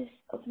uniqueness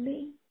of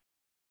me?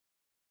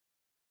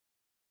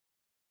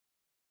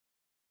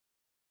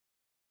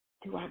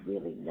 Do I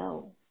really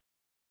know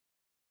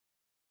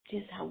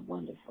just how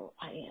wonderful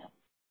I am?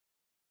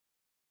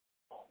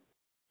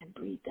 And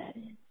breathe that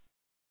in.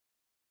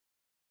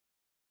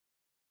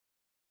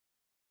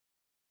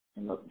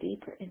 And look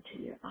deeper into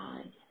your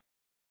eyes.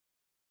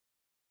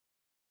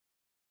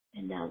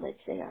 And now let's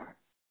say our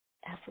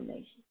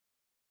affirmation.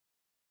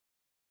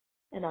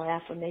 And our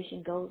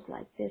affirmation goes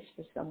like this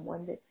for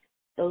someone that,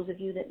 those of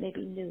you that may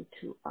be new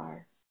to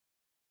our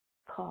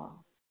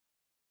call.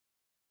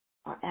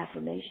 Our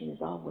affirmation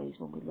is always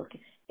when we look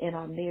in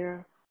our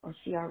mirror or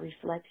see our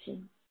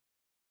reflection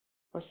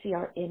or see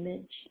our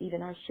image,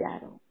 even our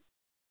shadow.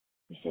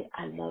 We say,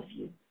 I love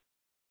you.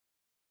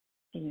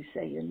 And you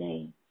say your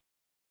name.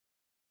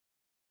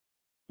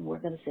 And we're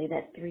going to say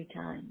that 3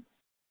 times.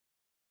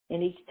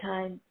 And each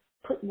time,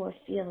 put more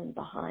feeling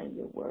behind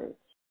your words,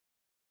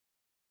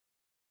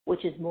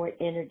 which is more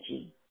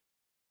energy.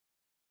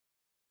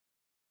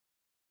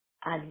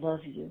 I love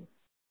you.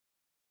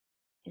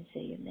 And say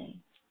your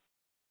name.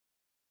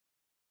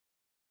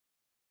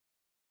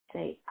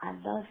 Say, I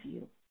love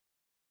you.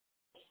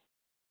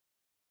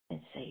 And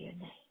say your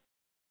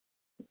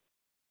name.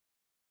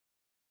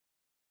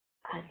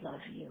 I love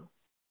you.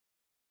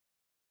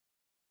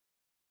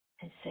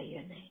 And say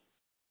your name.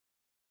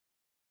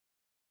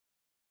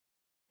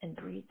 And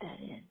breathe that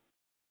in.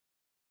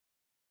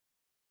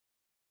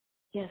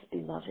 Yes,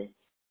 beloved,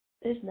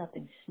 there's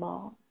nothing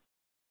small,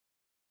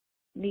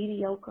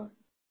 mediocre,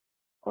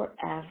 or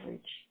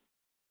average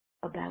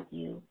about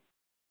you.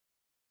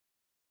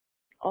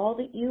 All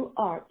that you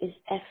are is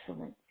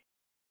excellent.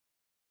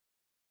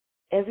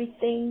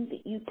 Everything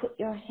that you put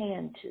your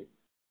hand to,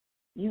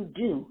 you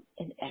do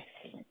in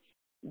excellence.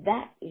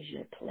 That is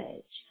your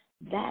pledge.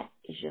 That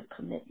is your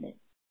commitment.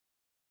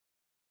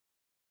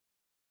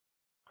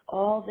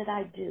 All that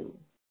I do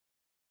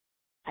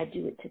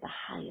it to the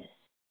highest.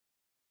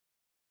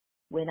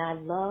 When I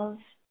love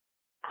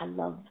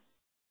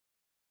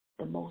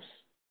the most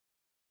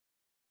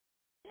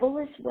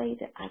fullest way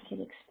that I can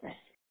express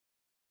it.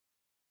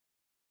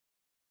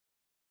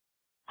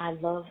 I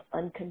love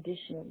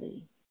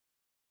unconditionally,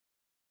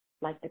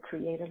 like the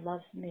Creator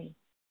loves me.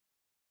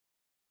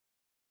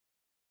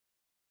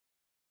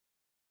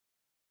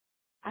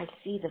 I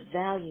see the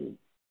value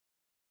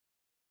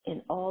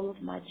in all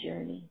of my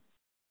journey.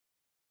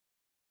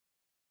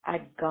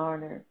 I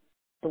garner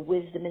the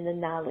wisdom and the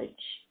knowledge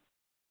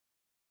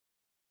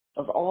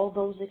of all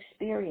those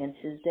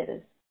experiences that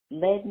have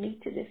led me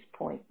to this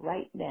point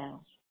right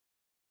now.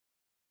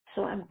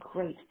 So I'm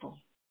grateful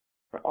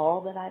for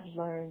all that I've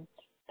learned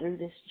through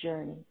this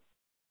journey,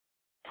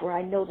 for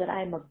I know that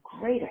I am a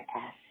greater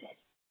asset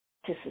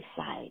to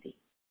society,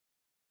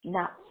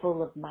 not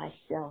full of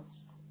myself.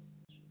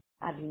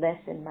 I've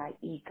lessened my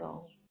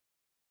ego.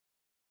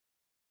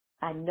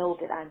 I know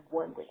that I'm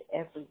one with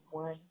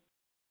everyone.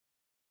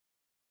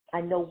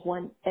 I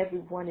know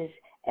everyone is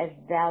as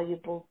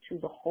valuable to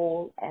the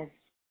whole as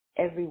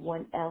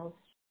everyone else.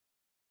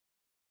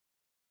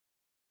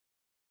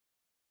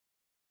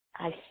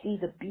 I see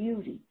the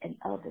beauty in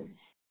others,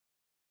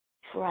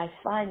 for I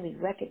finally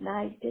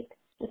recognized it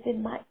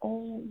within my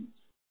own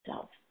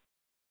self.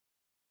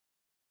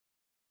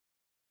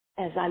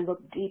 As I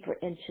look deeper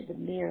into the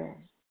mirror,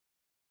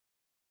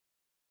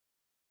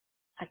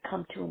 I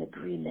come to an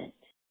agreement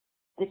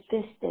that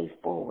this day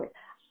forward,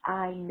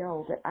 I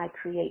know that I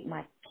create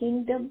my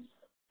kingdom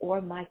or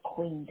my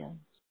queendom.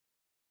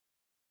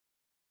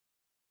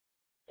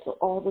 So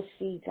all the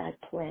seeds I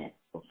plant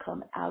will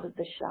come out of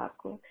the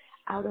chakra,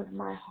 out of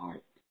my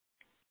heart.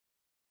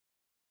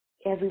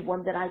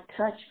 Everyone that I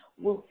touch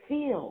will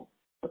feel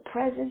the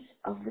presence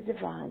of the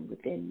divine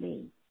within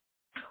me.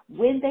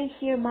 When they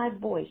hear my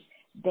voice,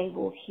 they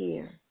will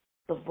hear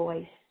the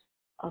voice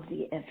of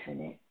the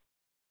infinite,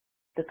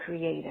 the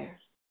creator.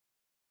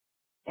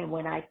 And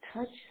when I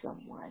touch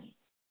someone,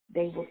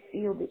 they will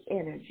feel the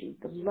energy,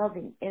 the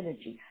loving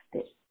energy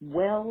that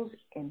wells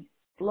and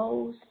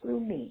flows through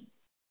me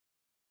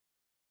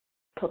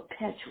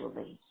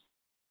perpetually,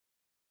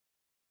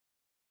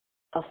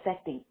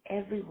 affecting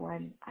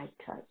everyone I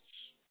touch.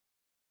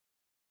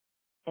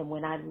 And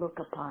when I look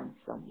upon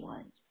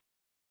someone,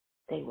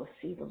 they will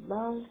see the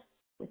love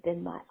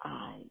within my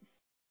eyes,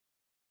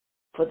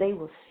 for they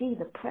will see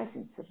the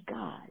presence of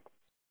God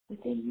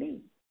within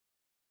me.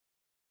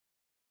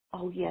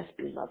 Oh yes,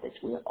 beloveds,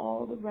 we're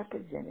all the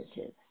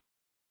representatives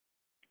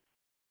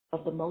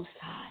of the Most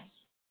High.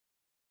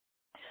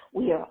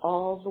 We are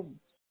all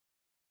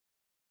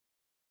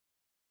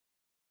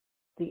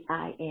the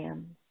I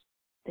am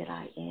that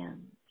I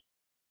am.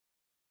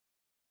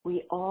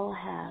 We all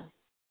have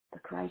the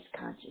Christ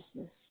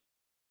consciousness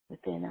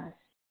within us.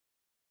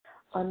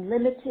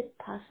 Unlimited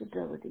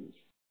possibilities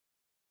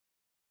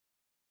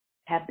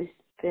have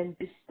been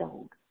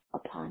bestowed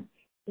upon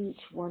each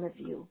one of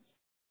you.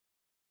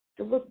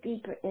 To look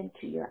deeper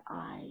into your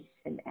eyes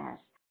and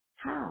ask,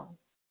 how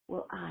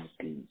will I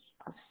be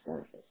of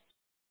service?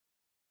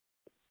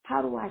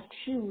 How do I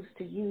choose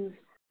to use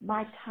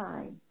my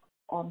time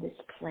on this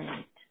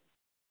planet?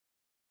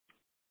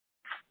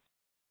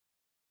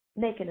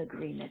 Make an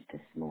agreement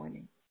this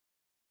morning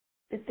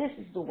that this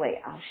is the way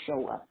I'll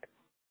show up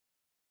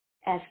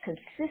as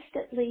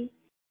consistently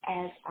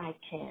as I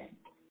can.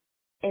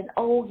 And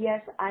oh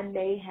yes, I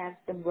may have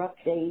some rough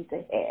days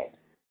ahead,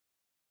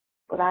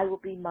 but I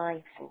will be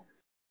mindful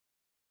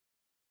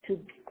to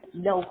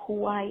know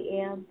who I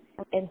am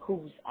and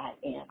whose I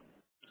am,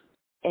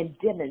 and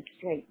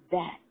demonstrate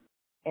that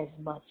as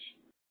much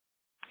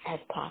as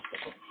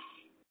possible.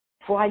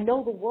 For I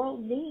know the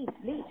world needs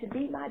me to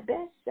be my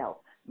best self,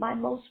 my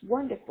most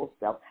wonderful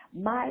self,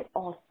 my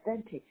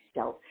authentic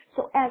self.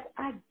 So as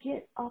I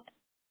get up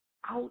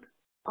out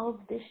of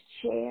this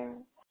chair,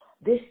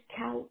 this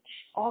couch,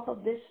 off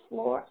of this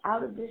floor,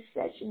 out of this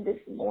session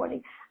this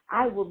morning,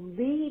 I will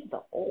leave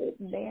the old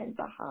man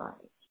behind.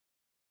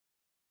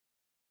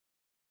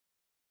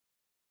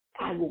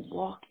 I will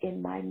walk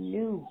in my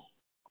new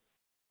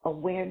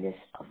awareness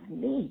of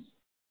me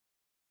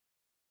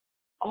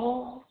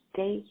all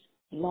day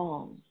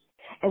long.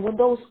 And when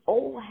those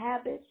old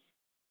habits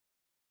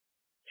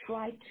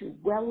try to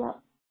well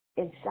up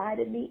inside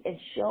of me and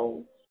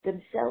show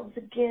themselves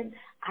again,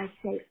 I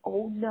say,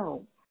 oh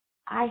no,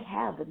 I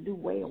have a new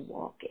way of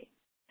walking.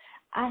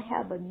 I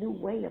have a new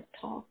way of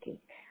talking.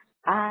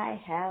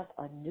 I have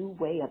a new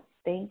way of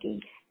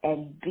thinking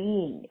and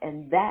being,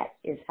 and that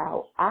is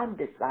how I'm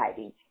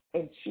deciding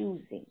and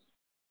choosing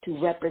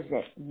to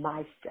represent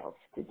myself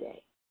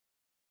today.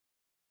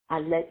 I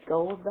let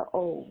go of the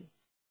old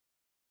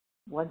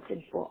once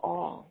and for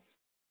all.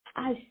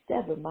 I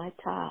sever my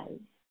ties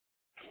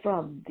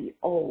from the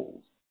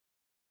old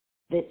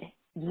that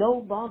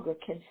no longer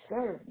can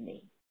serve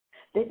me,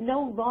 that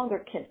no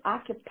longer can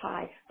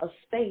occupy a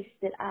space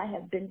that I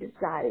have been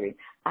desiring.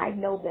 I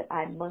know that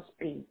I must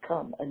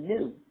become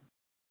anew.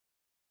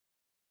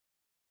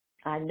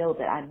 I know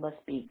that I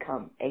must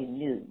become a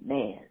new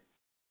man,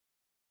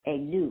 a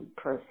new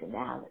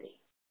personality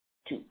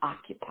to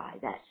occupy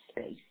that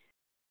space.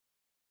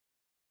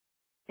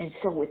 And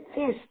so with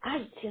this,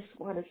 I just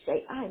want to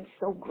say I'm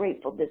so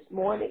grateful this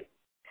morning.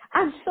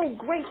 I'm so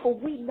grateful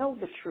we know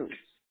the truth.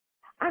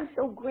 I'm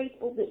so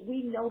grateful that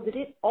we know that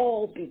it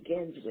all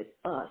begins with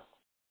us.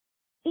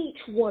 Each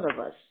one of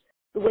us,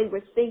 the way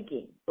we're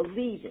thinking,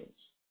 believing,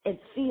 and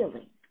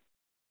feeling.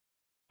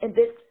 And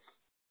that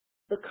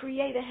the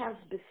Creator has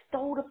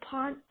bestowed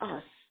upon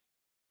us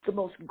the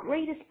most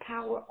greatest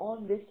power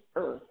on this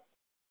earth,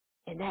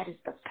 and that is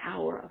the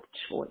power of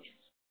choice.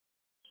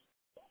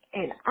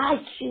 And I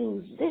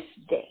choose this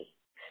day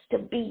to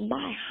be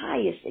my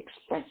highest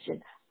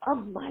expression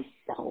of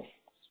myself.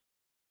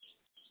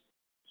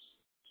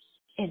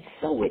 And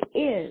so it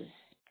is,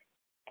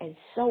 and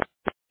so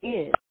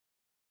it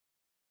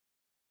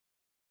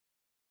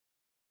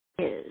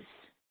is.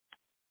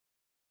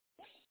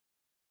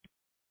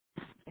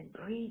 And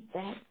breathe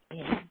that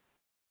in.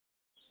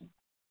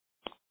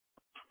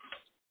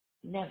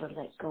 Never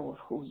let go of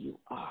who you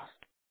are.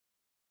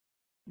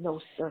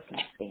 No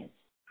circumstance.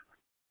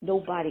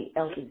 Nobody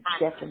else's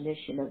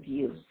definition of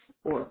you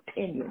or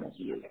opinion of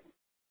you.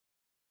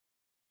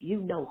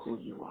 You know who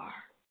you are.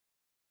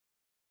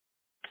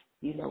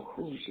 You know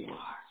whose you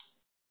are.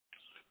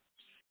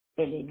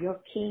 And in your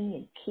king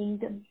and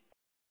kingdom,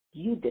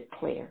 you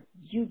declare,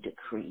 you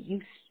decree,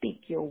 you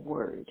speak your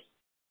word.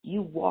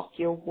 You walk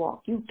your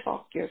walk. You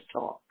talk your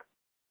talk.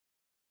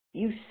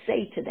 You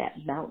say to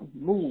that mountain,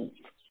 move.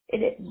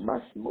 And it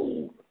must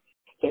move.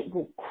 It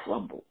will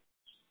crumble.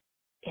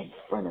 in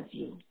front of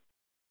you.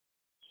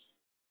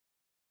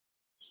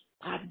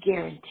 I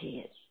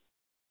guarantee it.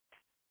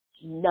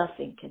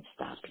 Nothing can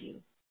stop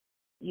you.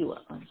 You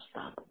are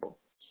unstoppable.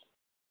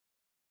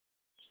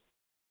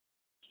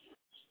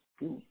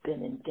 You've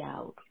been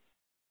endowed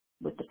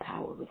with the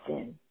power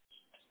within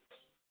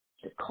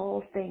to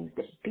call things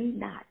that be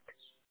not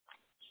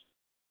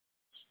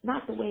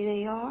the way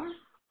they are.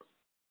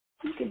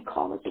 You can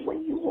call it the way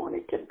you want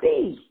it to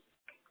be.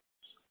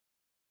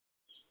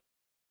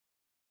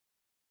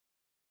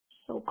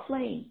 So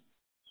claim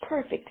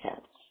perfect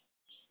health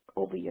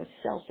over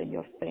yourself and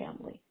your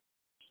family.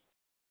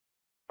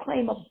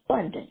 Claim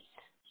abundance.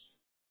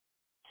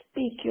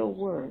 Speak your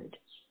word.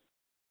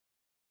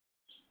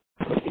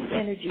 Put the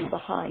energy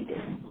behind it.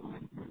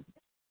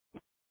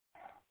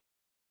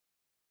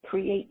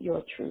 Create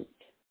your truth,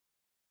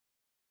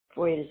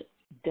 for it is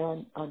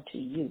done unto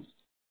you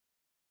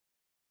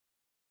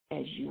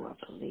as you are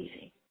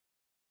believing.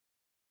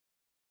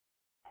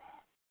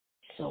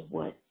 So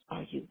what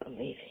are you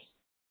believing?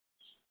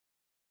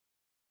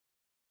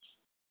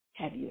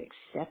 Have you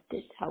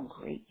accepted how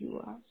great you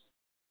are?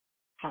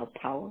 How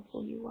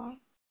powerful you are?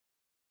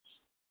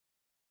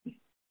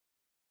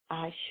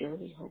 I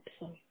surely hope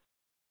so.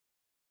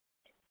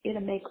 It'll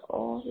make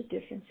all the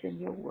difference in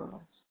your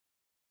world.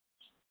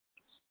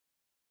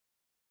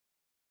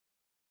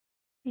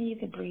 And you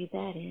can breathe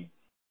that in.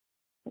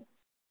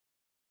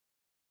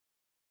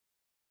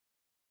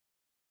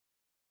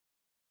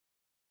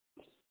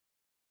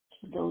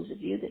 Those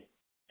of you that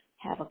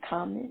have a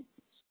comment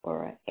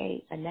or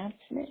a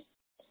announcement,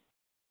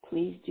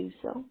 please do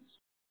so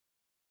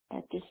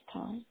at this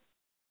time.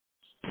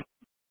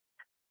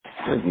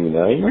 Thank you,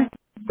 Naima.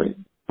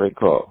 Great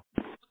call.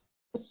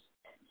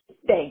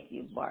 Thank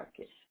you,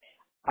 Marcus.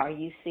 Are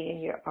you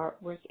seeing your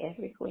artwork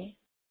everywhere,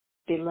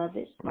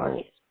 beloved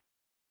Marcus?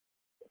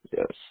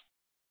 Yes.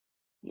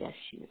 Yes,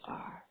 you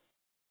are.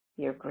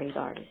 You're a great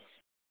artist.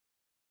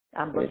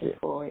 I'm looking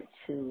forward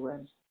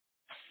to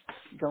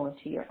going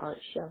to your art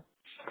show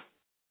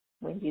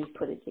when you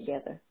put it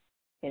together.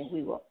 And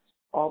we will,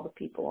 all the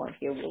people on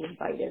here will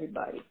invite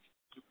everybody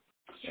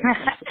and come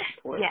to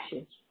support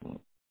you.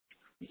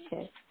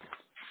 Okay?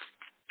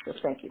 So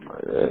thank you,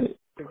 Marcus. Right.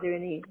 Is there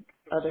any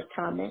other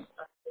comments?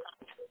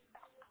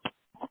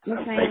 Yes,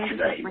 ma'am.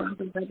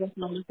 I just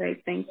want to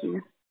say thank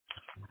you.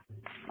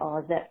 Oh,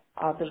 is that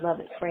our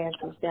beloved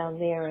Francis down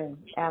there in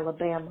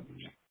Alabama?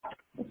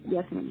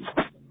 Yes, ma'am.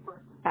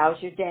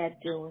 How's your dad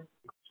doing?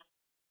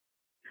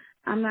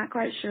 I'm not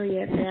quite sure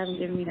yet. They haven't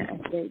given me the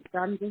update. So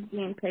I'm just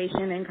being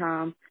patient and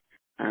calm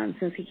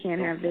since he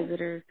can't have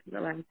visitors for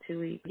the last 2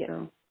 weeks. Yes.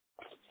 So,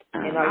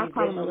 and are you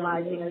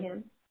visualizing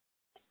him?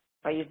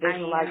 Are you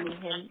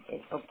visualizing him?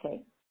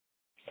 Okay.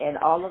 And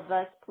all of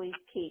us, please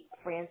keep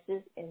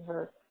Francis and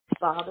her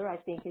father. I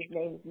think his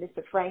name is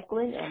Mr.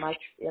 Franklin.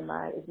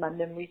 Is my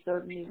memory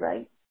serving me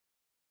right?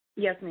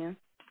 Yes, ma'am.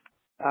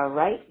 All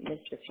right,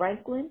 Mr.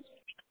 Franklin,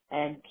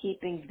 and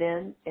keeping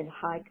them in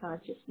high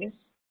consciousness,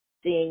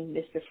 seeing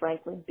Mr.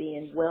 Franklin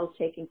being well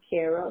taken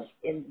care of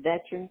in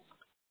Veterans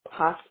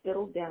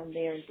Hospital down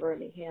there in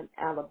Birmingham,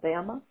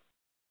 Alabama,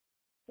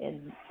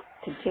 and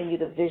continue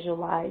to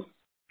visualize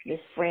Miss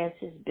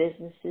Francis'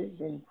 businesses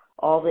and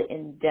all the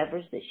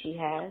endeavors that she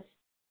has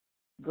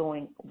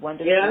going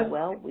wonderfully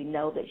well. We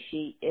know that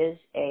she is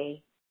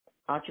a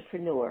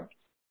entrepreneur,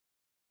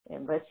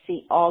 and let's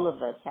see all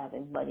of us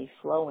having money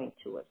flowing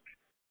to us.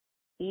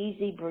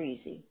 Easy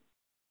breezy.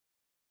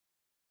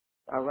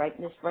 All right,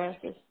 Miss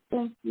Francis?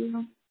 Thank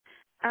you.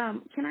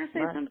 Can I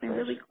say something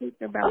really quick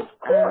about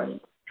how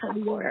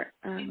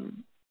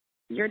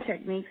your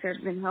techniques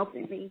have been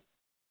helping me?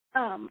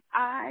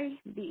 I,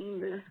 being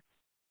the,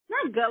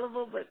 not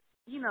gullible, but,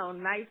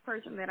 nice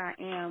person that I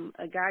am,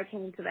 a guy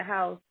came to the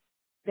house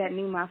that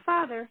knew my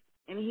father,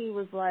 and he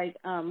was like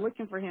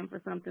looking for him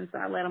for something, so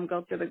I let him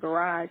go through the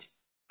garage,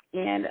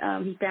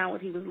 and he found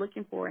what he was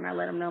looking for, and I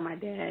let him know my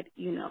dad,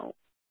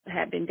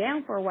 had been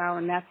down for a while,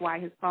 and that's why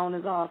his phone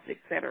is off, et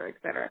cetera, et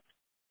cetera.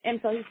 And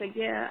so he said,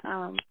 yeah,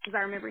 because I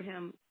remember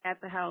him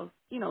at the house,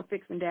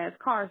 fixing Dad's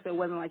car, so it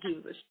wasn't like he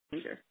was a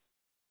stranger.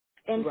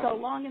 And so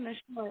long and the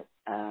short,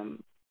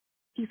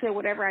 he said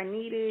whatever I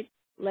needed,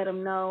 let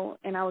him know,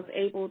 and I was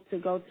able to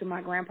go to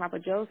my grandpapa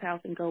Joe's house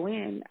and go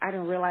in. I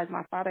didn't realize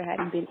my father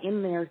hadn't been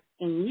in there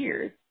in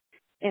years.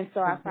 And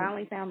so I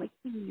finally found the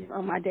keys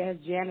on my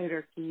dad's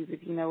janitor keys,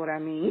 if you know what I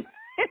mean.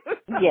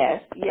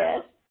 Yes.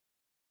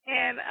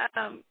 And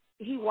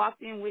he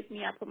walked in with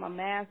me. I put my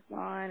mask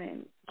on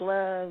and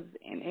gloves,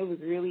 and it was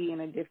really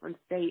in a different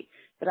state.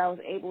 But I was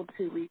able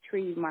to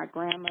retrieve my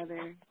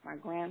grandmother, my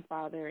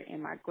grandfather,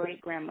 and my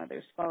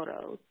great-grandmother's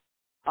photos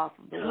off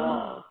of the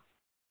wall.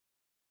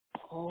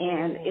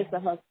 And it's a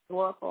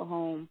historical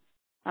home.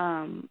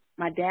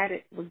 My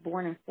dad was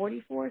born in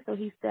 1944, so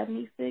he's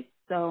 76.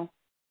 So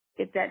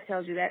if that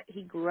tells you that,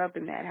 he grew up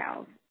in that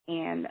house.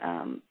 And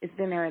it's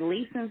been there at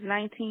least since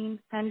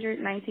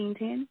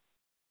 1910.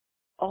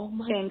 Oh,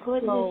 my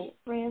goodness,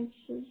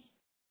 Francis.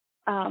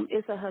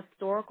 It's a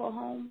historical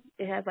home.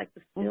 It has, like,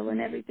 the steel and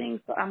everything.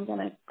 So I'm going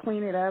to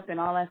clean it up and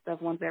all that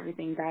stuff once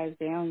everything dies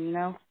down,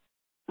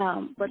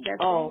 But that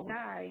Oh, same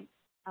guy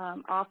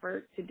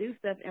offered to do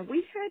stuff, and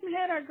we hadn't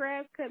had our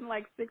grass cut in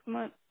like 6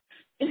 months.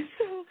 And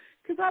so,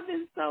 because I've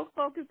been so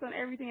focused on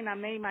everything, and I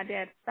made my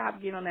dad stop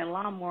getting on that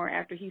lawnmower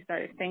after he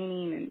started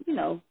fainting, and, you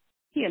know,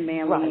 he a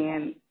manly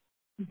man,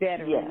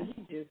 veteran. yeah.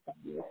 He just stopped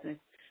listening.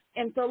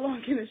 And so,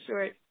 long and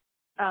short,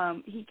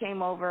 he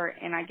came over,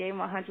 and I gave him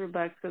 $100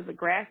 because the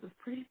grass is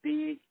pretty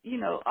big. You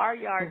know, our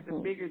yards are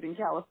bigger than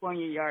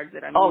California yards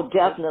that I Oh, mean.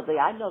 definitely.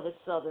 I know the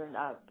southern,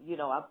 you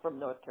know, I'm from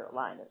North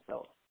Carolina,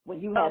 so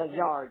when you had a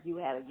yard, you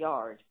had a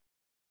yard.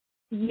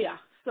 Yeah.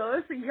 So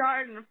it's a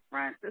yard in the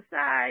front, the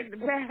side, the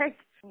back.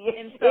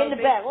 And so in the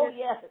back. Oh,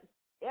 yes.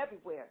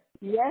 Everywhere.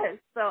 Yes.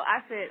 So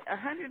I said,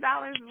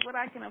 $100 is what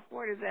I can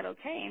afford. Is that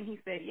okay? And he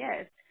said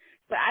yes.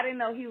 But I didn't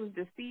know he was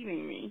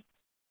deceiving me.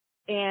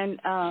 And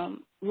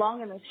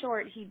long and the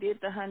short, he did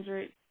the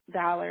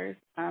 $100.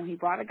 He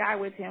brought a guy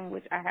with him,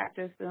 which I have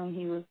to assume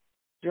he was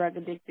drug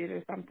addicted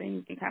or something.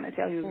 You can kind of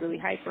tell he was really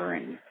hyper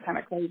and kind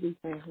of crazy.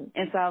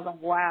 And so I was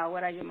like, wow,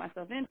 what did I get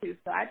myself into?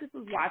 So I just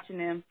was watching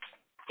him.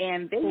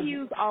 And they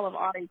use all of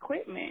our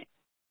equipment.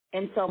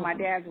 And so my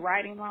dad's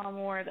riding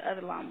lawnmower, the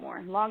other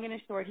lawnmower. Long and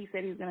short, he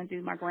said he was going to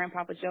do my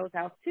grandpapa Joe's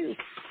house too.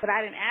 But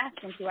I didn't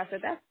ask him to. I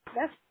said,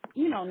 that's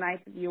you know, nice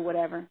of you or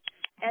whatever.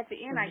 At the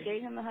end, I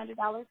gave him the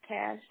 $100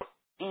 cash.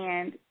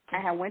 And I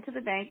had went to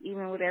the bank,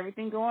 even with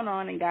everything going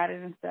on, and got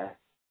it and stuff.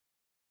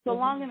 So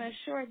long and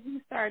short, he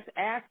starts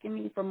asking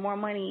me for more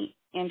money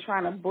and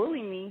trying to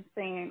bully me,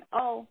 saying,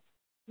 oh,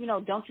 you know,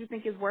 don't you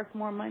think it's worth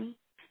more money?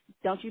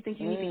 Don't you think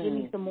you need to give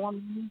me some more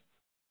money?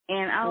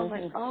 And I was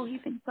like, oh, he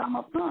thinks I'm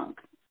a punk.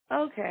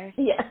 Okay.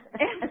 Yeah.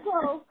 And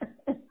so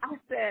I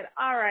said,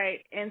 all right.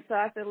 And so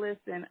I said,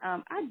 listen,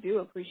 I do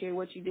appreciate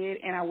what you did,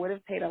 and I would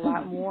have paid a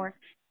lot more,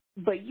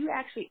 but you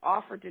actually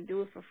offered to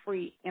do it for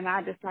free, and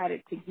I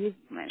decided to give you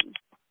money.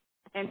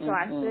 And so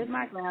I stood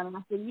my ground, and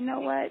I said, you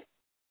know what?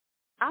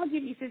 I'll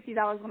give you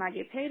 $50 when I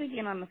get paid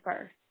again on the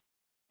 1st.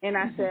 And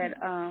I said,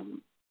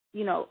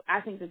 you know,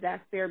 I think that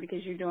that's fair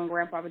because you're doing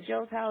Grandpapa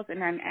Joe's house.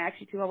 And then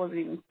actually, too, I wasn't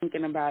even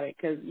thinking about it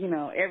because, you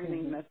know,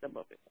 everything's messed up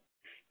over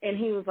there. And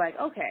he was like,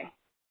 okay.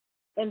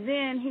 And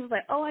then he was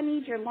like, oh, I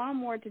need your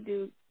lawnmower to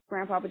do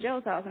Grandpapa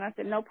Joe's house. And I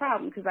said, no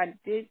problem, because I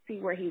did see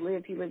where he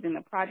lived. He lived in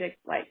the project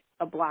like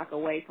a block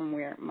away from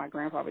where my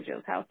Grandpapa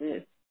Joe's house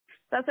is.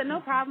 So I said, no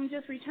problem,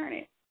 just return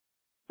it.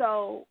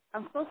 So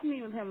I'm supposed to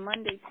meet with him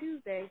Monday,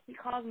 Tuesday. He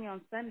calls me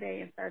on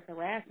Sunday and starts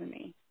harassing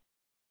me.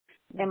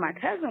 And my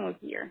cousin was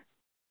here,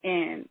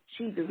 and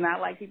she does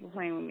not like people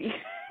playing with me.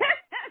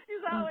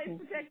 She's always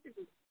protective.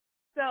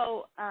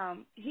 So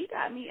he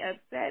got me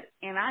upset,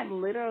 and I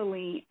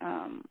literally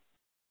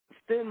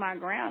stood my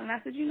ground, and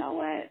I said, you know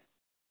what?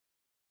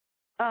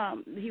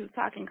 He was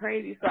talking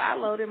crazy, so I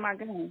loaded my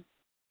gun.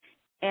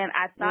 And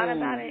I thought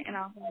about it, and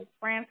I was like,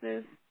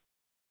 Francis,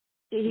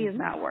 he is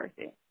not worth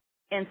it.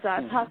 And so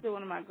I talked to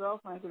one of my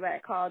girlfriends because I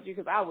had called you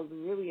because I was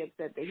really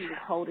upset that he was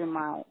holding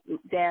my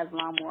dad's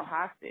lawnmower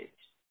hostage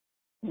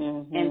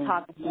and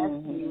talking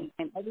to me.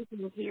 And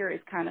everything here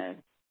is kind of,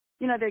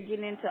 you know, they're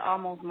getting into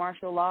almost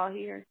martial law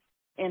here.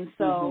 And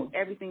so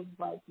everything's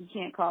like, you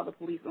can't call the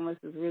police unless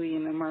it's really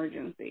an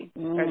emergency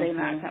or they're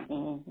not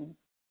coming.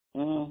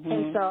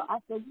 And so I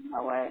said, you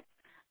know what?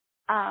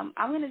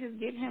 I'm going to just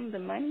give him the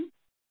money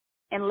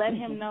and let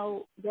him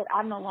know that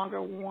I no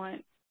longer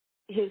want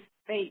his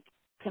fake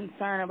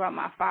concern about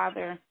my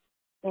father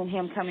and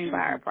him coming by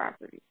our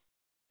property.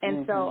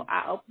 And so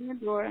I opened the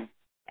door.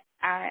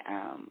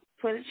 I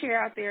put a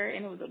chair out there,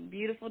 and it was a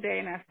beautiful day,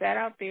 and I sat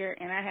out there,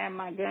 and I had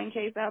my gun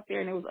case out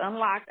there, and it was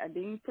unlocked. I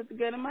didn't put the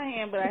gun in my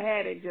hand, but I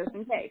had it just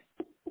in case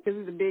because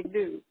he's a big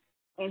dude.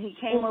 And he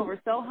came over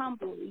so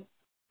humbly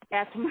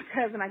after my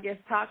cousin, I guess,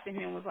 talked to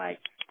him and was like,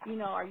 you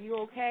know, are you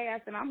okay?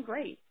 I said, I'm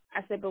great.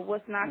 I said, but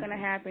what's not going to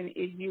happen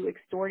is you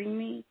extorting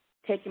me,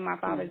 taking my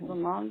father's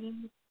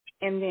belongings,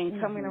 and then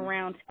coming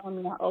around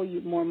telling me I owe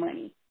you more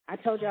money. I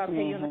told you I'll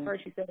pay you on the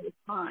 1st. You said it's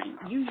fine.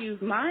 You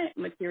used my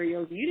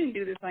materials. You didn't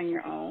do this on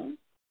your own.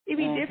 It'd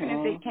be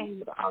different if it came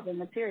with all the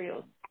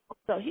materials.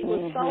 So he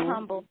was so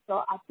humble.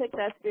 So I took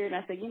that spirit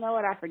and I said, you know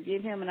what? I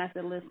forgive him. And I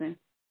said, listen,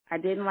 I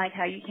didn't like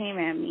how you came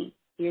at me.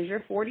 Here's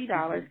your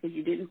 $40 because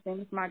you didn't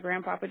finish my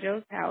Grandpapa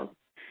Joe's house.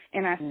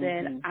 And I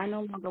said, I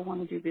no longer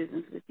want to do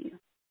business with you.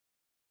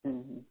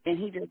 And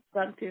he just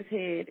stuck his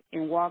head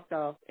and walked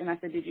off. And I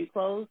said, did you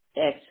close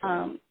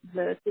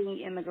the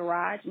thing in the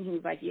garage? And he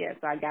was like, yeah.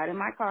 So I got in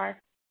my car,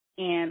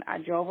 and I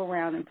drove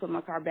around and put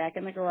my car back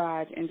in the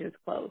garage and just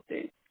closed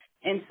it.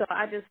 And so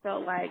I just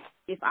felt like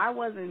if I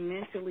wasn't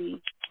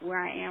mentally where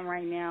I am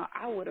right now,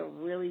 I would have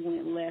really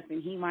went left,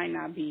 and he might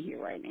not be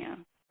here right now.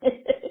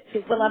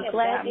 Well, I'm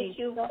glad that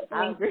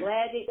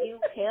you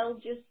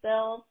held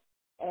yourself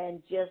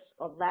and just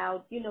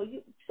allowed, you know,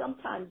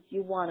 sometimes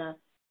you want to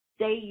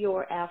say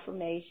your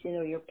affirmation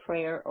or your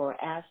prayer or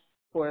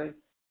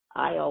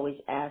I always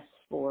ask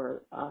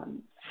for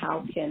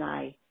how can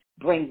I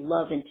bring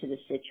love into the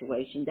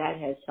situation. That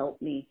has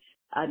helped me.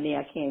 I mean,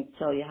 I can't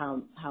tell you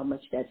how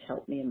much that's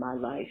helped me in my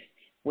life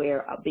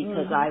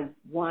because I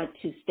want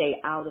to stay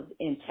out of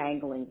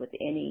entangling with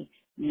any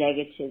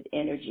negative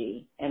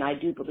energy. And I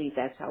do believe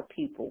that's how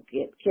people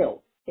get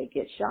killed. They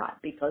get shot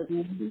because,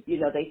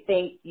 they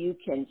think you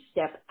can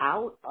step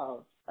out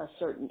of a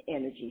certain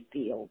energy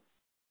field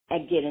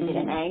and get into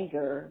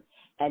anger.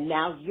 And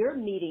now you're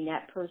meeting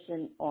that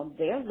person on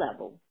their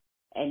level.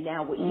 And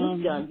now what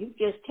you've done, you've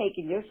just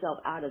taken yourself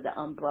out of the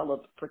umbrella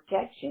of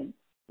protection,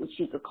 which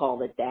you could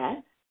call it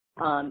that.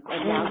 And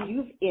now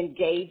you've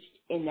engaged,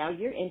 and now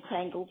you're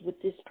entangled with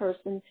this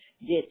person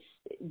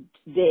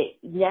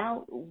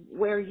now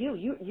where are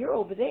you? You're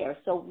over there.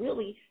 So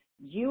really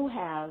you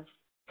have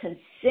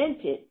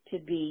consented to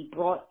be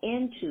brought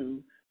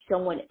into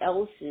someone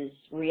else's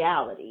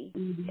reality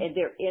and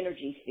their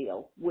energy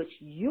field, which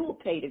you will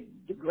pay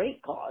the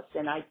great cost.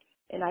 And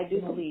I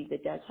do believe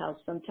that that's how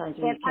sometimes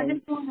we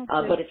can.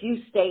 But if you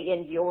stay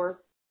in your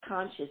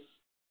conscious,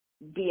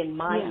 being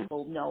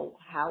mindful, know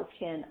how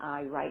can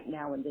I right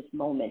now in this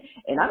moment,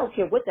 and I don't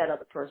care what that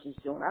other person's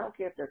doing. I don't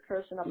care if they're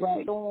cursing up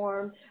a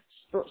storm,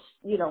 just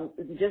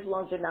as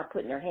long as they're not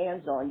putting their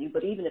hands on you.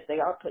 But even if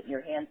they are putting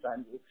their hands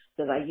on you,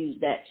 because I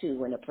used that too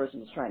when a person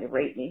was trying to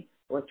rape me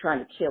or trying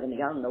to kill me.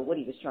 I don't know what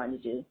he was trying to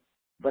do,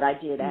 but I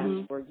did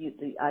ask for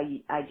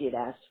I did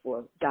ask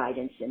for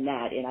guidance in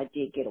that, and I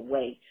did get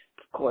away.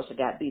 Of course, I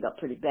got beat up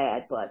pretty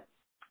bad, but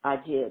I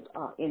did.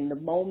 In the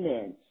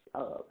moments,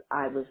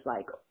 I was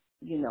like,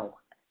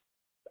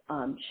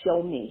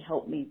 show me,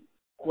 help me.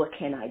 What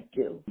can I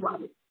do? Right.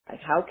 Like,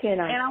 how can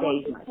I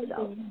save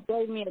myself? You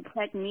gave me a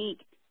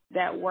technique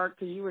that worked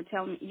because you were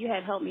telling me you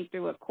had helped me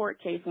through a court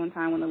case one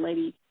time when a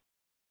lady,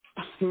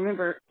 I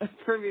remember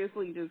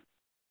previously just,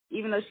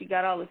 even though she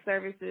got all the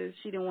services,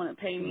 she didn't want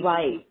to pay me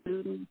for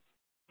students.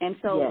 And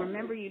so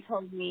remember you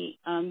told me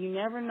you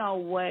never know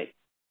what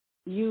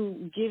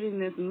you giving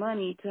this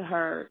money to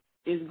her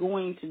is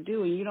going to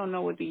do, and you don't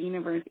know what the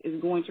universe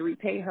is going to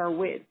repay her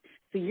with.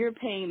 So you're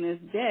paying this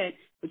debt,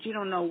 but you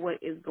don't know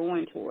what is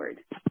going toward.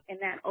 And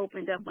that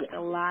opened up like a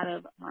lot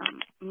of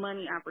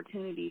money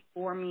opportunities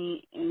for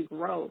me and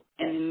growth.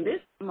 And in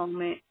this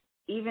moment,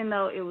 even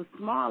though it was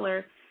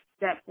smaller,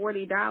 that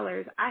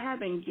 $40, I have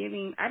been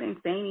giving, I didn't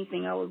say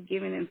anything. I was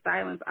giving in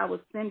silence. I was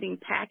sending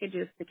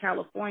packages to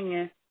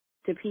California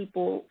to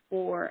people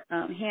for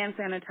hand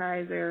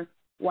sanitizer,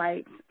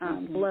 wipes,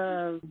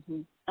 gloves,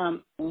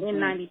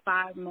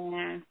 N95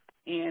 masks,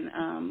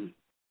 and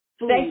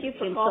food. Thank you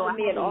for and calling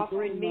so me and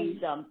offering me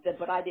some,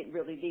 but I didn't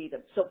really need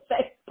them. So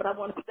but I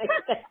want to say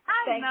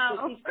thanks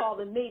because she's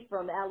calling me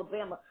from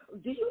Alabama.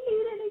 Do you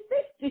need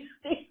anything? Do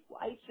you need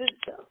wipes and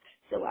stuff?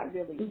 So I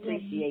really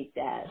appreciate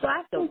that. So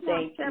I sent out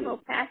thank several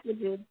you.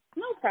 packages.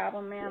 No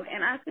problem, ma'am.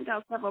 And I sent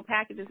out several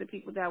packages to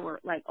people that were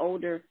like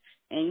older,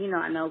 and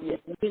I know they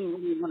didn't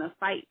really want to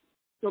fight.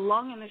 So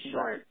long and the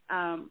short,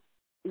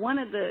 one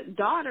of the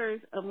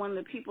daughters of one of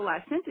the people I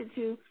sent it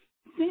to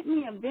sent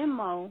me a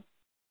Venmo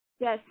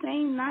that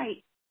same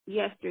night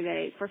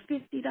yesterday for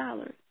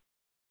 $50.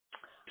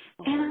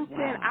 And I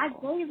said, I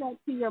gave that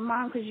to your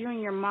mom because you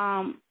and your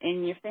mom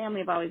and your family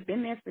have always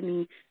been there for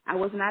me. I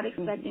was not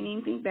expecting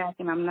anything back,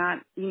 and I'm not,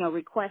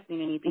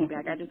 requesting anything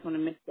back. I just want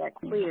to make that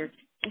clear.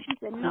 And she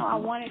said, no, I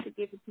wanted to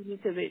give it to you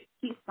because it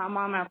keeps my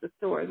mom out the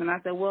stores. And I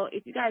said, well,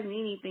 if you guys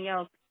need anything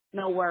else,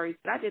 no worries.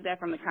 But I did that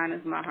from the kindness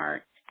of my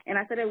heart. And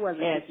I said it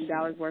wasn't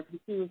 $50 worth. And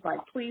she was like,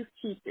 please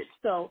keep it.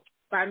 So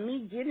by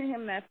me giving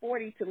him that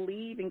 $40 to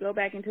leave and go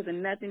back into the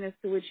nothingness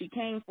to which he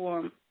came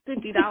from,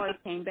 $50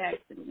 came back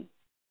to me.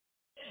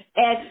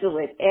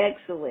 Excellent,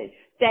 excellent.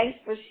 Thanks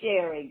for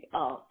sharing,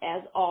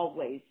 as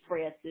always,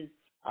 Frances,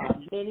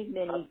 many,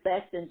 many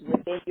lessons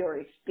within your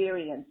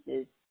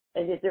experiences.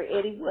 And is there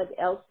anyone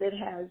else that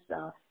has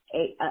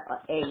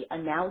a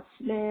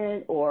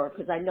announcement, or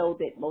because I know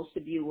that most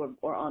of you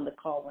were on the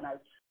call when I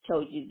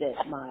told you that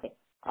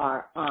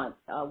our aunt,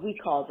 we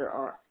called her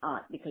our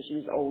aunt because she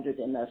was older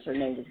than us. Her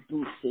name was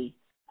Bootsy.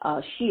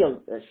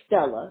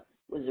 Stella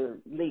was her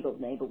legal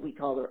name, but we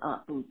called her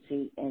Aunt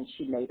Bootsy, and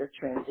she made her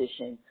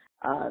transition.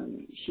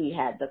 She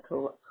had the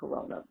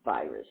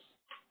coronavirus,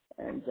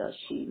 and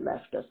she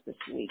left us this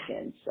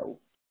weekend. So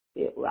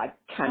I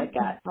kind of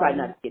tried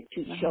not to get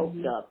too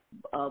choked up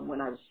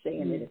when I was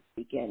saying it at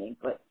the beginning,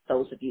 but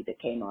those of you that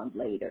came on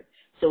later.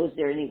 So is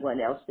there anyone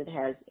else that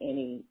has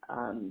any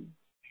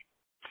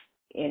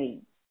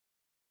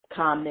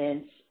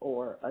comments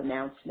or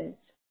announcements?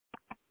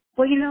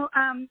 Well,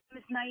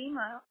 Ms.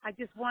 Naima, I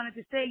just wanted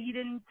to say you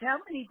didn't tell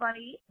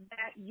anybody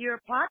that your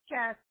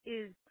podcast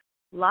is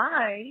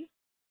live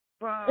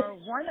for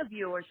one of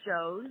your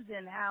shows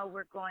and how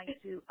we're going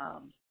to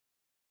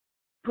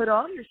put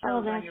all your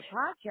shows on your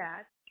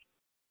podcast.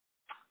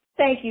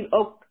 Thank you.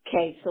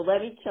 Okay, so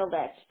let me tell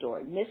that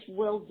story. Miss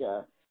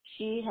Wilda,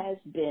 she has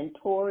been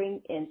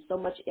pouring in so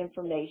much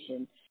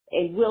information.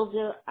 And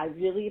Wilda, I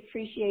really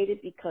appreciate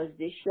it because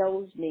this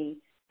shows me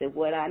that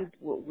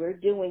what we're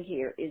doing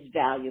here is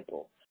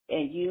valuable.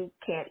 And you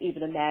can't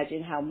even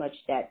imagine how much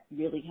that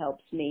really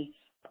helps me.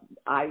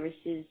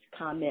 Iris's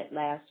comment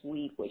last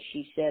week, what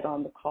she said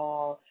on the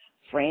call,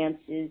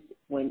 Frances,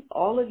 when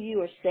all of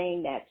you are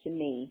saying that to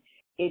me,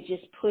 it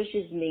just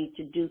pushes me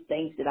to do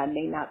things that I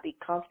may not be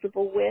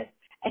comfortable with.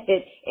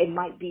 And it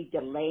might be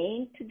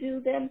delaying to do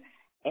them.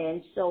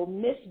 And so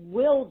Miss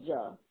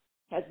Wilda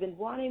has been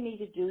wanting me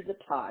to do the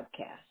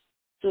podcast.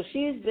 So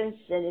she has been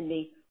sending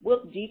me,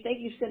 do you think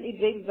you sent me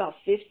maybe about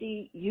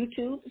 50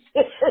 YouTubes?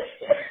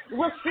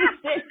 Well, she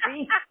sent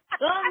me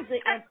tons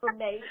of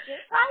information.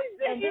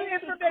 And then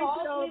she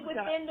calls me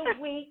within the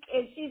week,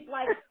 and she's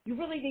like, you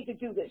really need to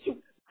do this.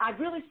 I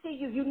really see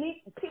you.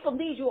 People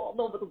need you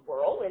all over the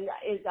world. And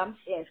I'm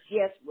saying,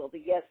 yes, Wilda,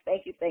 yes,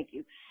 thank you.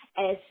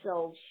 And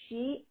so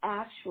she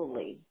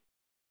actually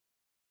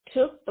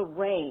took the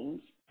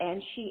reins,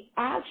 and she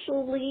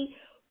actually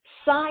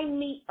signed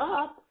me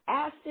up,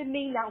 asking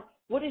me, now,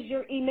 what is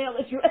your email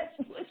address?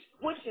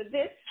 What's your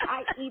this?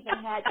 I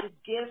even had to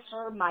give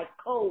her my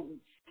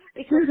codes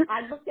because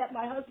I looked at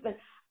my husband,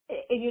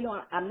 and, you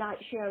know, I'm not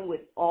sharing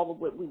with all of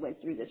what we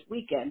went through this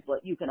weekend,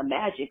 but you can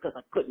imagine because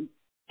I couldn't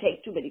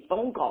take too many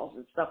phone calls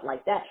and stuff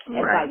like that. And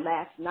by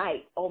last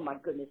night, oh, my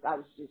goodness, I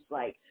was just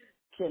like,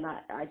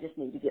 I just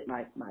need to get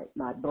my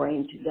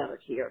brain together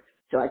here.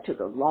 So I took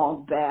a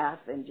long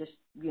bath and just,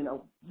 you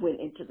know, went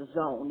into the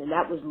zone. And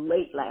that was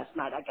late last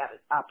night. I got an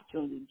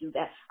opportunity to do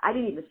that. I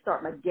didn't even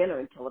start my dinner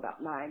until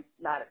about 9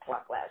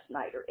 o'clock last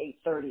night or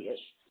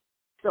 8:30ish.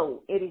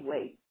 So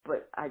anyway,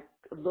 but I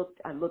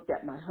looked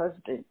at my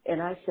husband and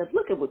I said,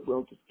 look at what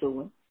Wilda's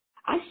doing.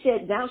 I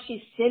said, now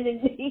she's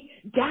sending me,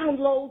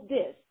 download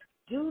this,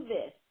 do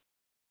this.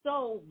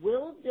 So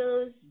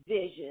Wilda's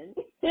vision,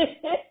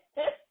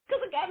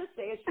 because I got to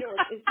say it's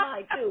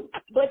mine too,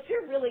 but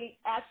you're really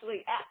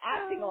actually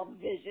acting on the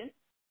vision.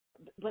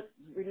 But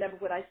remember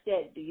what I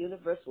said, the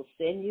universe will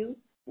send you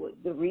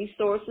the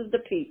resources, the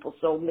people.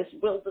 So Miss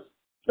Wilda's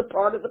the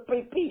part of the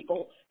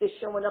people that's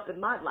showing up in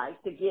my life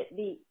to get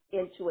me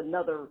into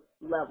another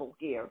level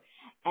here.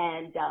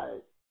 And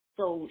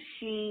so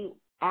she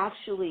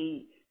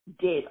actually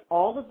did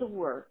all of the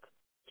work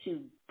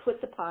to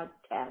put the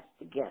podcast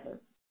together.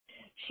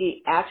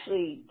 She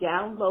actually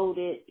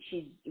downloaded,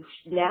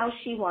 now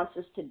she wants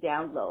us to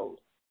download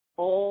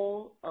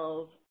all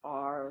of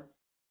our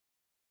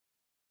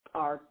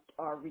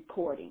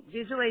recordings.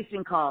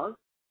 Visualization calls.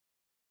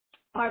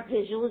 Our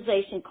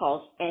visualization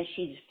calls, and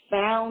she's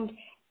found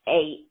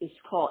it's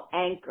called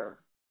Anchor,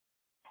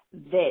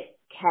 that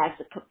has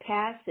a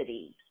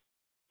capacity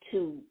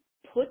to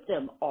put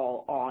them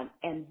all on.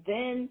 And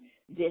then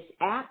this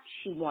app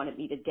she wanted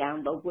me to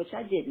download, which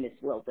I did, Miss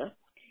Wilda.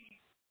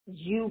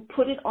 You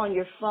put it on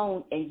your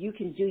phone and you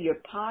can do your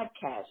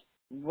podcast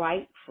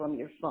right from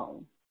your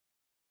phone.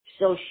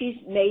 So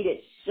she's made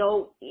it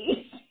so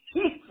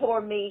easy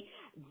for me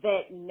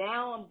that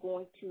now I'm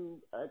going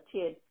to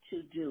attempt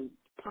to do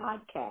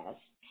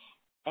podcasts.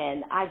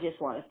 And I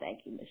just want to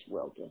thank you, Miss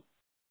Wilda.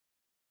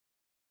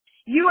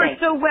 You are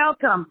so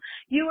welcome.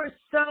 You are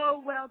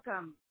so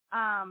welcome.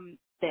 I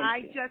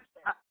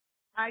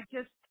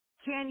just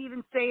can't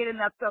even say it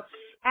enough. So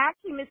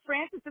actually, Miss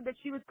Francis said that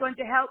she was going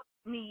to help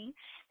me,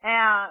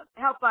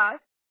 help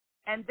us,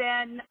 and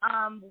then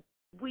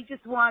we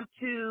just want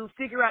to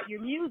figure out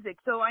your music.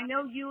 So I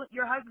know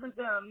your husband's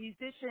a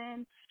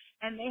musician,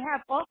 and they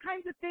have all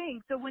kinds of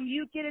things. So when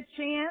you get a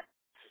chance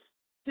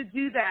to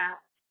do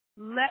that,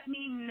 let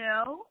me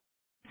know,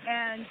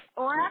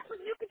 or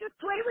actually you could just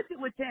play with it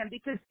with him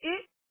because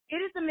it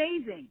is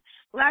amazing.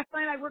 Last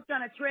night I worked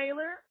on a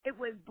trailer. It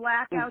was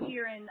black out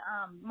here in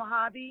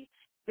Mojave.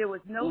 There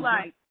was no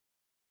light.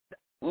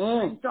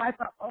 And so I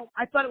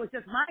thought it was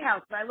just my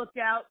house, but I looked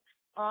out.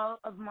 All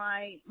of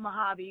my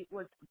Mojave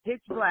was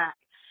pitch black.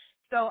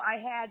 So I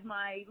had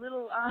my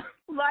little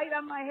light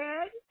on my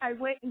head. I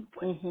went and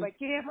put my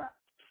camera.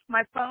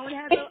 My phone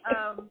had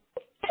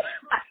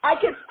I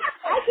can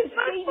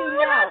see you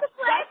now.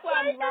 That's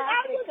why I'm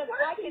laughing, because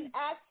I can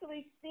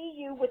actually see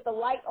you with the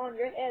light on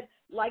your head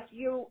like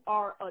you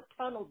are a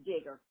tunnel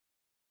digger.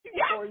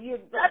 Yes, or you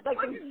like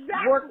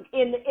work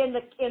in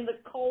the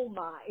coal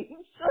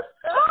mines.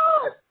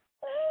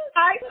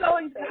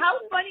 How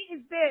funny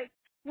is this?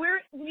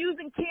 We're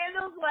using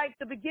candles like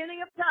the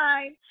beginning of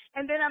time,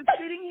 and then I'm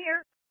sitting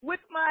here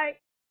with my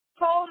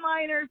coal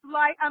miner's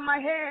light on my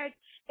head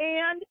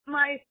and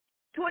my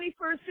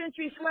 21st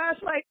century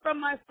flashlight from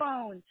my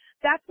phone.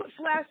 That's what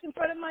flashed in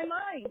front of my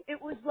mind.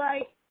 It was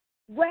like,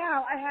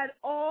 wow, I had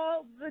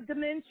all the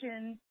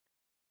dimensions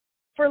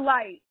for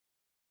light.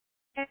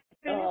 And I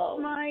finished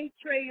my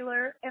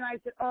trailer, and I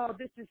said,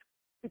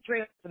 the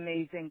trailer's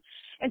amazing.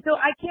 And so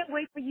I can't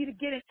wait for you to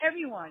get it.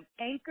 Everyone,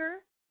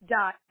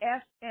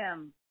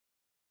 Anchor.fm.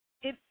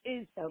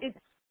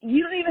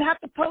 You don't even have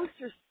to post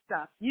your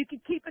stuff. You can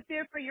keep it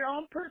there for your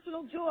own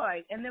personal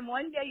joy. And then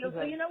one day you'll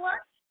say, you know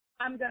what?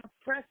 I'm going to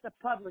press the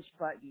publish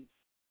button.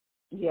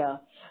 Yeah.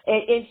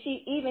 And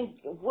she even,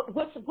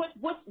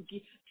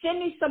 send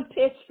me some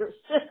pictures.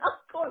 I'm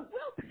going,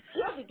 well,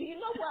 do you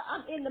know what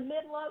I'm in the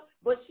middle of?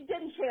 But she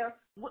didn't care.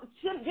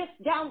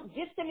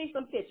 Just send me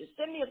some pictures.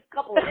 Send me a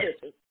couple of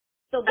pictures.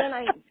 So then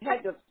I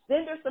had to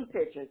send her some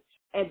pictures.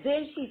 And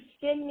then she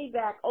sent me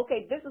back,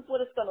 okay, this is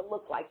what it's going to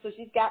look like. So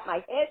she's got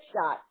my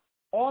headshot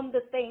on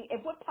the thing.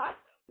 And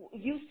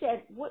you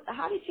said,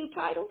 how did you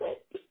title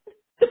it?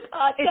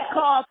 podcast. It's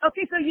called,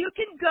 okay, so you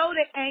can go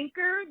to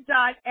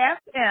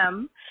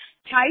anchor.fm,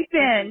 type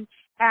in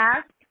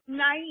Ask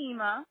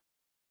Naima,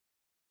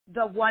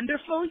 the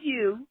Wonderful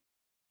You,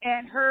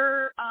 and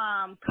her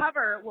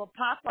cover will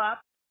pop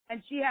up,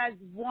 and she has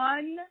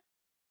one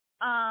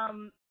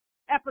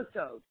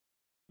episode.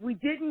 We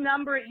didn't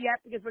number it yet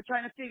because we're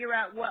trying to figure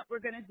out what we're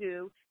going to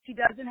do. She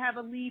doesn't have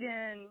a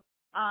lead-in.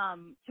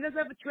 She doesn't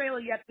have a trailer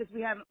yet because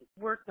we haven't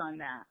worked on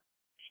that.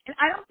 And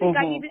I don't think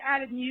I even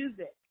added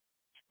music.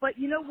 But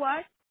you know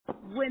what?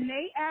 When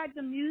they add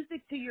the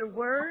music to your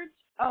words,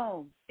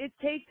 it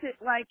takes it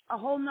like a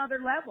whole nother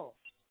level.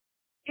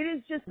 It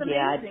is just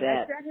amazing.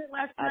 Yeah, I sat here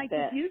last night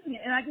just using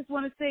it, and I just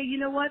want to say, you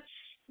know what?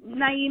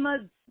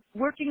 Naima,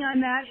 working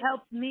on that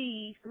helped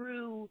me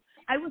through.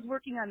 I was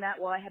working on that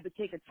while I had to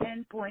take a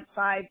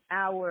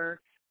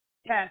 10.5-hour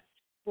test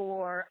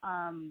for,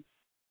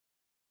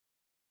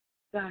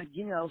 God,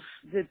 you know,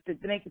 to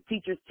make the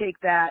teachers take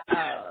that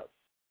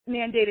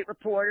mandated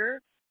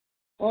reporter.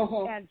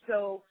 And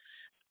so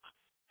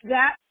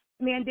that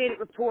mandated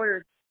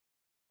reporter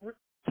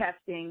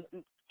testing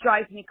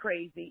drives me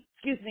crazy.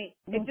 Excuse me.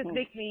 It just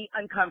makes me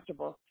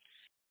uncomfortable.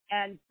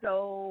 And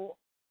so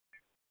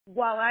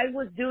while I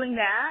was doing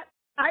that,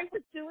 I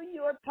was doing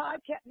your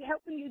podcast,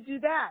 helping you do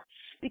that,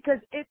 because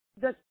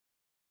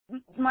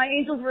my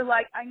angels were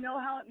like, I know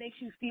how it makes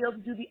you feel to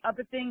do the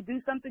other thing.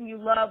 Do something you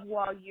love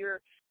while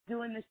you're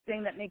doing this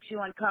thing that makes you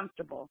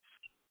uncomfortable.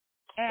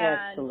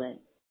 And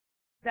excellent.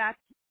 That's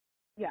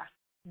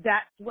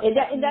what. And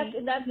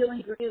that's what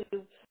you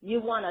do.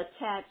 You want to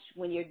attach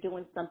when you're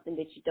doing something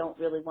that you don't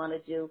really want to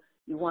do.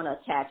 You want to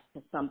attach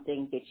to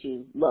something that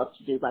you love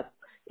to do. Like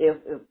if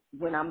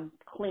when I'm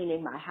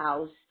cleaning my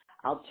house,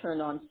 I'll turn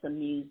on some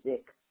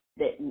music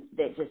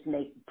that just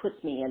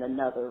puts me in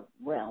another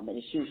realm. And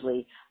it's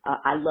usually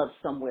I love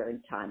Somewhere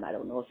in Time. I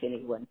don't know if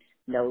anyone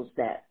knows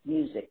that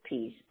music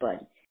piece,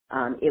 but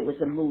it was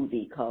a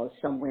movie called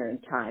Somewhere in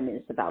Time, and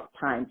it's about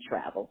time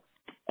travel.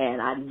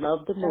 And I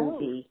love the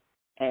movie,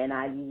 and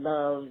I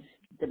love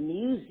the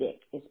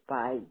music. It's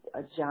by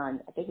John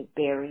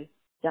Barry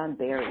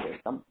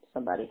or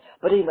somebody.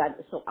 But anyway,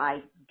 so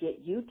I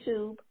get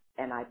YouTube,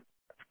 and I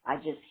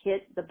just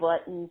hit the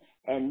button,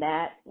 and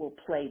that will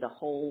play the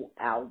whole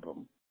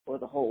album or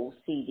the whole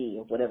CD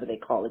or whatever they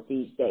call it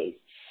these days.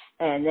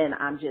 And then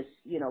I'm just,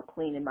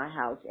 cleaning my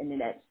house, and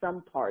then at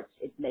some parts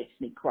it makes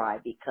me cry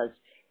because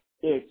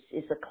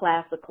it's a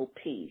classical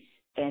piece,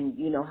 and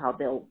you know how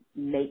they'll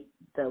make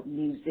the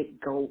music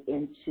go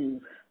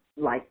into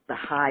like the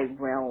high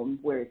realm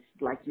where it's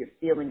like you're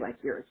feeling like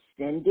you're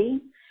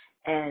ascending,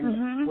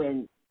 and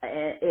when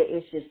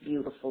it's just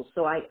beautiful.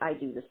 So I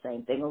do the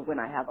same thing. Or when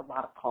I have a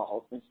lot of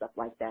calls and stuff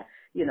like that,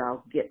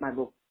 I'll get my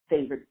little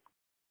favorite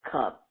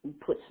cup and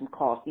put some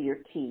coffee or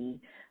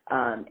tea,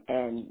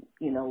 and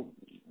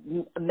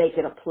make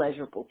it a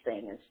pleasurable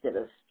thing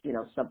instead of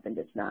something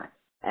that's not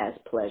as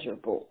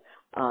pleasurable.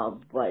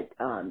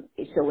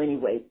 So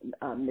anyway,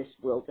 Miss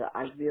Wilda,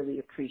 I really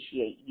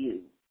appreciate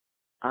you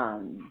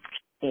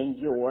and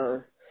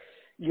your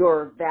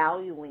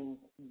valuing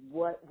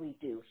what we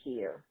do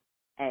here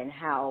and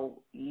how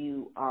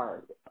you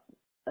are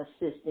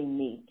assisting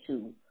me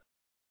to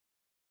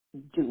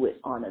do it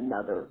on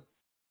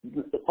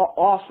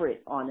offer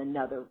it on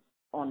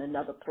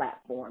another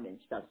platform and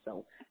stuff.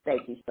 So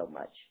thank you so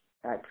much.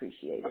 I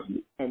appreciate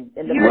it. And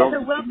you're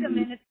so welcome.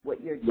 And it's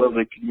what you're doing. Well,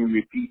 can you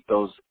repeat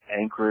those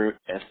Anchor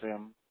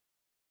FM?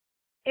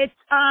 It's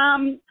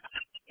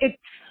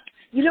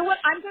you know what?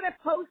 I'm gonna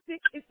post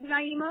it. It's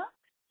Naima.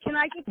 Can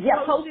I just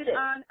post it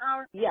on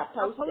our? Yeah,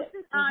 post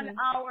it on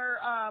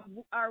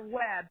our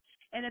web.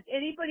 And if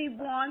anybody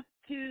wants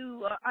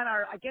to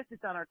I guess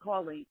it's on our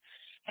call link.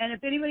 And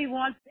if anybody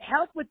wants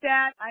help with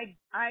that,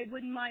 I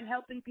wouldn't mind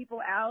helping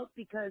people out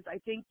because I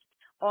think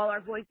all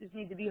our voices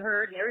need to be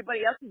heard and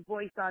everybody else's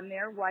voice on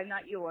there. Why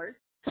not yours?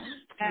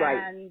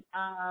 And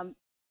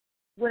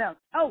what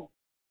else?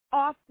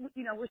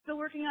 We're still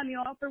working on the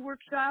author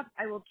workshop.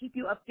 I will keep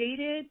you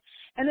updated.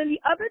 And then the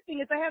other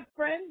thing is I have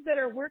friends that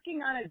are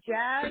working on a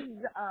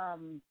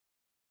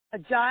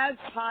jazz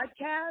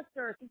podcast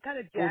or some kind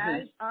of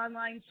jazz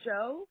online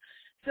show.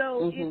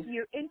 So if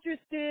you're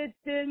interested,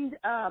 send,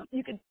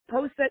 you can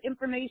post that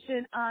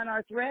information on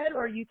our thread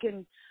or you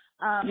can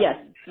go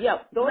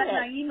let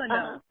ahead. Naima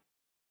know.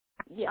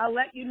 I'll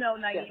let you know,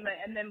 Naima,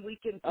 and then we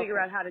can figure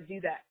out how to do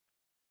that.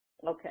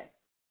 Okay.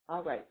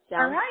 All right.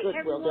 Sounds good,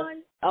 everyone.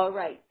 Wilda. All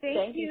right.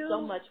 Thank you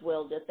so much,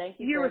 Wilda. Thank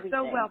you for everything.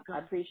 You're so welcome. I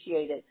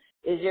appreciate it.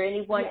 Is there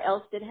anyone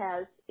else that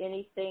has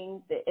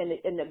anything that,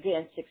 and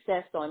again,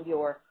 success on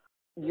your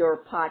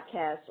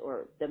podcast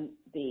or the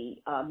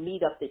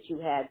meetup that you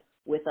had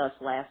with us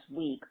last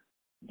week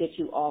that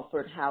you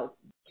offered how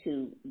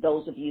to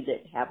those of you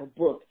that have a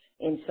book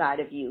inside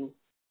of you?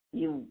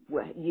 You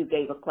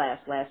gave a class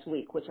last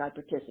week, which I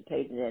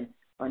participated in,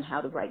 on how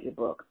to write your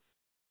book.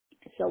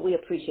 So we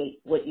appreciate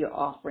what you're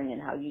offering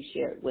and how you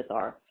share it with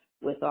our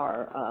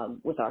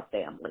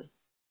family.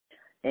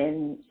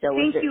 And so,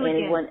 Thank is there you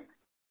anyone? Again.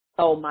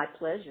 Oh, my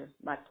pleasure.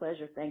 My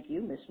pleasure. Thank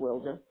you, Miss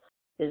Wilda.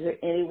 Is there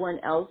anyone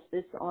else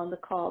that's on the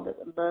call that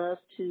would love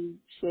to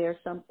share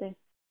something,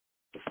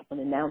 an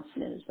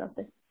announcement or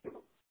something?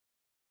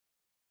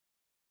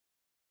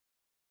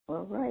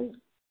 All right.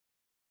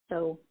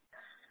 So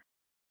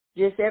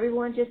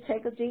everyone just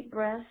take a deep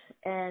breath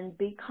and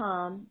be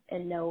calm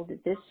and know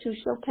that this too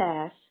shall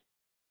pass,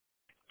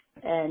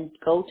 and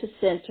go to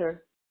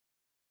center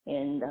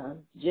and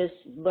just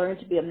learn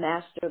to be a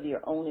master of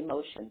your own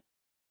emotions.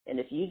 And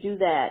if you do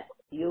that,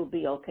 you'll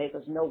be okay,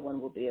 because no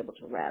one will be able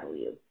to rattle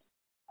you.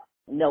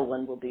 No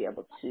one will be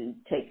able to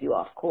take you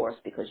off course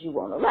because you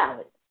won't allow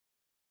it.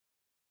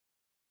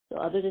 So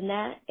other than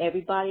that,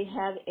 everybody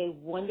have a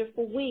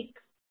wonderful week.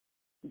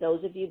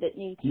 Those of you that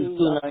need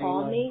to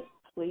call me,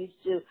 please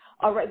do.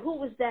 All right, who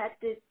was that?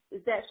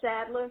 Is that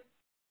Sadler?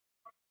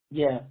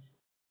 Yeah.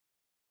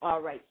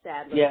 All right,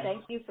 Sadler. Yeah.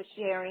 Thank you for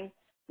sharing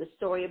the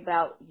story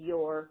about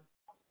your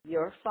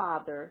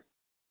father.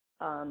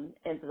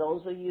 And for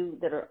those of you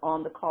that are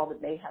on the call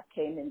that may have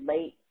came in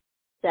late,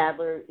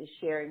 Sadler is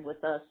sharing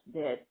with us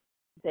that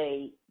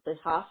the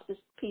hospice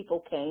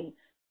people came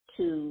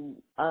to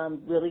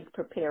really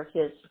prepare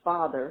his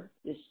father,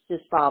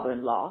 his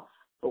father-in-law,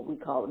 but we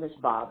call him his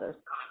father,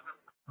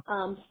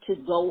 to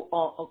go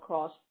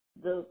across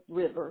the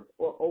river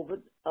or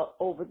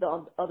over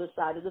the other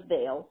side of the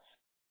veil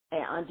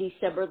on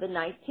December the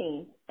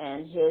 19th,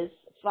 and his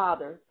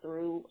father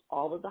threw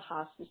all of the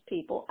hospice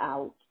people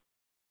out,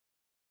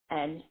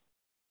 and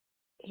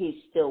he's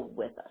still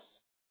with us,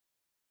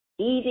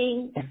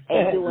 eating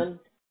and doing.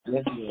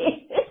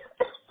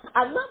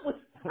 I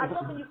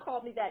love when you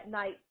called me that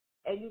night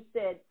and you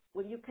said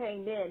when you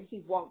came in,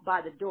 he walked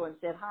by the door and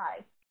said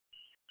hi.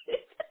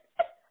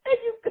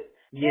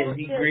 And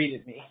he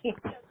greeted me.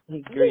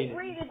 He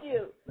greeted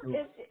you.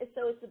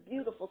 It's a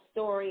beautiful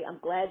story. I'm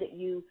glad that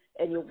you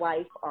and your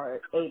wife are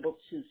able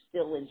to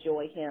still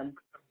enjoy him,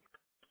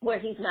 where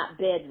he's not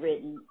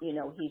bedridden. You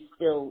know, he's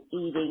still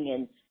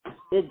eating.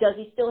 And does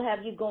he still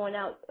have you going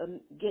out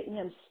getting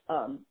him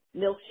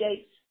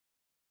milkshakes?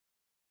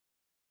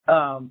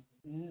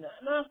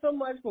 Not so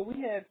much, but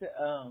we had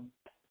to.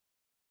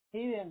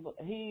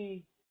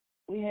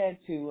 We had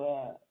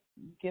to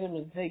get him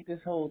to take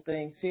this whole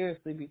thing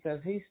seriously, because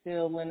he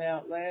still went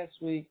out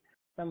last week.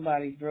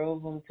 Somebody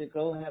drove him to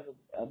go have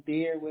a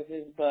beer with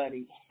his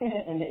buddy,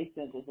 and they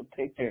sent us a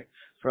picture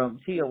from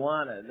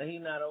Tijuana. He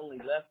not only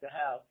left the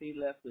house, he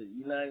left the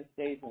United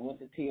States and went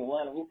to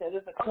Tijuana. We said,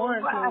 it's a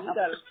quarantine. Wow. We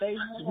got to stay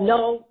home.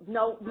 No,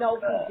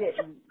 he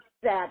didn't.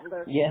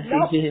 Sadler. Yes,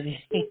 no. He did.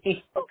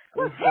 We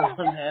saw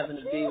him having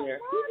a beer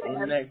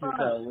in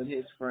Mexico with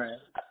his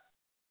friend.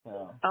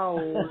 So. Oh,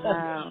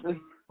 wow.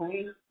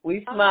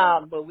 we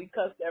smiled, but we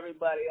cussed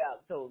everybody out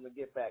and told them to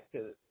get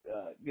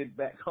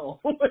back home.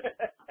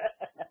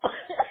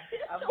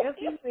 I guess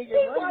he figured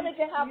he wanted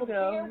to have a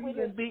beer with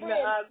his friend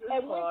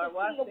and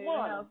went to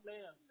Tijuana.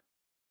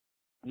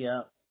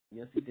 Yeah,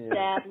 yes he did.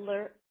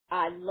 Sadler,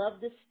 I love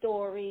the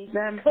story.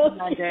 That's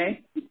my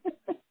day.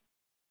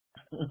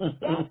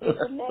 That is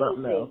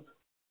amazing.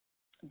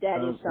 That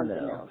is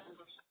something else.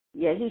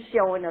 Yeah, he's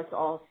showing us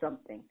all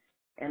something.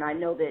 And I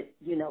know that,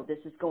 this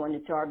is going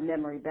into our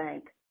memory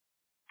bank,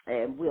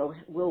 and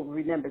we'll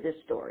remember this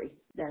story.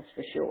 That's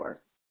for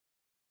sure.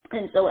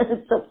 And so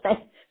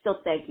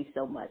thank you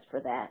so much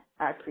for that.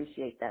 I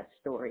appreciate that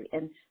story.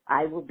 And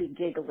I will be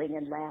giggling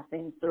and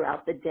laughing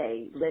throughout the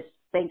day,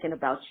 thinking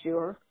about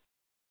your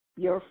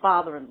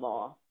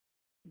father-in-law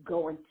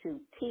going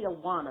to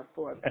Tijuana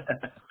for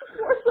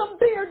some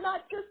beer,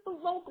 not just the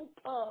local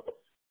pub.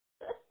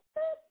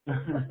 I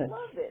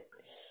love it.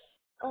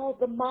 Oh,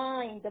 the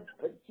mind.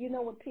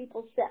 When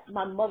people say,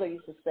 my mother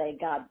used to say,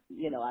 God,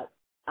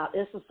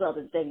 it's a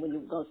southern thing when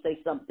you're going to say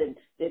something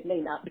that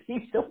may not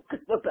be so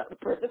good about a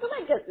person, but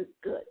I guess it's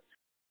good.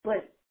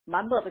 But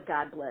my mother,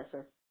 God bless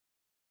her,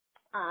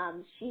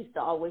 she used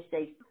to always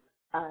say,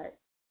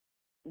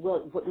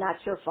 well, not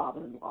your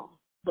father-in-law,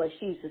 but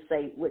she used to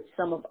say with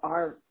some of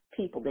our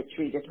people that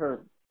treated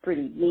her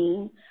pretty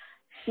mean,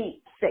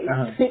 she'd say,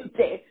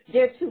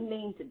 they're too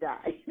mean to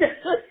die.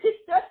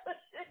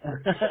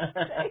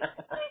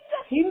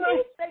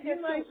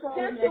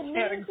 They're too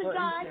mean to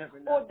die,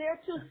 or they're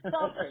too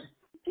stubborn.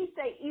 She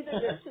say either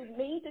they're too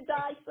mean to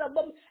die, some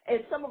of them, and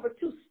some of them are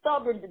too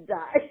stubborn to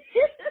die.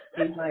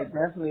 He might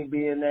definitely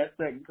be in that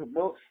second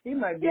promote. He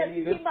might be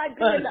in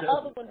the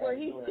other one where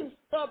he's too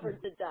stubborn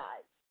to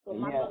die. So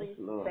my mother used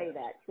to say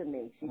that to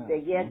me. She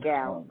said, yeah,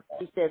 gal.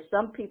 She said,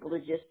 some people are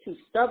just too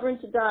stubborn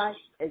to die,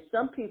 and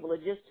some people are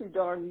just too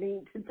darn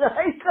mean to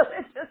die.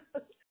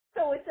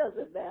 So it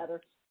doesn't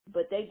matter.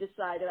 But they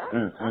decided,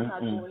 I'm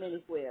not going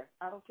anywhere.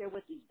 I don't care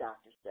what these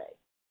doctors say.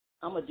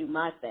 I'm going to do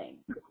my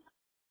thing.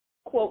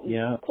 Quoting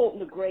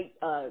the great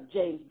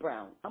James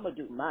Brown, I'm going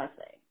to do my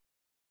thing.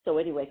 So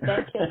anyway,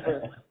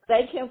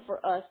 thank him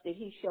for us that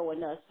he's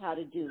showing us how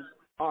to do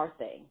our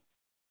thing.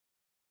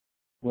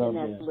 And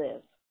that's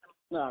live.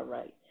 All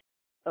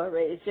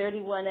right. Is there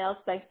anyone else?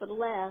 Thanks for the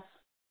laugh.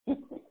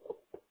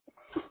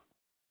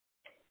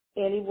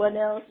 Anyone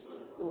else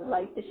who would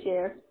like to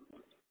share?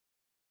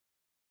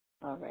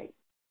 All right.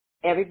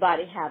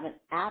 Everybody have an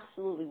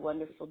absolutely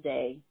wonderful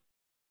day.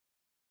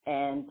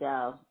 And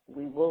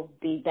we will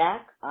be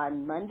back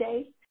on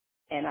Monday,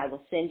 and I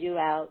will send you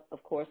out,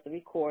 of course, the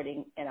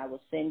recording, and I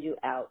will send you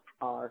out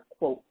our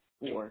quote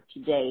for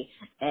today,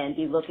 and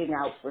be looking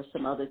out for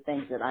some other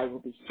things that I will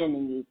be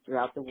sending you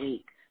throughout the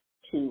week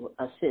to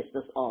assist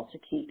us all to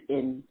keep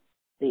in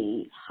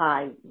the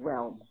high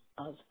realm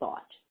of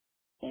thought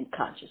and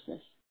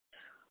consciousness.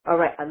 All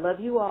right, I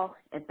love you all,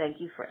 and thank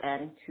you for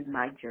adding to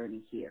my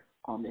journey here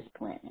on this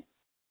planet.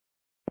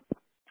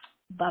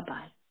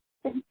 Bye-bye.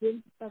 Thank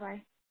you.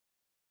 Bye-bye.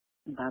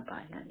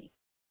 Bye-bye, honey.